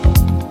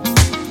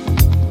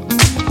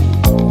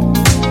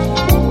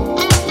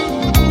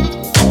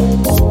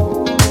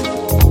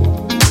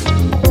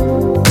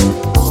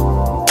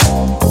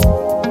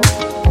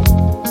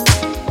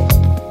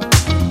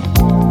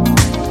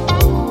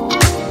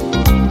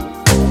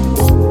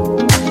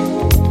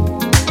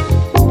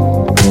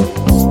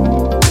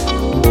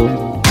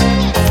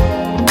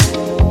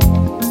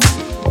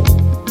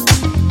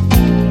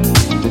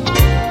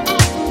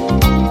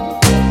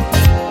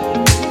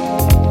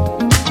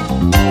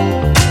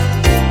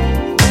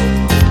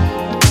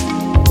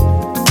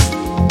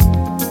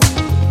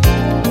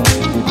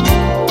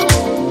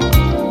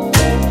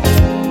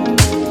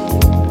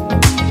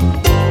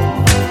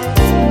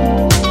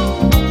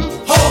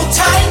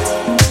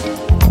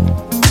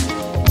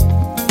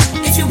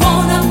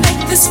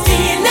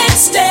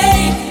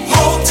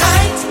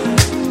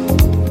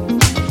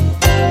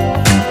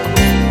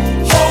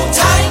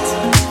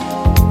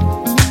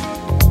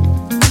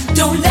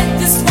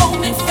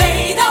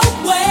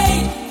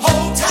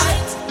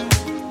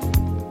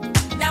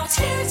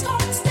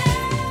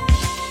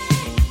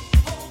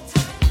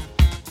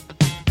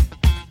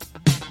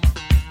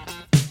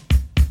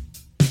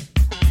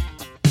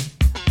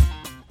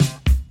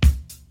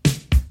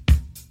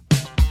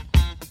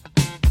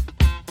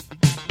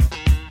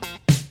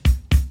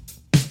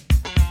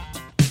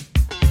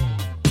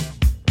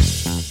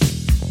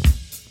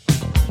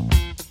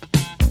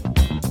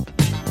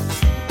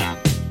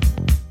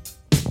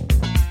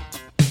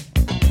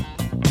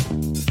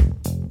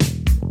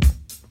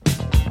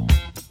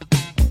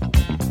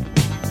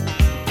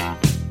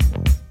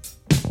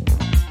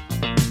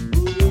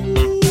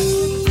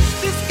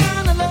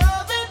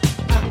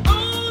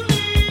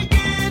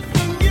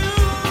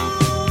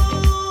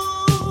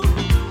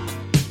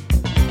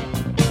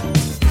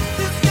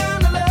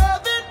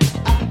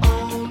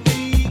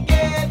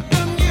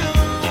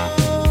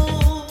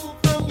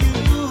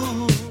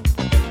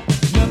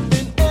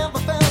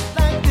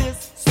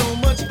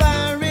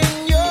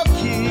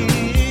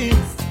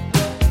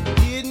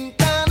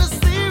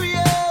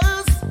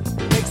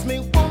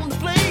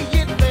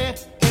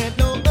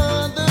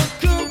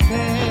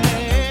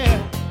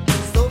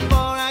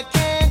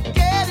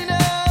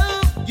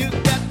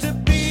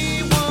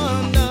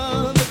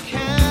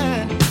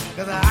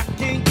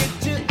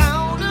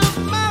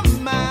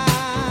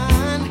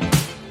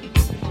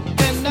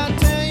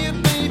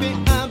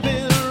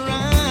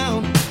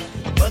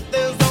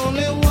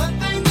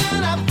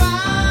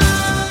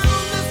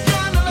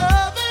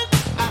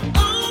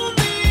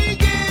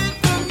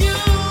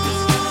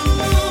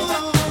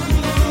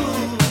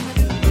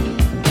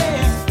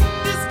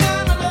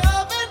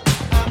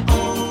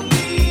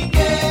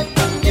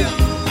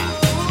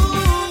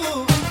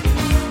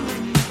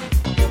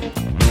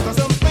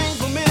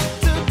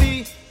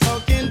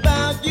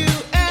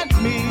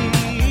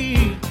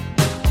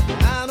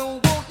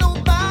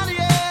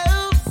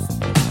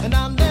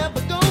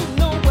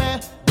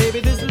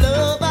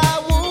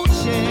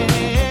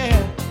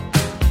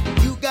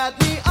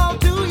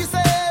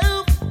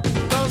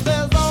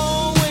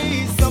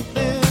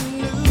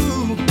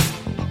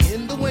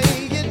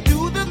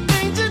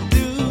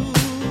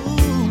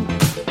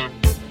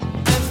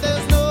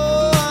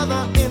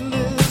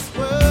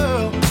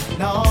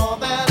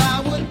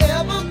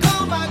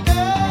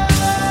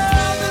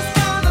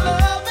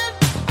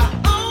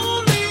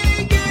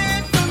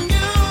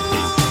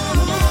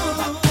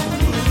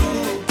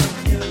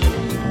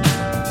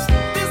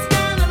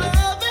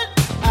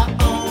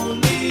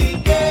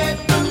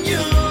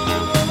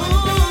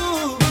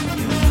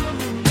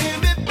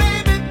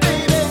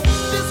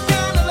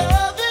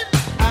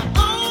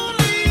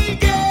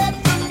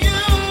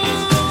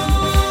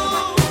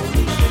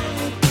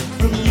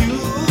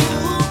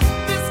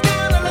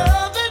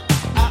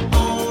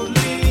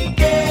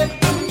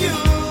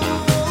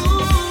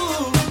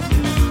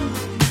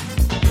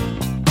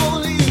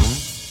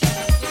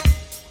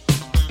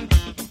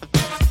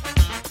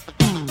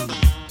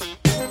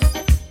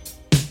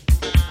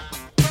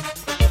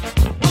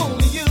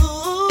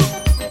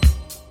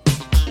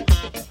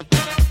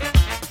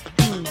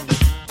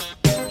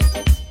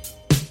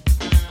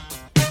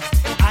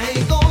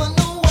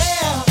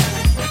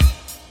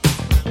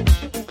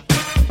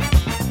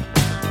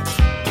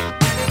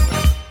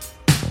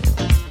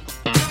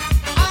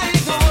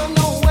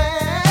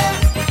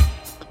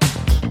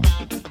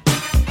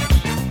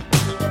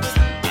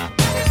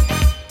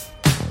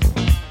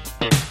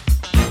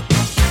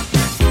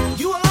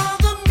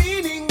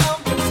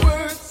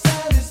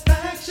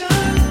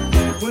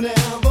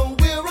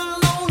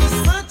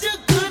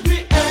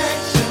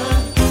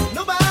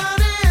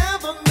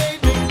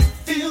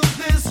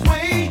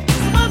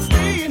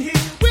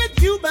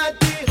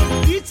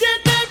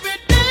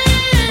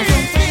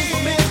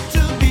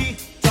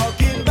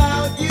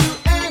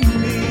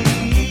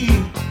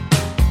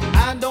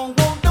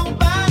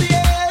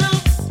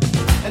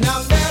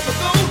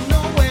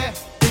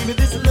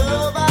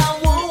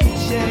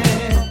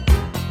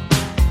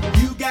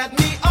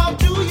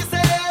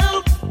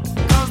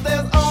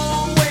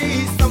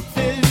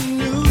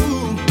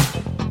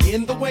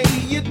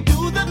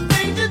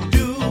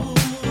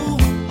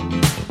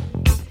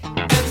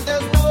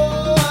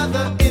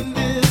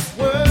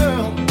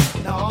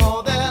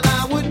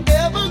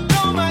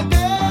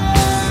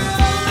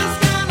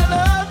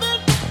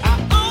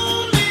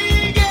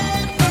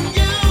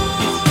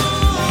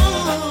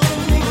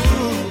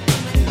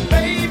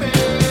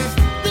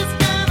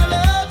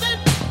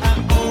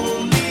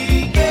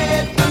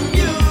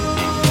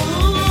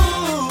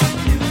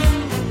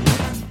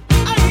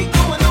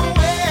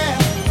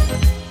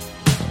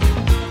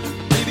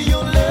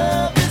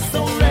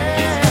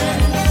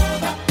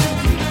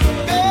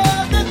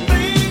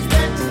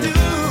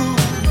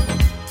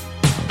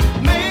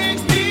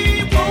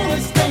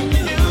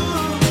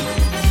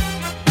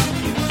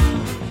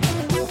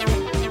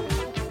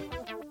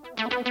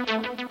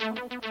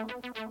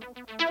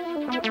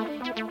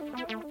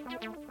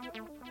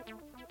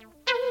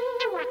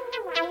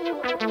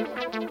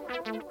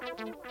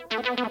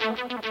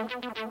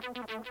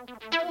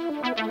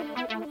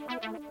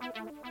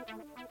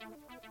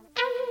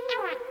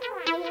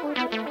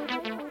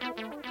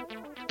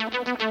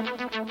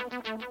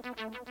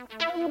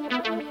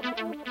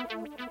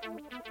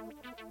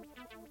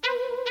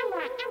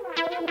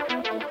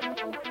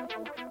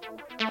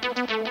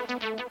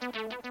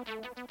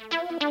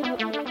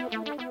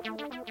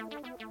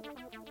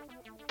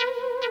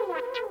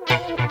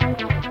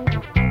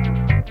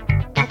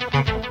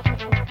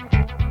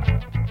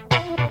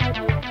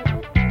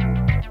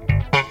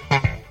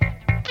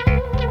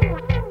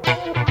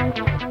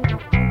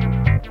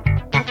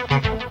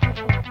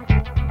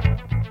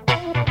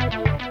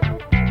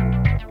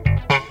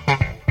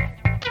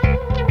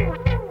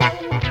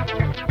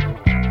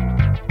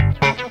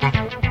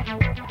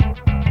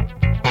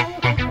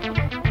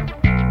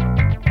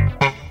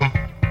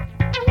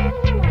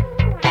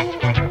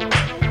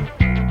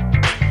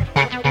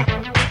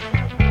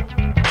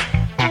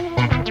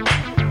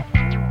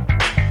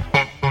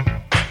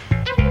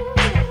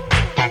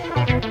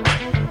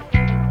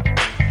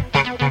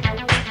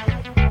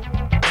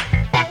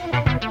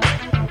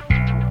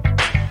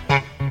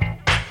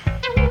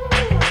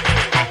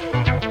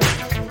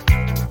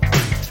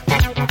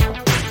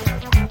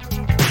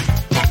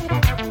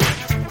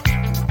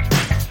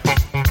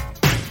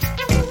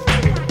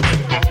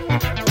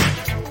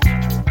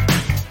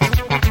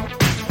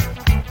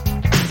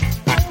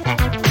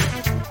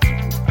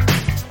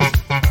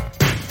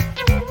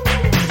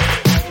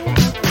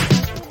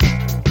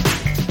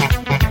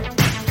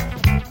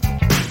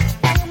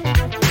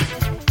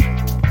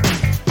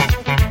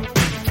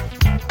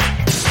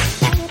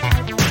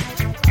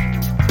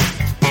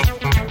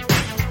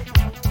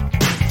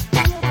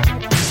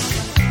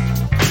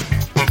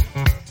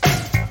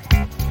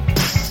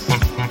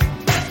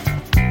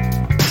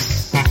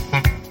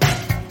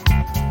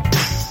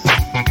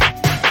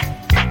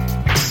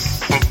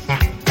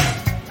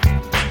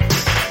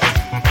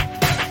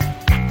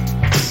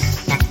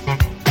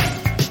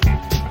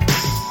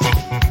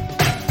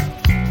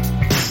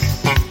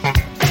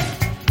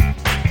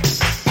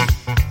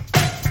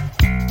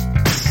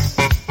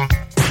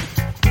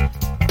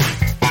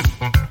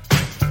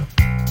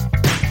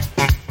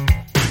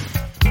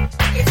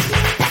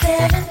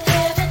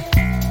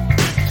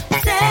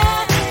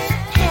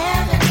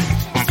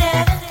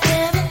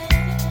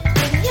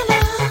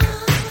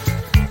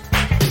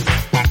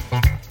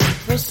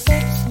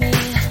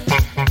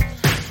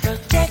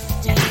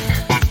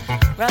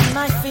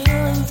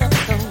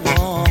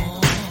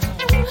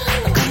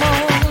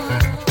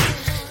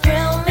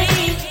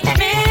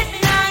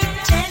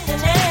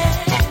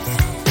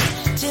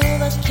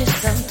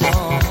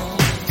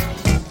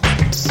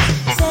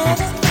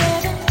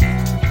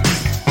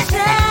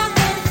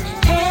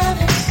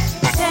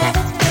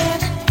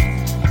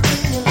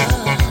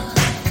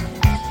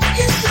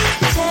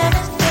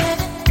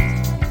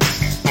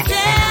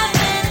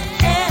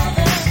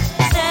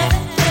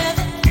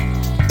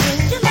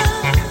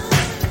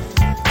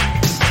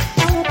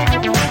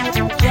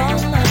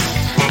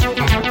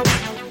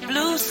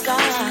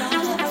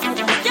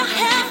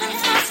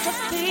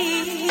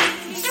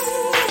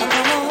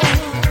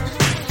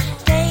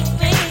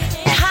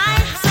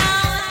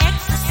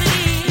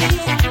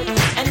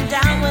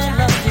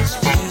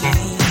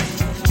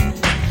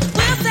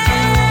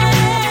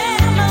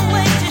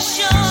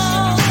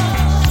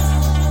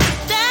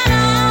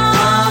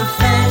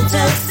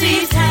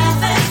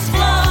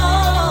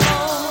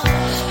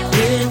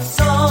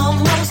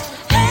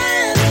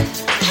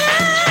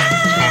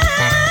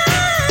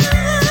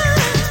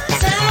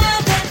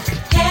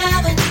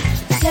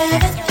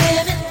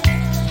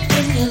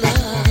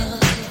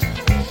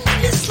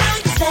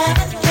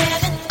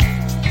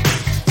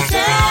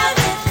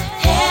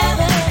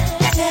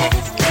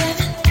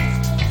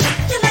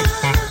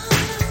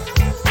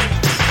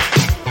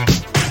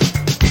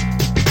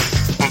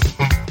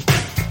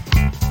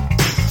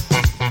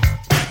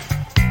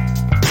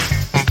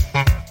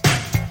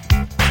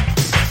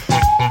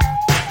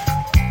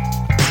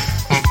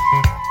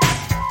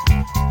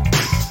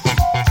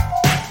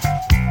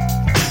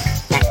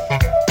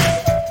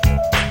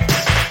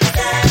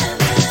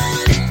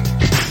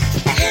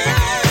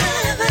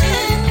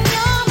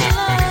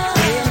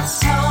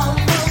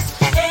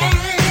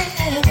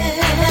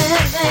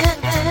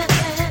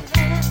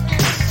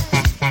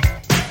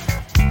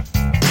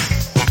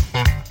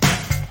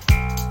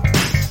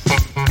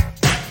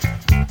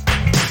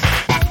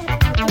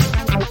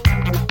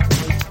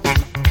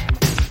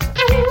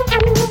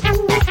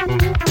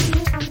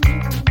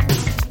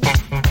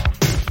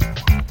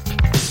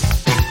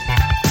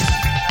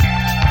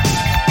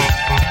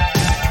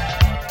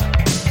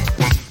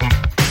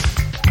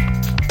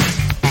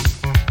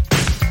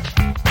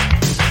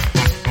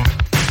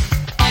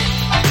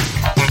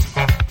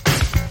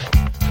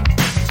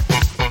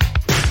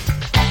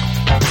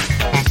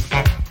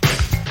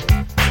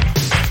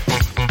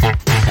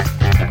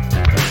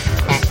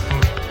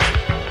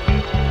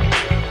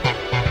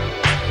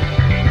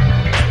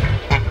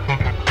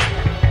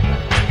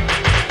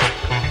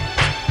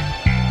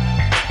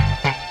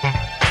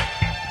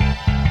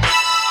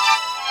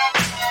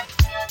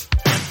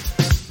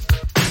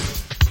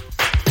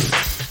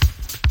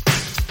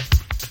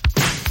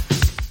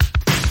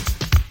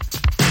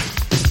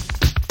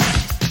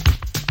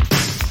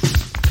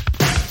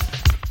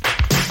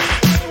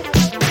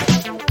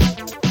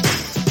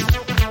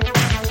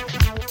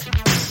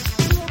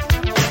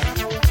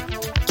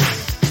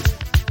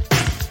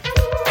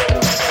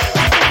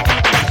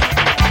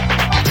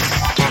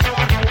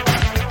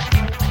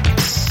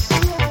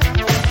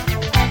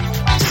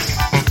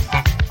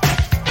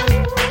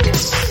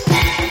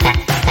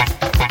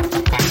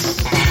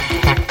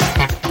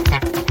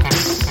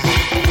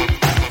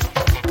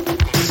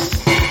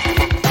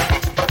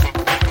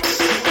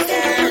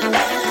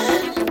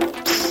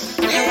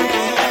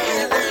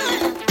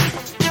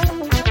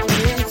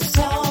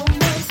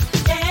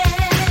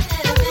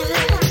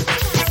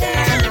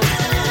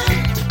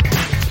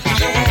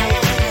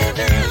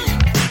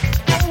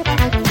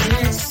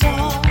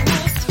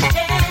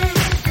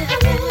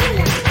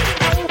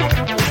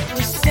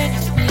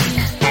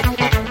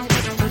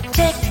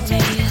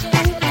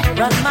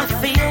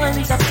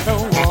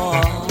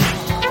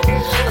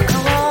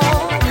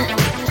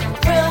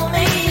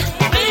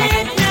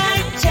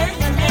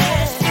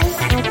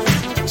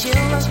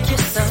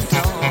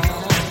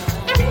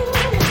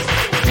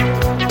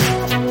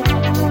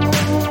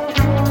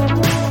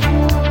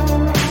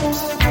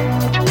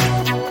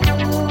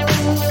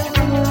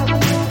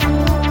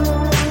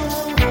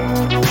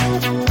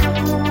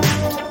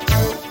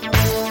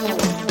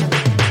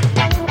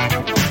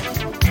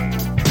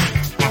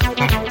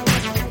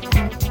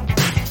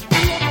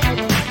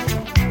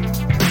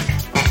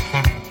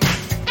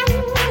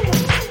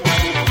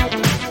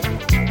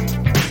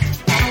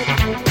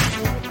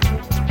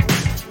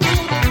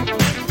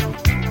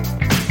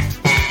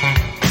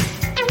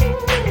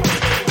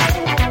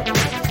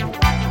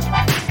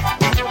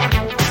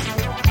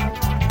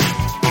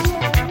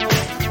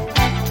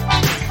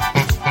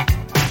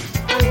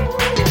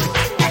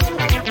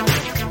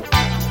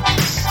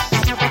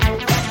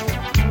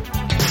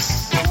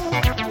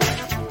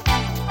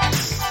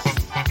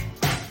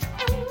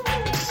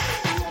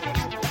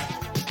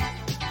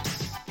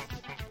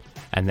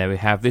 And there we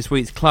have this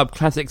week's Club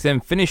Classics, then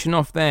finishing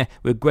off there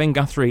with Gwen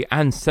Guthrie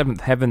and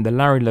Seventh Heaven, the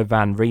Larry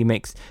Levan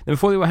remix. Then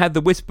before we had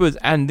the Whispers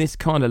and This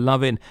Kind of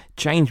Lovin',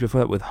 Change before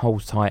that with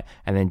Hold Tight,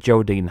 and then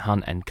Geraldine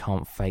Hunt and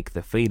Can't Fake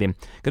the Feeling.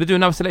 Going to do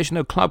another selection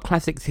of Club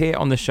Classics here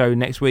on the show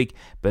next week,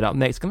 but up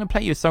next, going to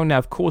play you a song now,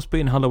 of course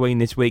being Halloween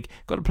this week.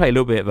 Got to play a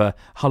little bit of a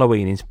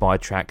Halloween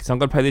inspired track, so I'm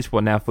going to play this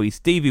one now for you,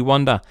 Stevie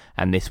Wonder,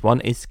 and this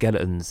one is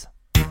Skeletons.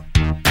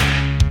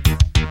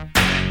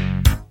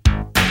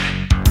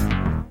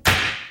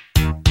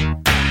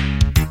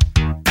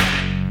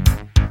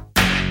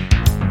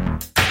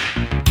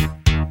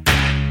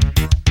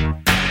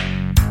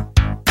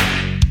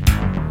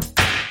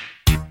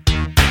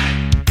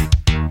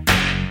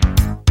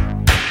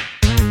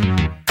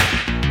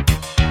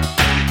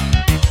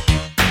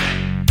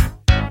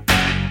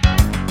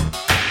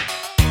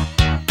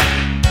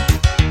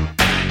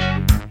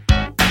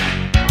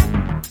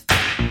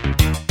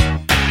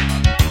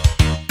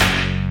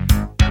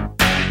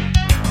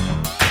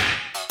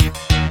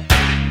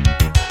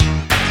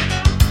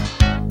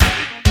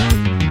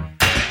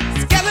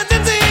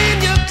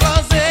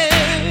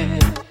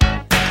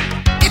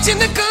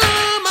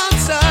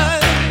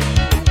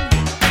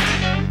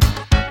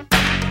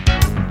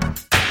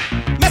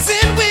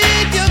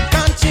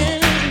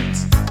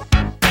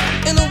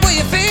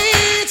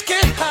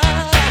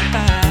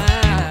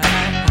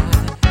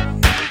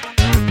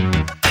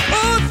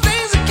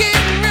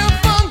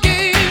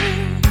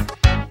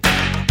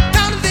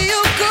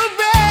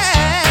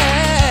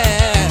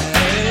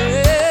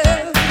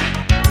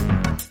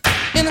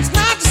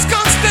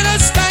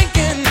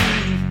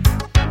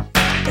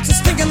 It's a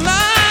stinking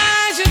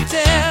lie you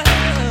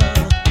tell.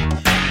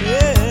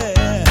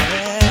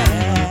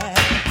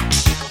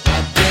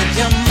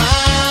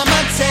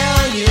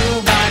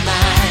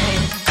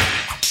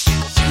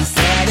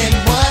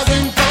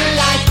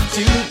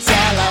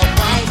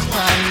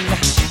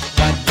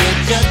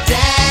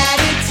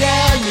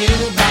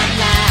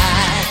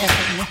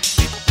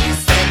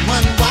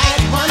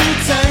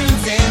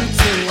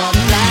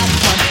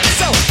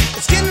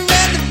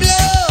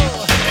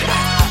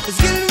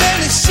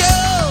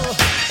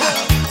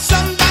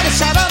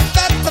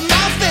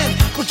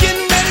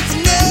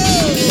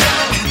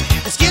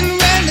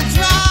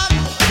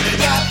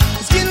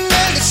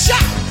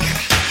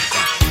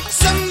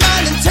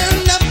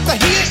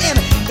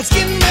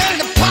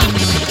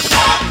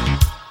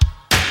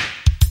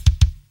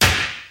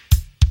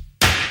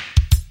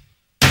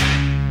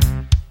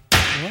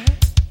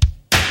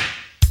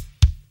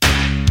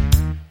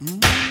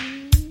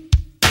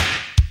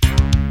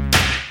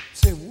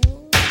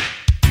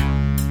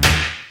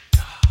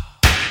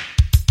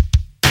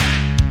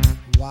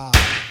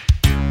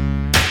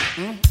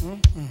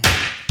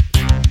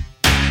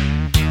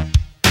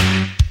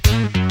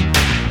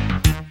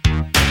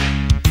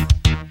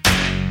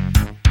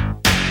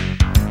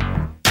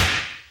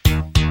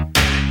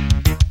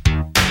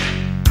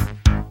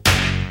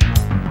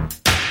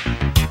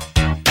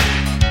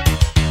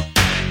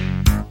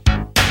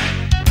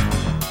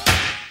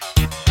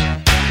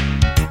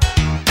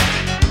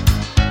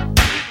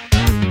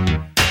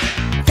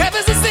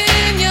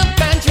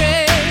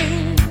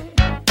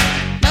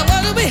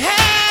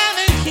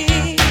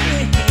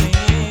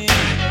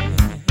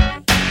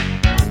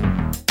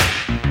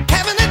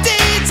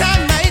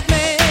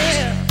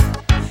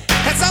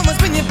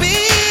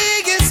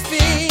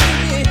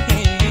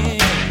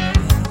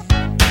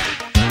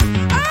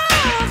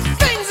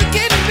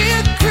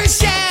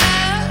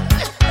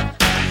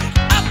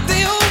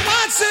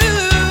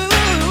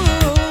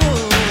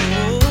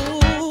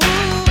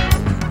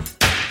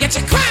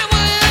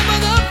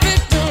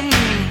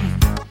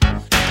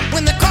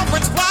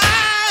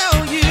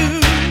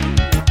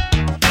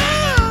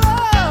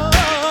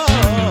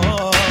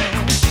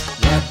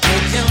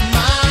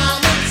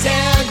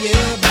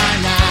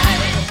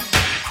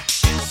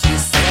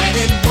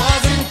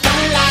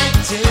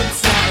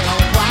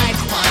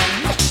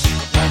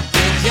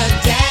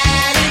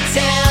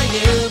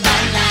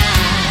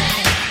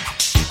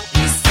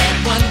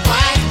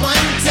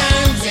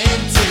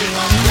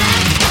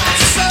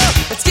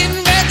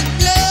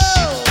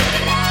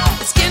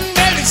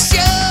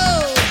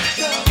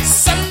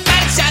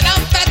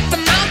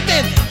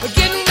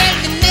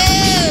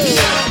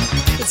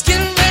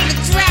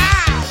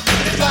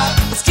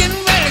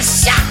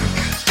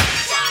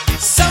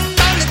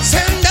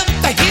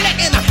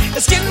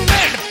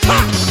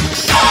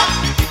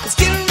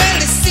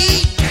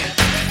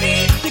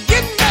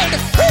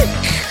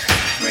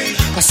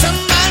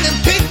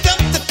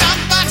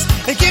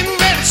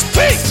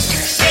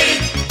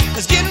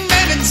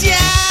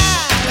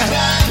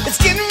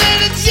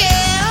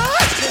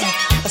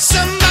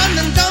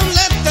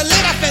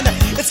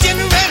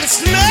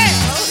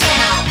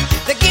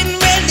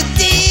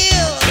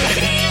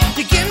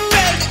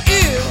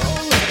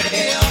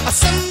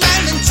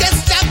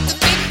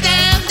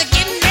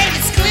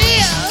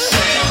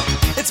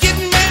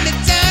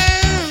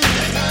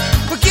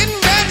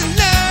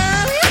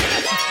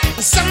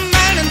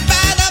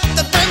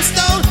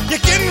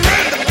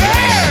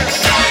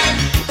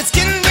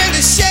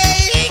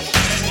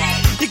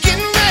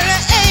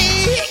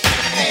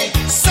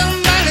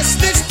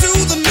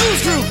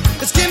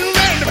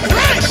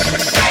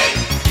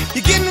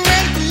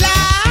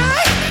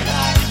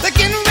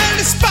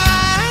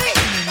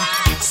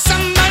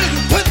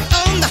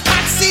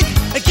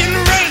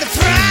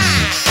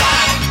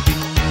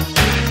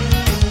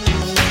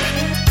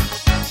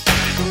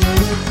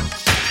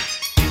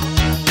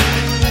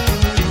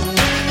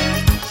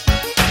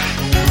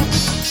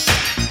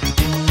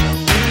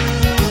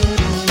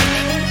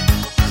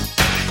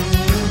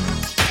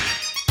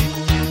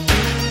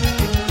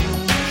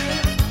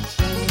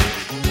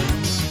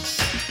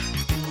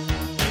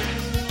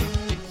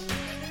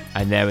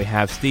 And there we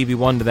have Stevie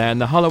Wonder there,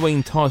 and the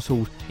Halloween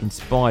title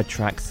inspired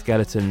track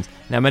Skeletons.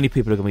 Now many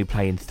people are going to be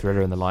playing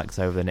Thriller and the likes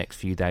over the next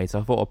few days, so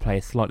I thought I'd play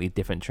a slightly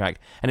different track,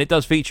 and it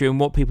does feature in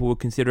what people would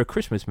consider a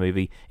Christmas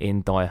movie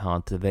in Die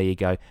Hard, so there you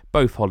go,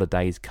 both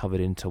holidays covered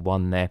into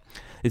one there.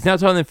 It's now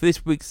time then for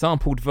this week's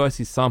Sampled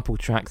versus Sampled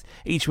tracks.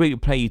 Each week we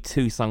play you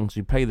two songs.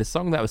 We play the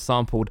song that was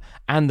sampled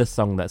and the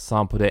song that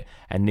sampled it,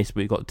 and this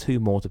week we've got two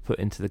more to put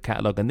into the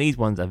catalogue, and these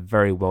ones are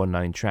very well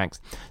known tracks.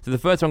 So the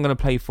first one I'm going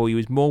to play for you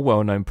is more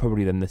well known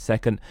probably than the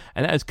second,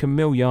 and that is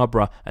Camille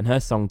Yarbrough and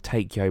her song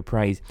Take Yo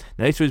Praise.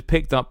 Now this was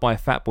picked up by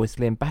Fatboy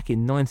Slim back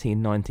in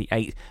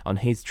 1998 on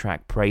his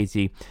track Praise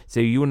You, so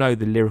you'll know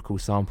the lyrical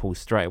samples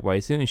straight away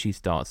as soon as she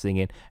starts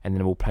singing, and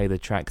then we'll play the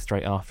track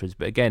straight afterwards.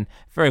 But again,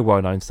 very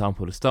well known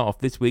sample to start off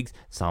this week's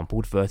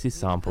Sampled versus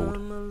Sampled.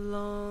 Come a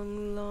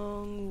long,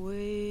 long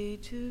way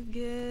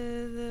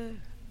together,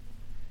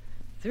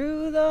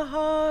 through the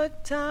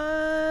hard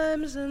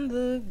times and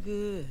the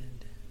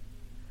good.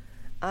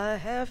 I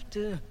have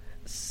to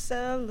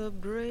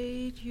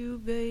celebrate you,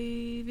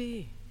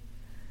 baby.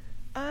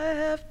 I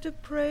have to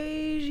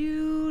praise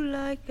you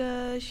like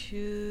I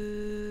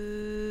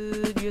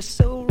should. You're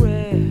so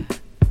rare,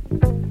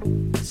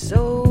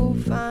 so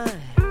fine.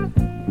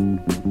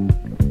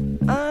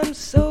 I'm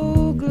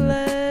so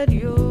glad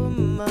you're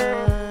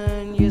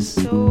mine. You're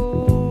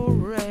so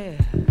rare,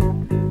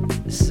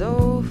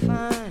 so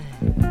fine.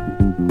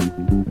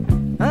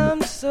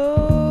 I'm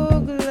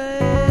so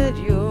glad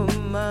you're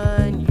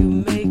mine. You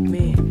make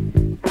me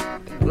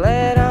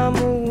glad I'm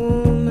a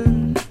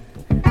woman,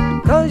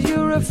 'cause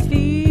you're a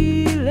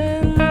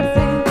feeling,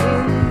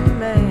 thinking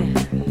man.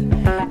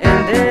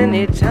 And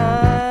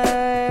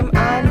anytime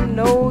I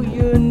know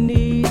you're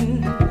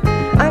needing,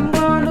 I'm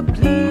gonna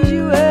please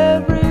you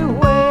every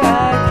way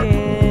I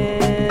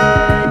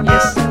can. You're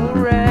so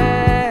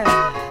rare,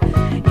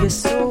 you're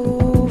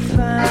so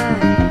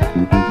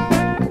fine.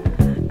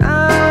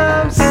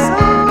 I'm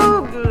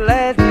so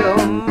glad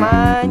you're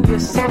mine. You're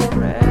so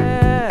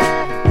rare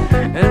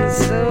and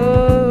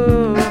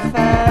so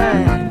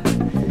fine.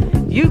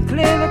 You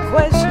clear the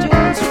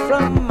questions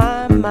from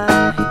my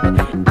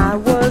mind. I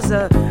was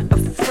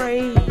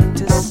afraid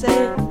to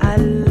say I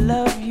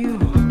love you,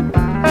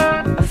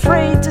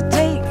 afraid to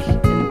take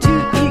and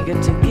too eager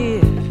to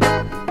give.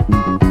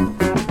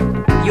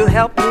 You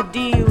help me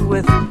deal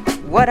with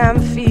what I'm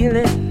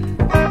feeling,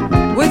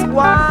 with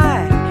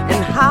why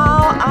and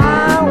how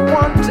I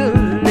want to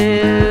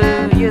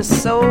live. You're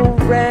so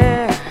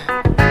rare,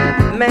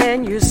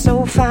 man, you're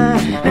so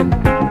fine.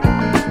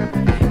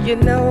 You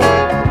know,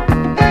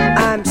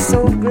 I'm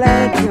so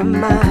glad you're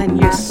mine.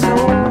 You're so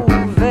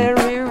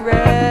very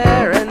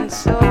rare and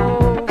so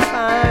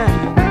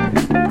fine.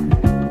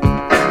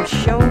 I'm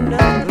sure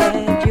not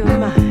glad you're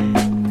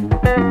mine.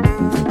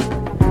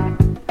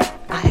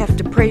 I have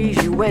to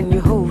praise you when you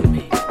hold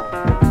me,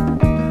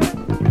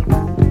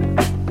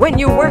 when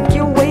you work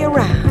your way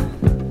around.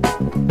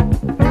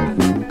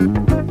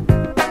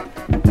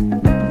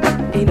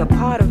 Ain't a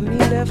part of me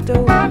left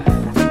over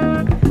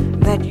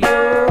that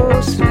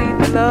your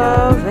sweet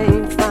love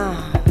ain't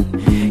found.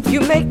 You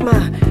make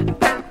my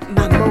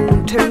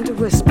moan turn to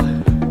whisper.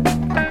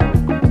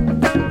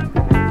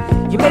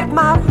 You make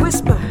my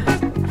whisper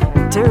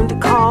turn to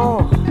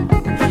call.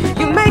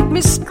 You make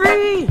me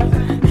scream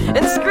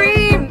and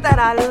scream that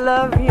I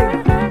love you.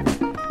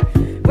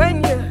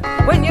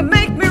 When you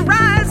make me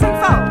rise and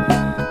fall.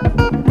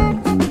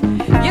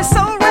 You're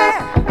so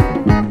rare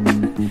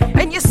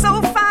and you're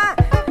so fine,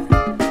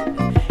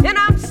 and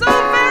I'm so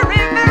very,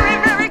 very,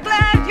 very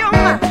glad you're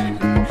mine.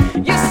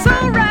 You're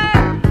so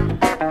rare,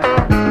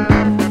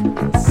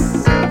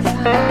 so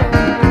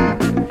fine.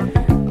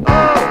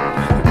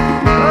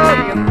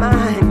 Oh, you're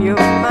mine, you're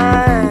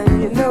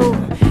mine.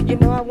 You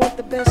know I want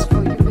the best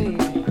for you,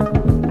 baby.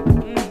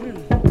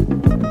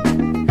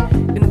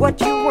 And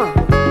what you want,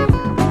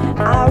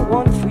 I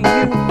want for you.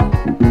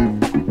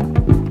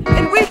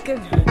 And we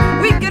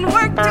can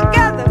work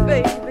together,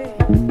 baby,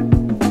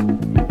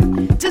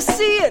 to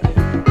see it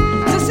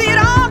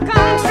all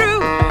come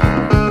true.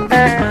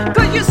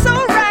 'Cause you're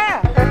so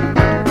rare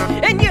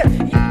and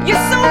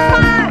you're so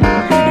fine.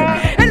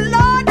 And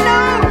Lord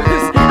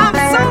knows I'm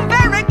so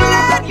very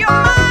glad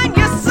you're mine.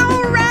 You're so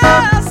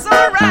rare,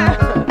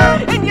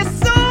 and you're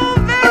so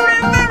very,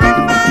 very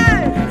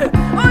fine.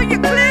 Oh, you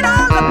cleared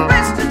all the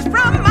questions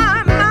from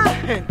my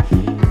mind.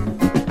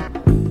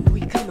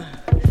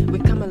 We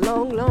come a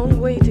long, long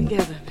way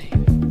together,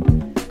 baby,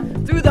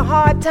 through the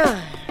hard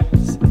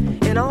times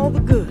and all the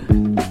good.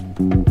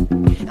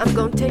 I'm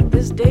gonna take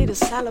this day to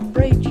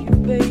celebrate you,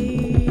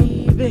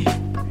 baby,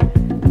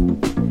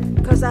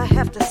 'cause I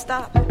have to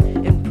stop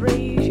and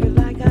praise you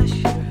like I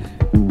should.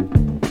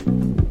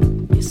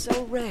 You're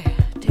so rare,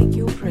 take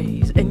your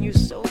praise, and you're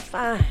so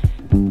fine.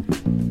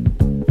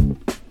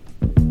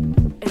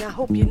 And I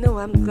hope you know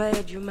I'm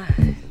glad you're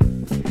mine.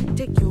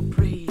 Take your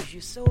praise,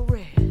 you're so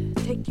rare.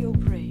 Take your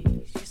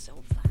praise, you're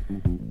so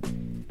fine.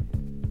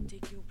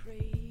 Take your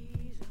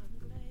praise, I'm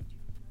glad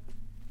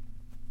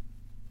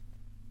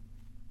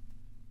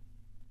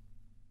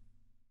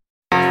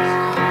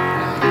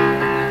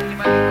you're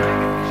mine.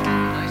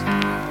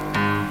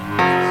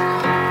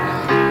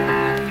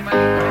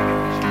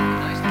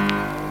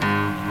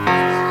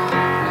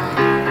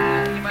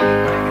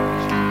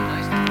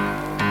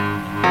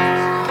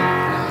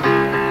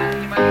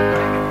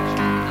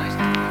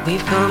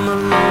 We've come a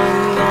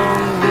long,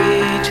 long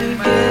way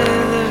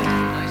together,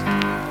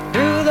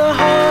 through the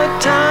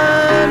hard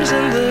times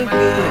and the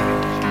good.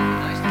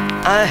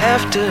 I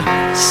have to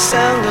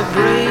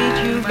celebrate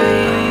you,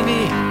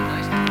 baby.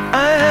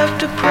 I have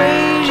to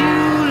praise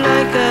you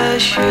like I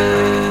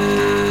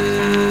should.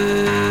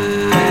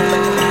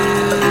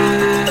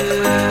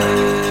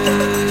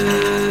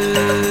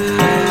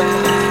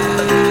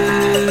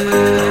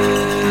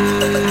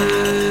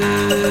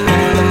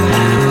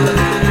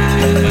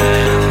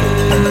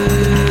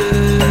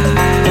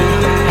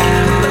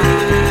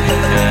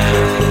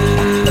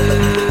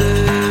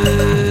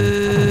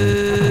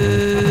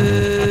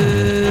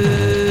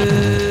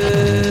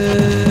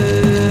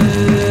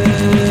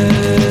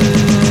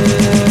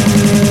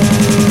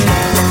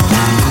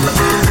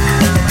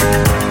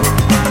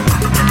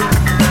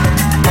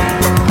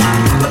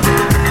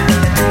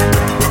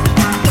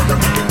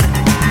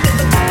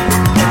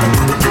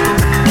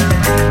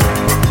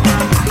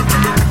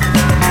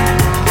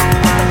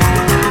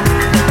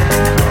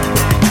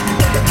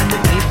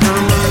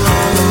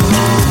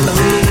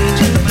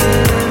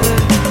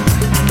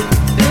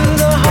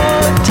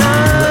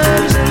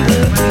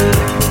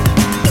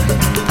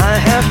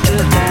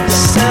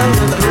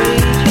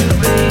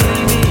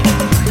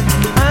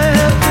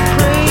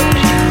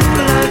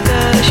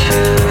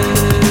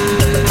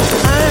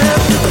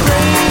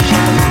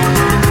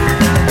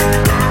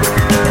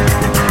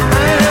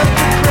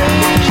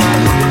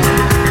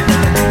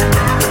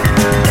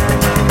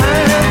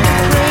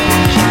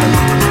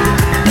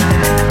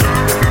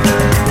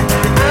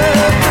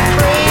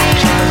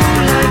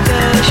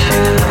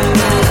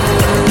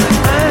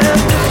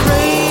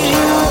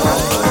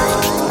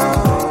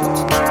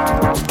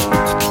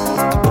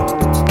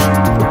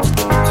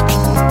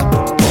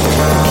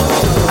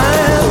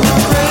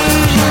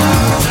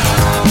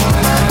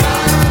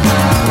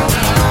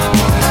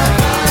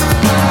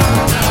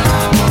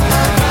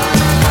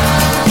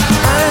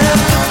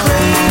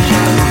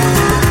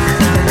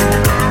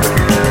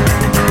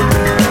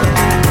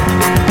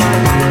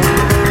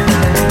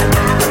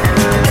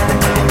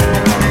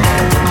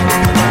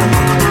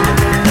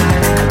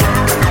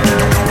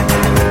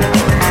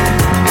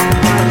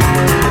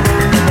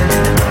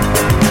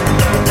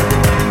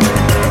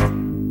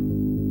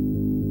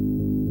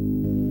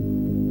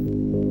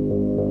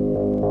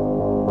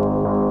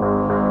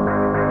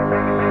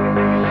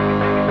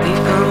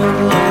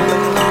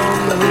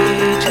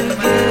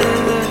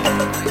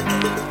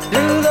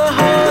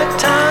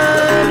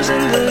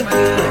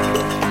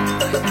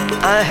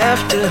 I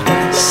have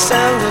to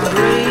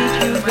celebrate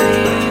you,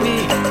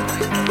 baby.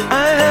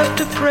 I have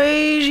to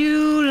praise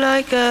you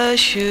like I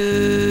should.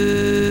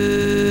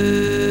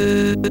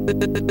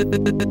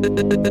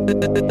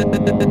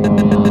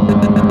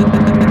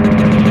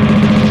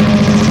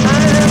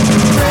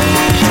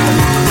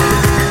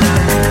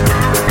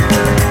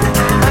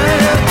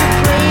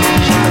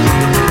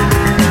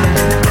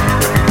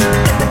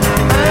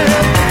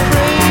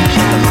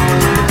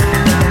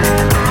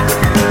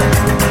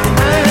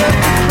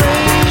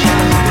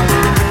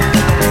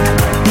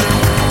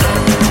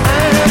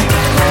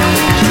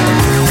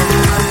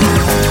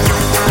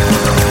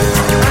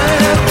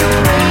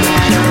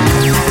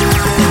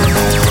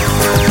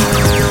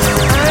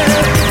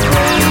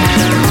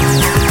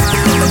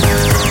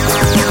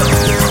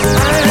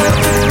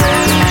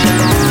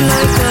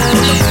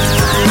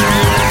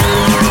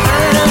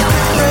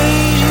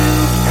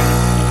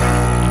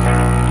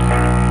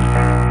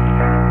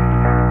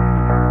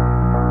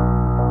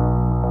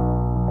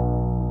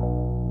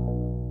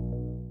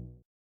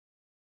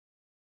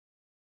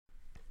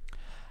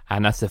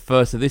 And that's the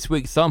first of this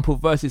week's Sample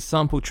versus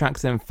Sample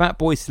tracks. And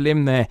Fatboy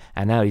Slim there,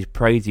 and now he's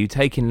Praise You,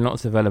 taking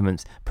lots of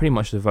elements, pretty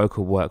much the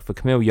vocal work for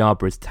Camille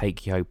Yarborough's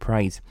Take Yo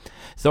Praise.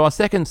 So our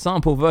second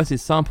Sample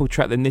versus Sample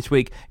track then this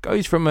week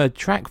goes from a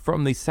track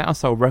from the South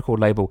Soul record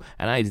label,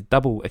 and that is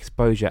Double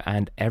Exposure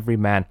and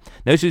Everyman.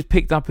 Now this was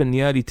picked up in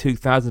the early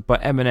 2000s by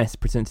M&S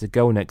Presents a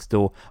Girl Next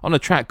Door on a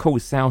track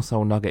called South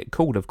Soul Nugget,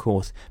 called of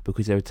course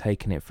because they were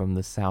taking it from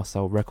the South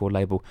Soul record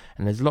label,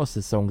 and there's lots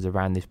of songs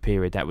around this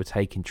period that were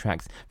taking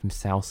tracks from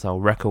South Soul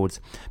records.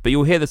 But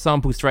you'll hear the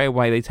sample straight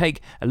away. They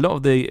take a lot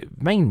of the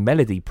main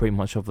melody pretty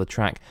much of the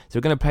track, so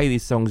we're going to play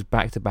these songs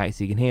back to back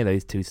so you can hear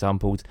those two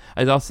samples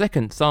as our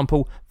second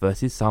Sample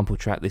versus Sample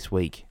track this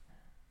week.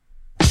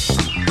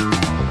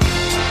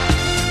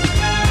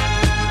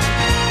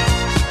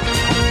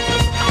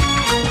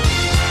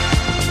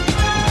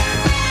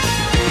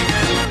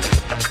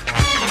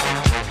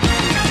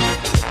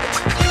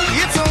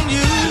 It's on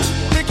you,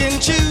 pick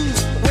and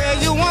choose where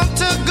you want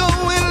to go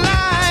in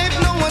life.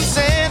 No one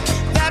said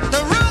that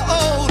the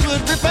road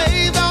would be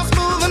paved all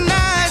smooth and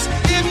nice.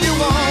 If you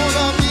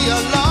wanna be a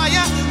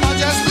lawyer or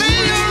just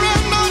lay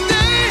around all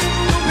day,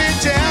 don't be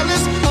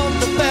jealous of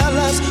the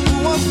fellas who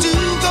want to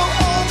go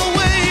over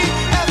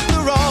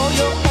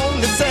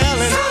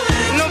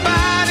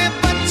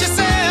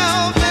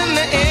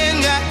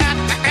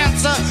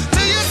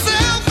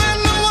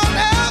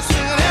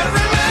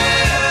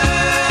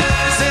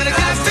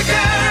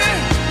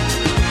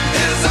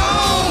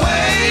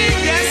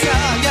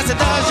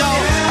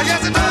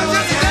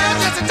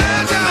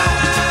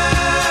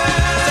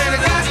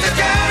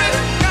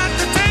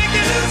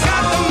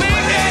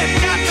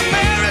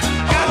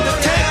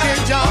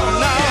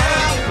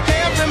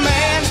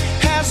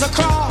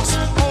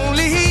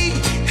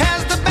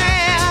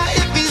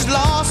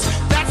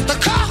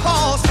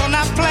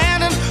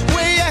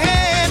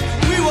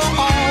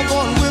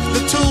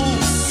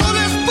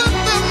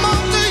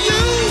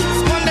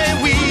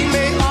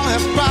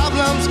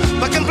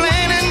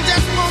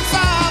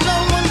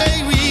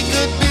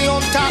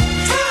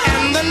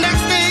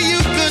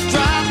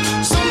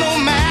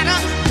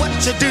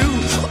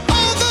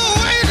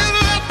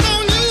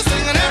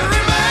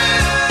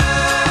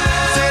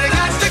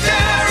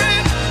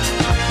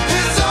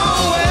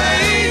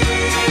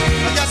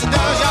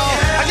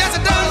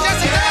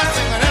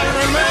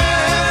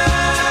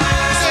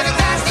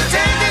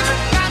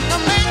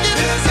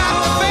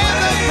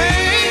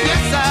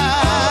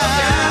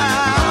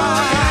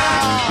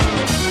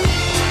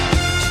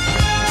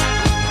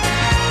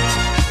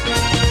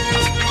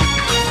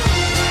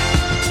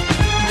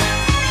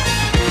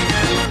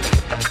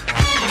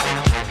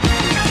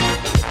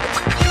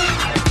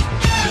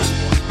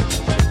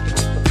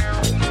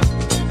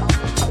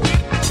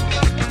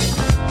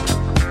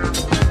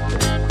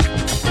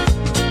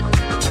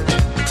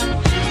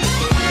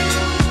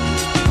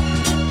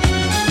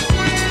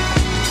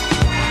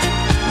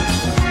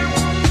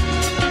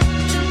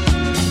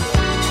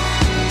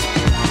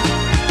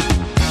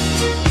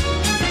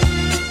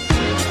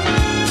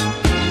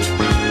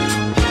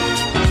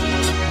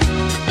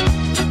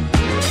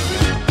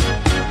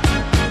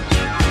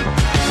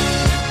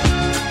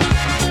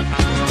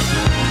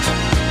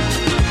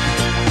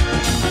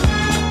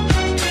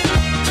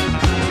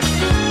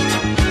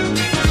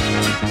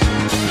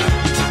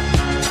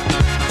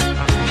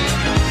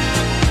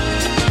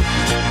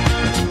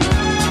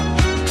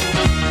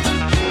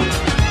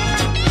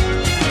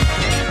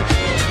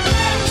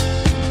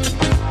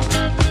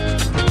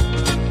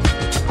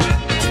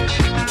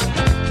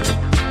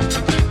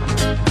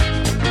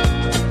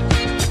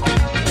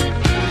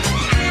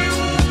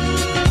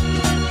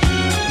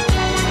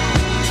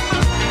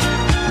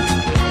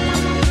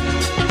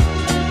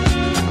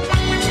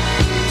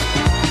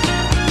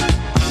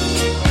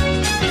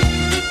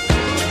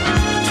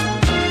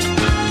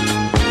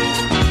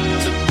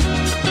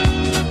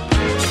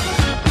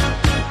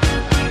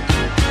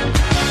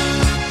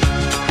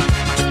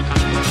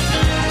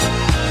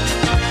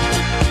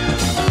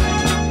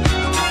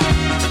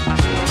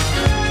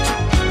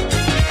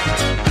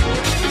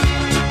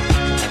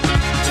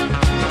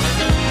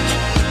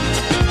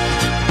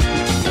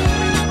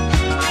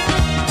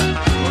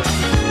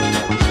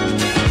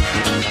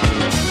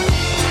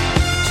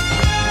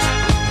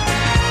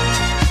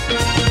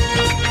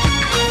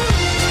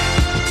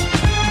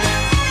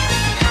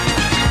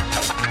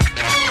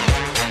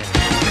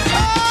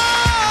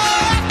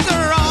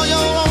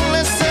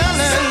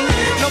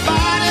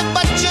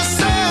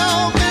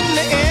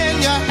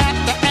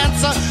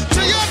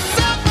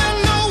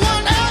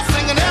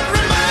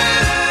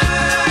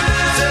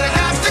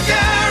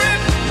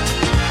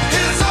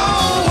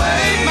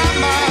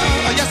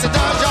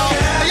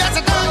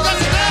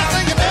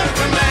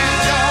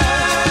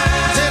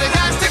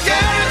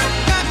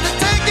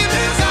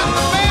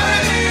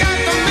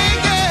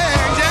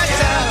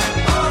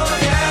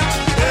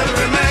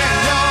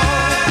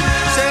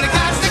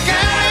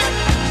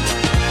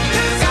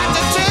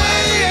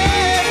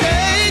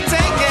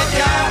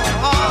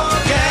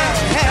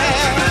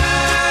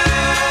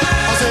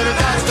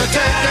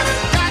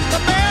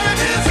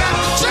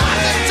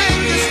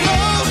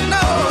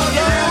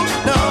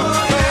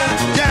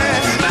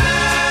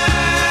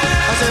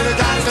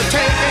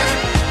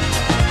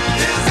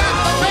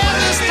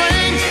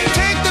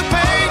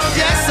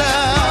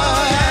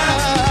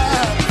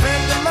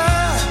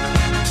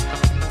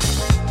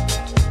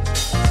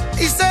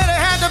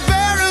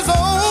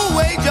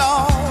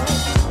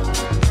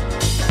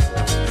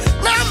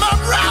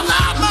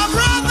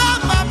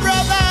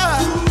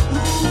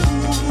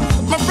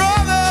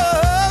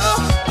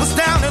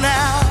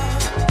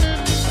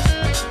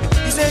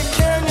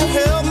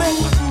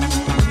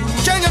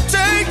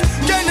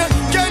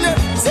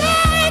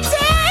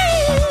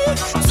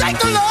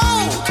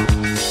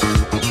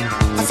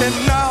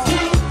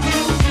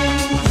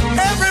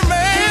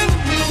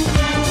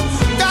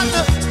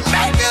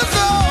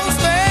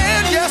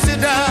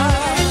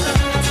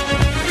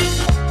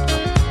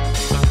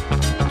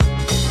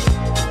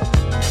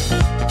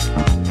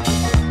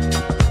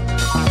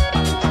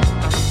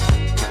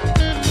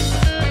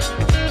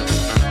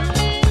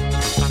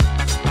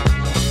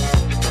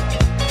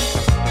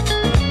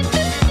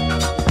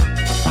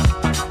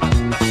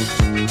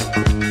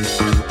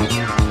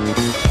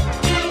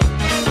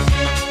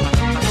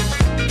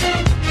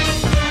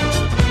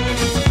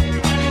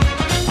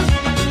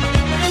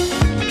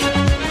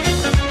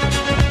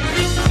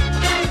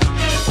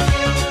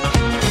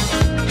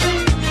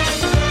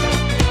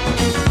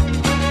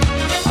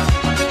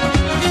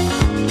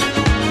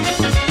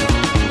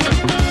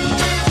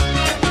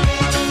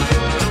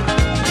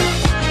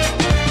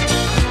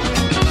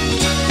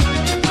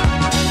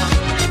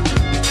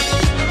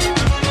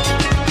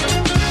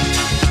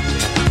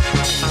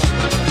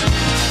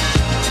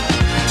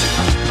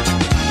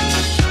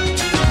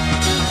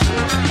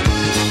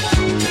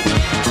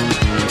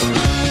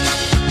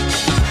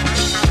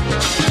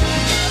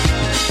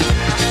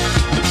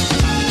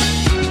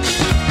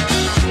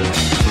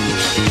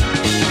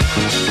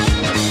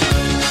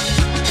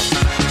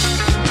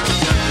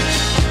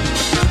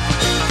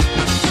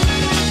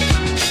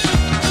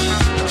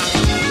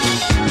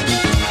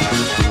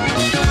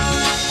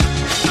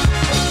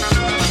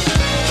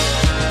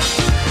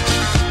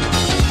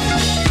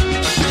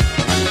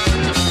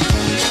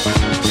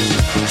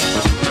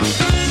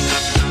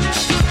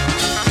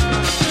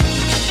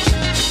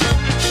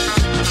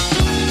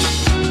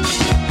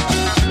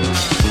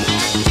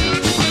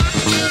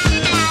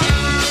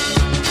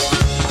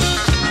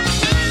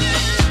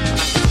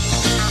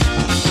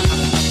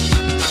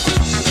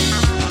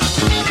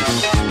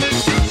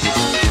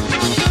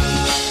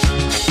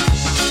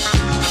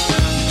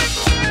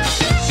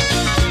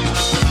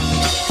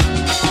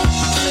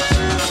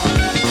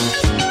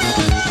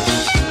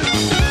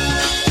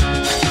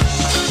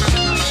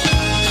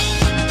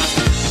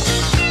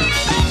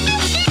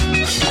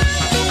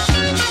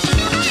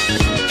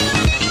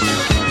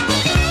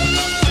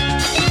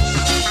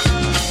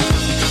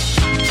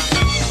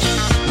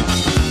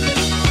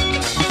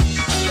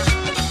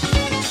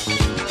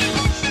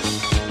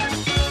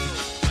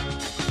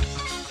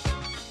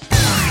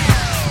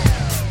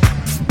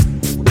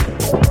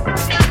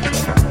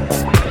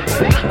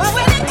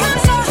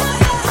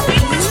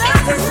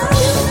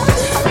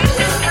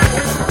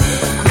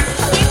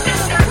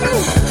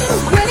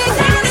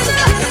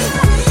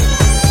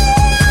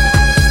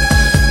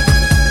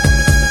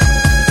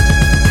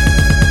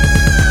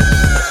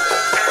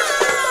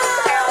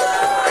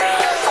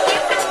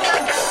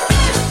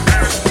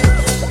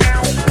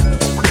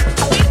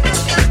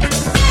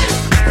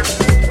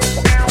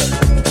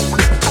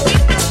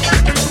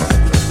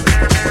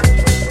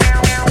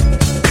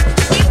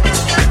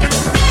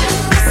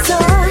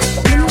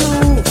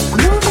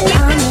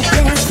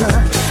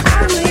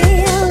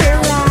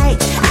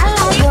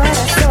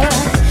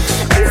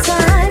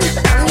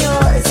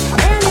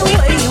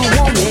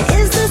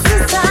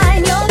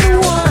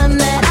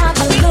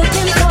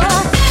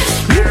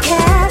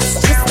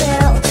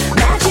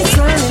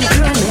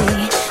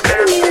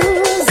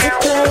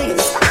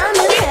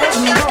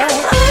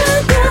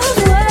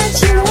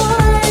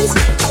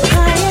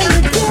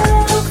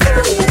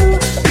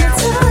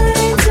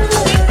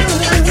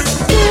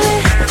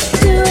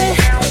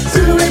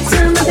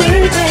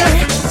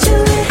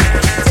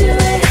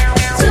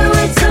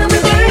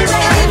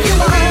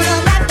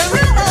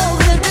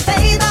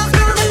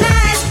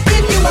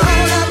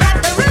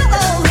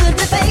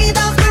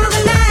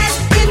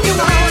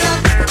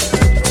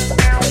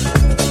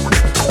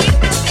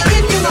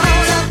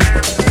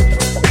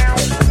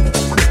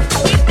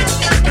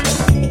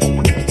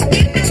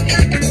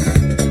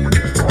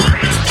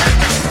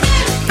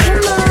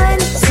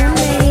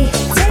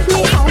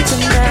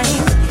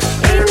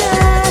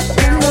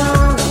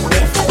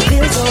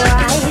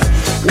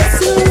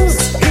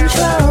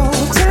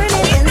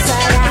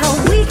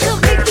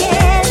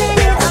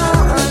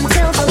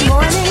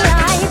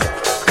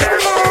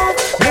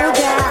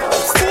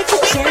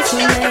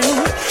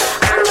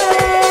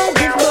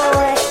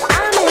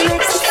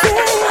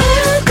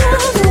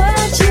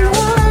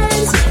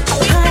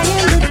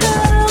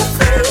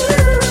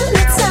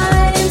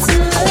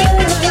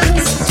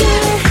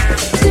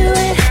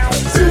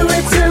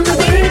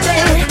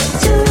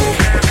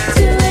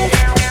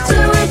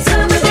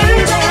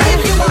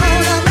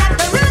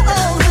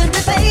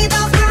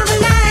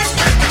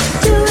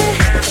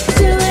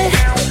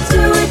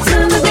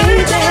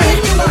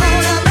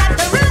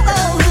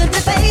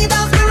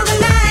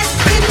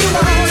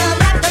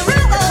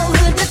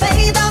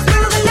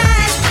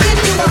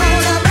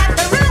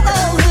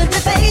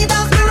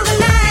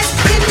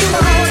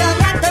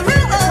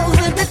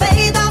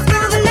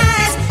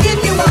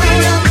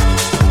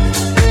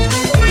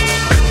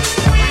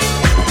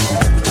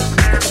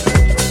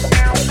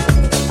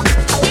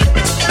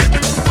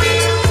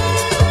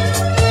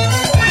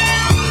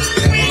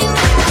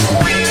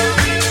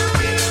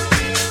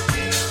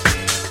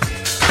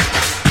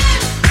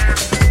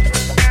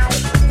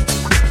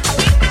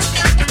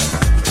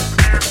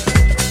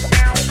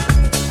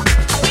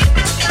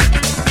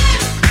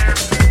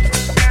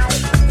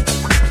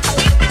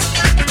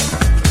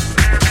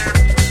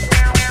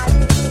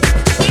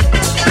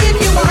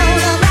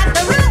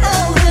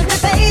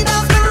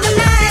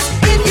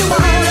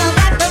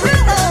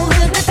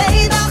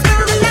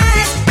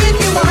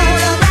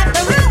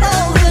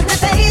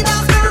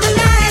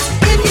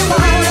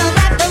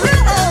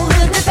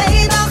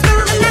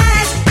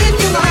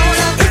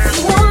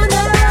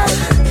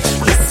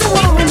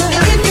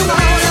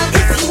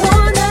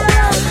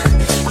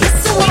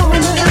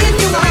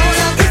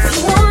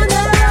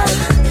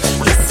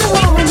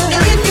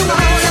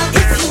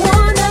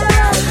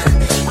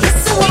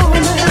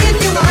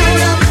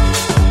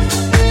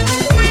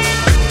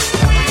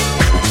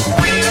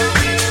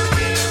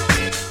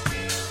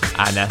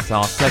that's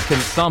our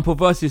second sample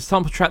versus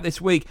sample track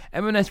this week.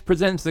 M&S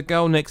presents The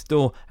Girl Next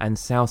Door and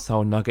South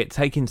Soul Nugget,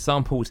 taking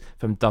samples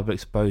from Double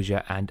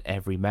Exposure and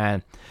Every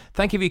Man.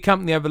 Thank you for your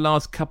company over the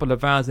last couple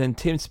of hours, and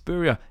Tim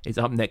Spurrier is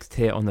up next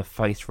here on the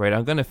Face Radio.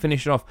 I'm going to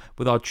finish off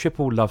with our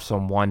triple love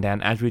song wind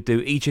down as we do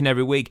each and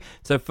every week.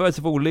 So first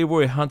of all,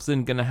 Leroy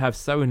Hudson going to have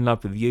So In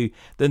Love With You,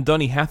 then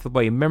Donny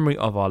Hathaway, Memory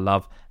of Our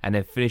Love, and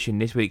then finishing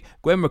this week,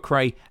 Gwen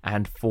McRae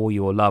and For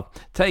Your Love.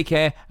 Take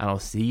care, and I'll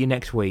see you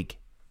next week.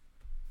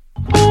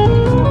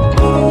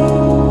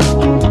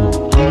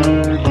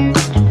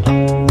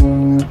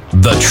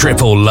 The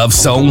Triple Love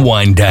Song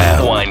Wind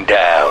Down. Wind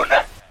Down.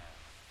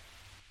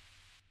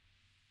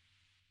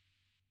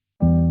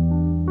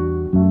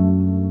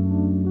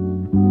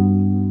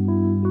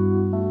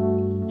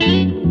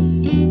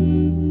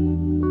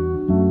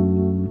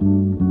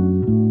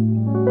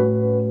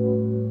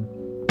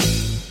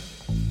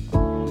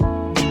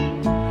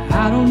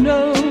 I don't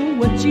know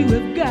what you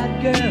have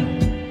got, girl.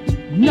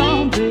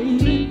 No,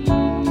 baby.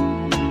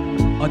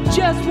 Or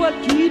just what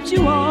keeps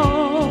you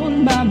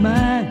on my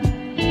mind.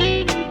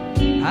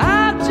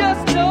 I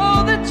just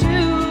know that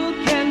you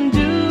can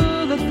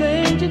do the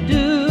things you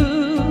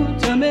do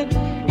to me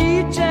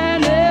each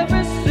and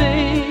every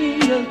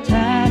single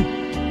time.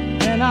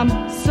 And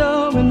I'm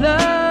so in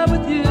love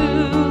with you,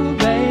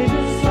 baby.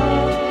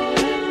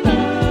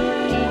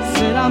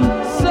 Said I'm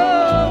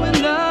so in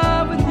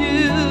love with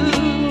you,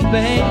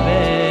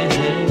 baby.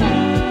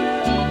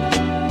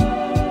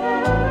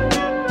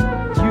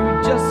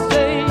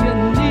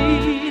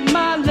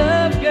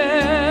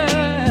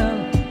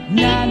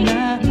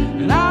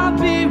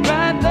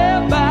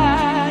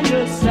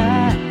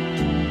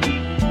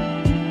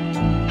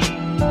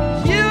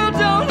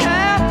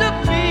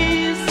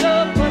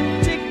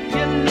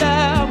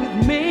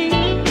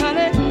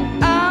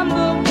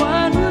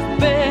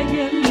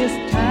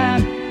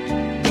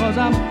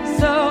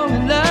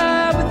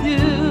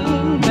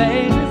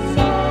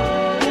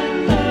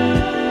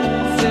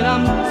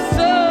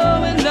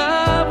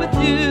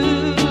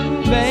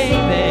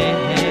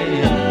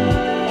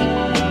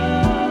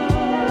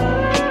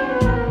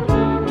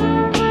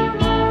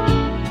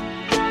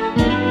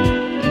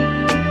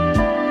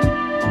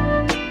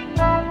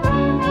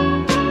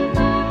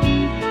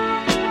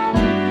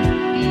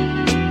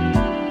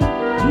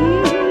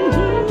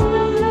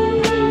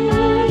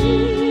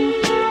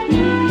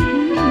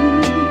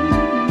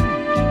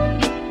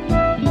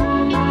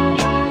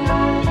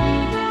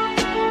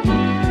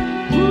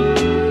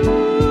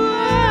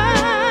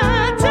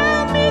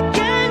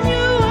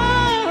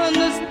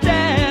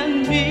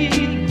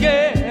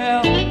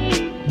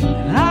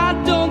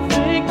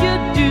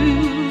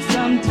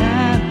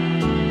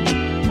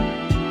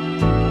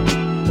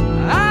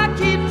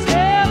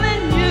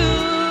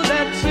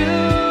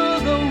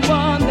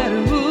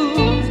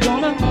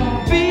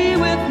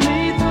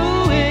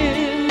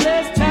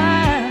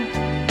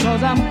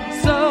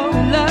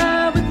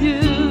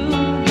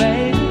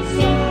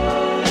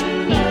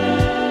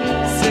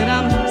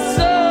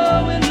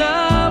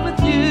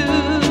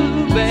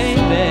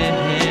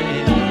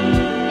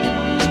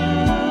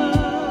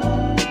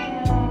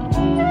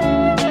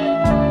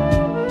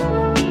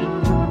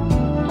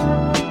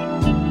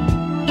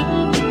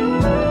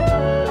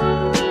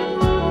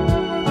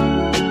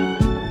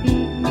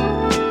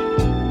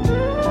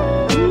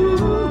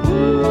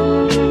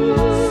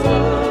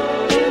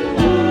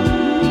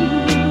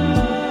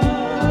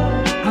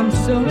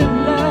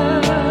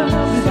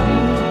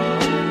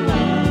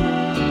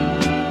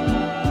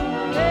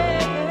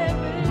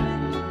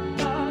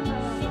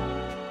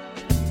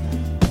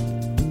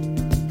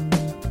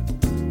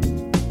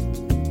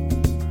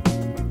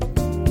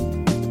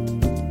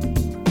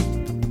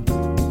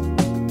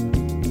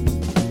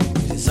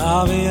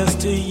 Obvious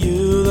to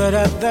you that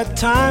at that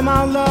time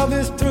our love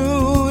is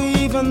through,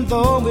 even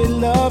though we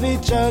love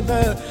each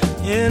other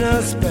in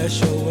a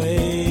special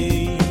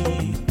way.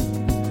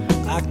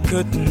 I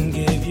couldn't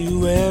give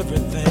you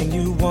everything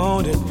you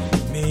wanted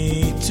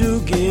me to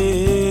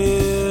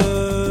give.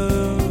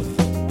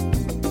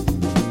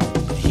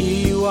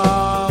 Here you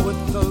are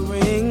with the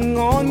ring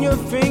on your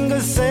finger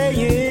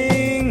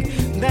saying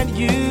that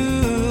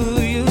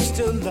you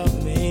still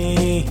love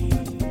me,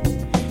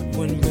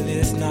 when really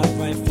it's not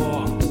right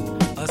for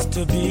us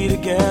to be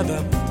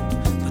together.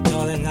 But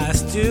darling, I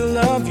still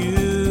love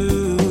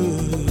you.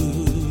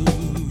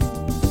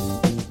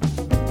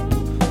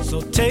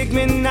 So take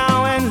me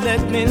now and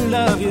let me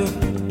love you.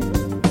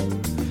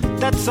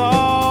 That's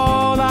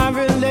all I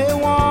really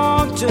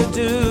want to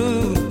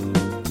do.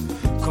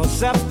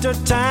 'Cause after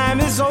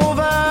time is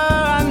over,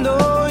 I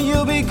know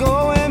you'll be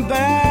going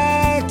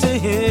back to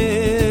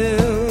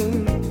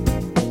him.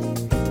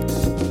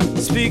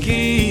 Speak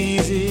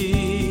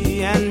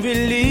easy and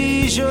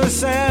release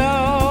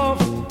yourself.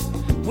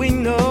 We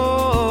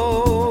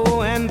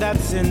know, and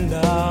that's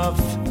enough.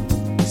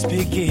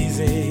 Speak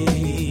easy.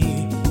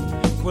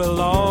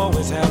 We'll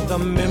always have the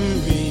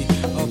memory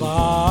of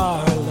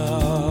our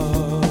love.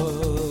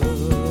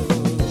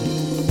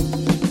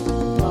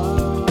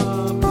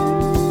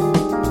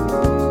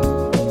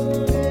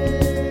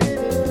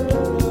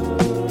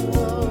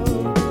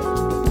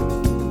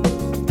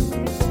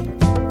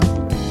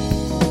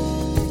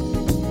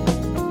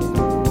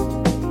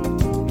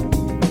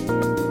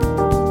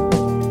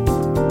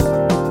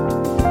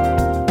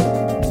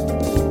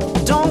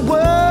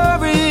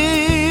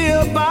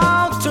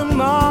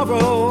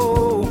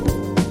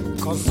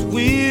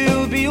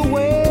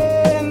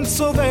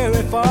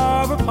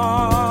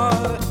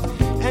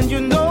 And you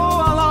know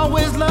I'll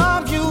always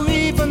love you,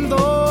 even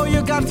though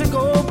you got to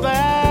go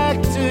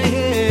back to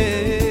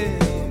him.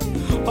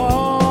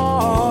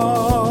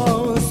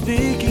 Oh,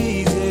 speak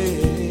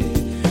easy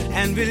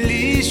and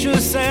release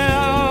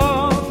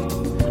yourself.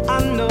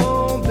 I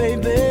know,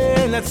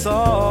 baby, that's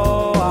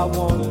all I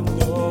wanna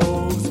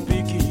know.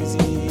 Speak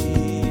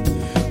easy.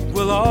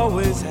 We'll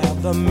always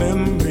have the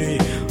memory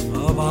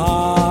of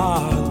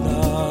our love.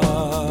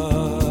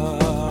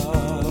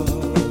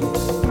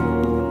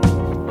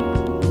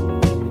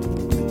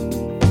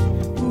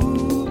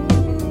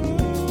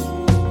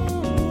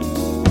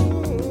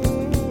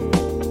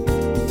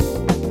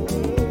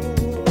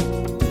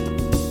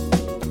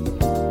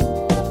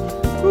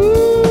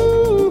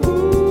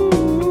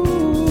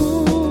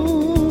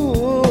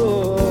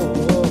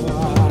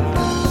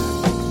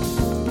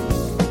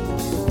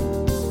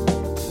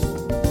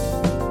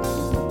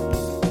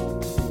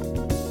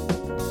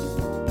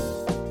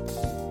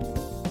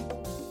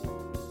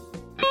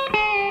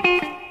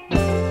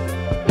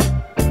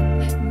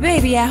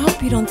 Baby, I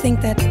hope you don't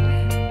think that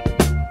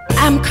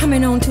I'm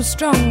coming on too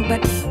strong,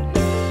 but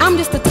I'm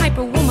just the type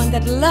of woman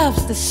that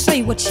loves to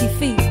say what she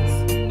feels.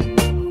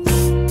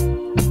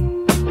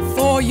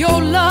 For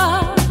your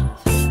love,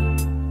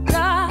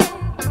 God,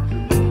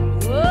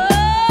 oh,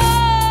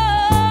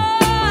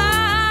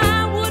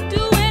 I would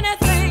do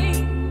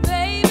anything,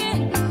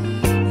 baby.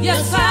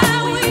 Yes,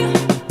 I will.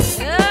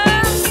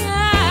 Yes,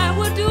 I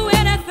would do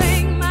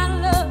anything, my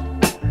love.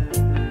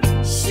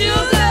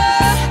 Sugar.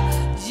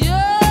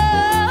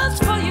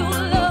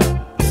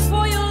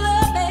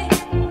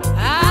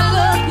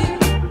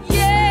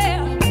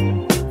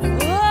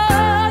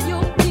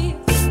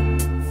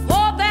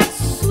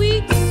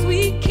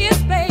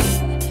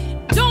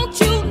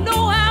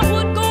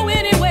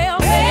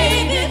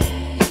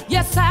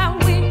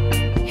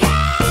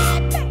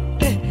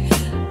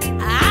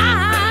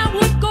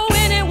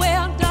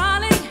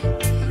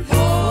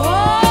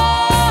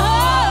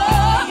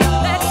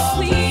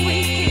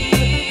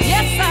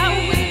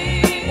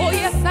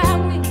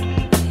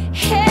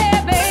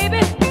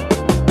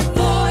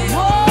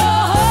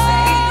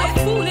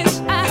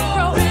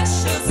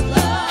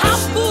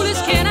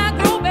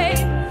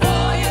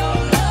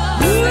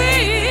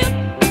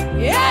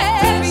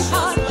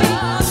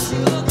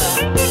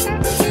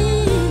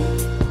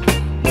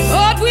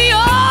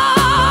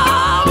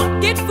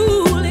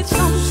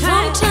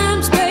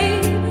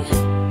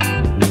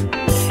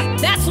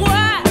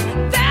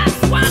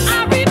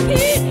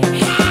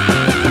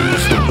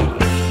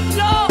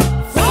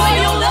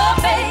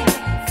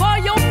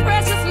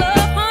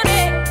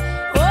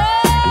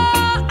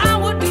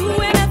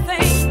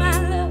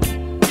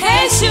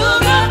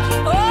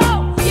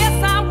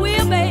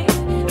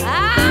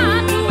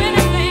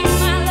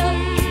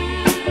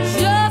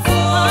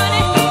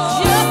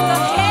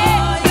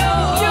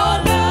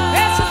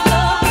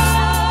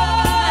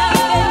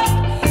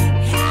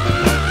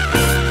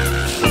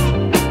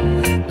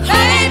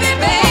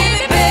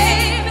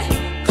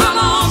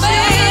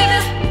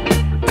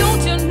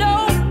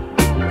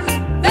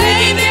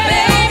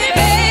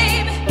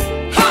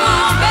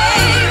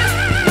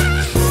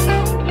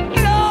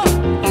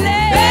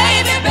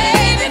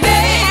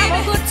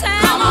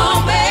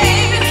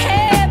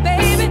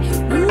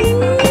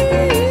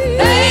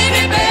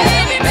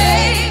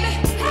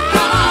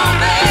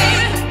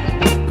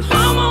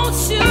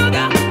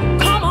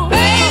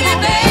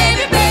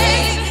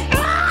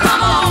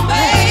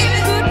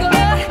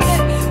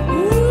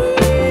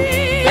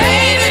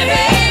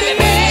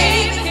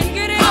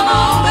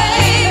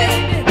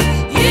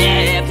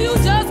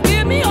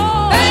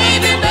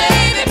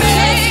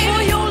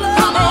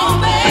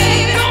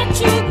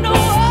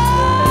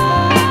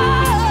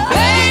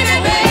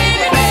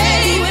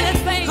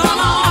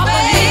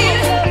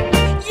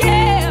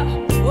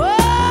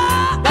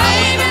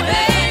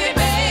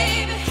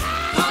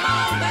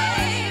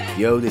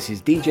 Yo, this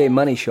is DJ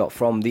Money Shot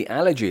from The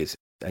Allergies,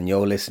 and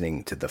you're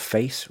listening to The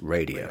Face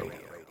Radio.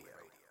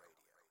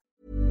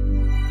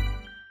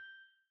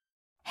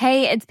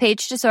 Hey, it's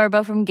Paige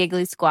DeSorbo from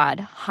Giggly Squad.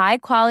 High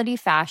quality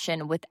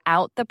fashion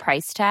without the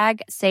price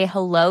tag. Say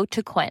hello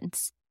to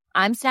Quince.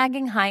 I'm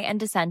snagging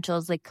high-end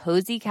essentials like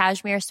cozy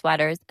cashmere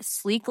sweaters,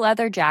 sleek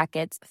leather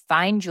jackets,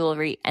 fine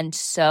jewelry, and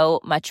so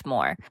much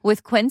more.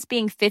 With Quince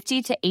being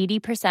 50 to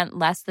 80%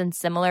 less than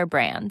similar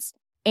brands.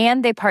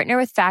 And they partner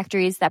with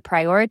factories that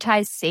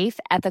prioritize safe,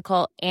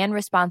 ethical, and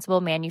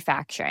responsible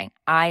manufacturing.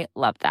 I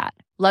love that.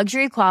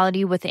 Luxury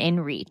quality within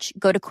reach.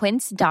 Go to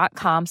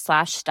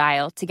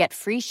quince.com/style to get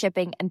free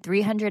shipping and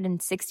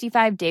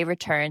 365-day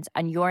returns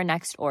on your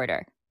next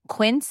order.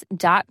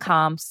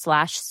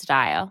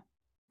 Quince.com/style.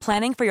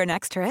 Planning for your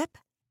next trip?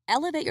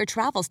 Elevate your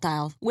travel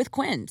style with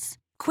Quince.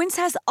 Quince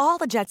has all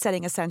the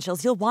jet-setting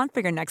essentials you'll want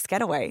for your next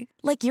getaway,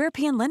 like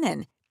European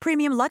linen,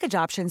 premium luggage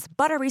options,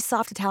 buttery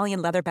soft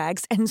Italian leather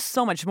bags, and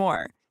so much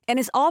more. And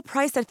is all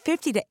priced at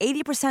 50 to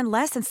 80%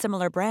 less than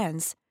similar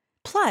brands.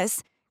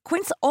 Plus,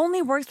 Quince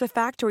only works with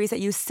factories that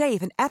use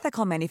safe and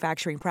ethical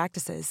manufacturing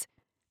practices.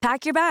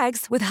 Pack your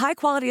bags with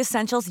high-quality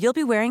essentials you'll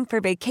be wearing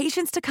for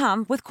vacations to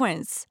come with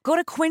Quince. Go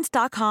to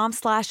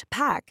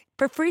quince.com/pack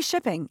for free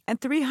shipping and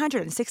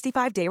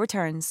 365-day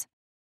returns.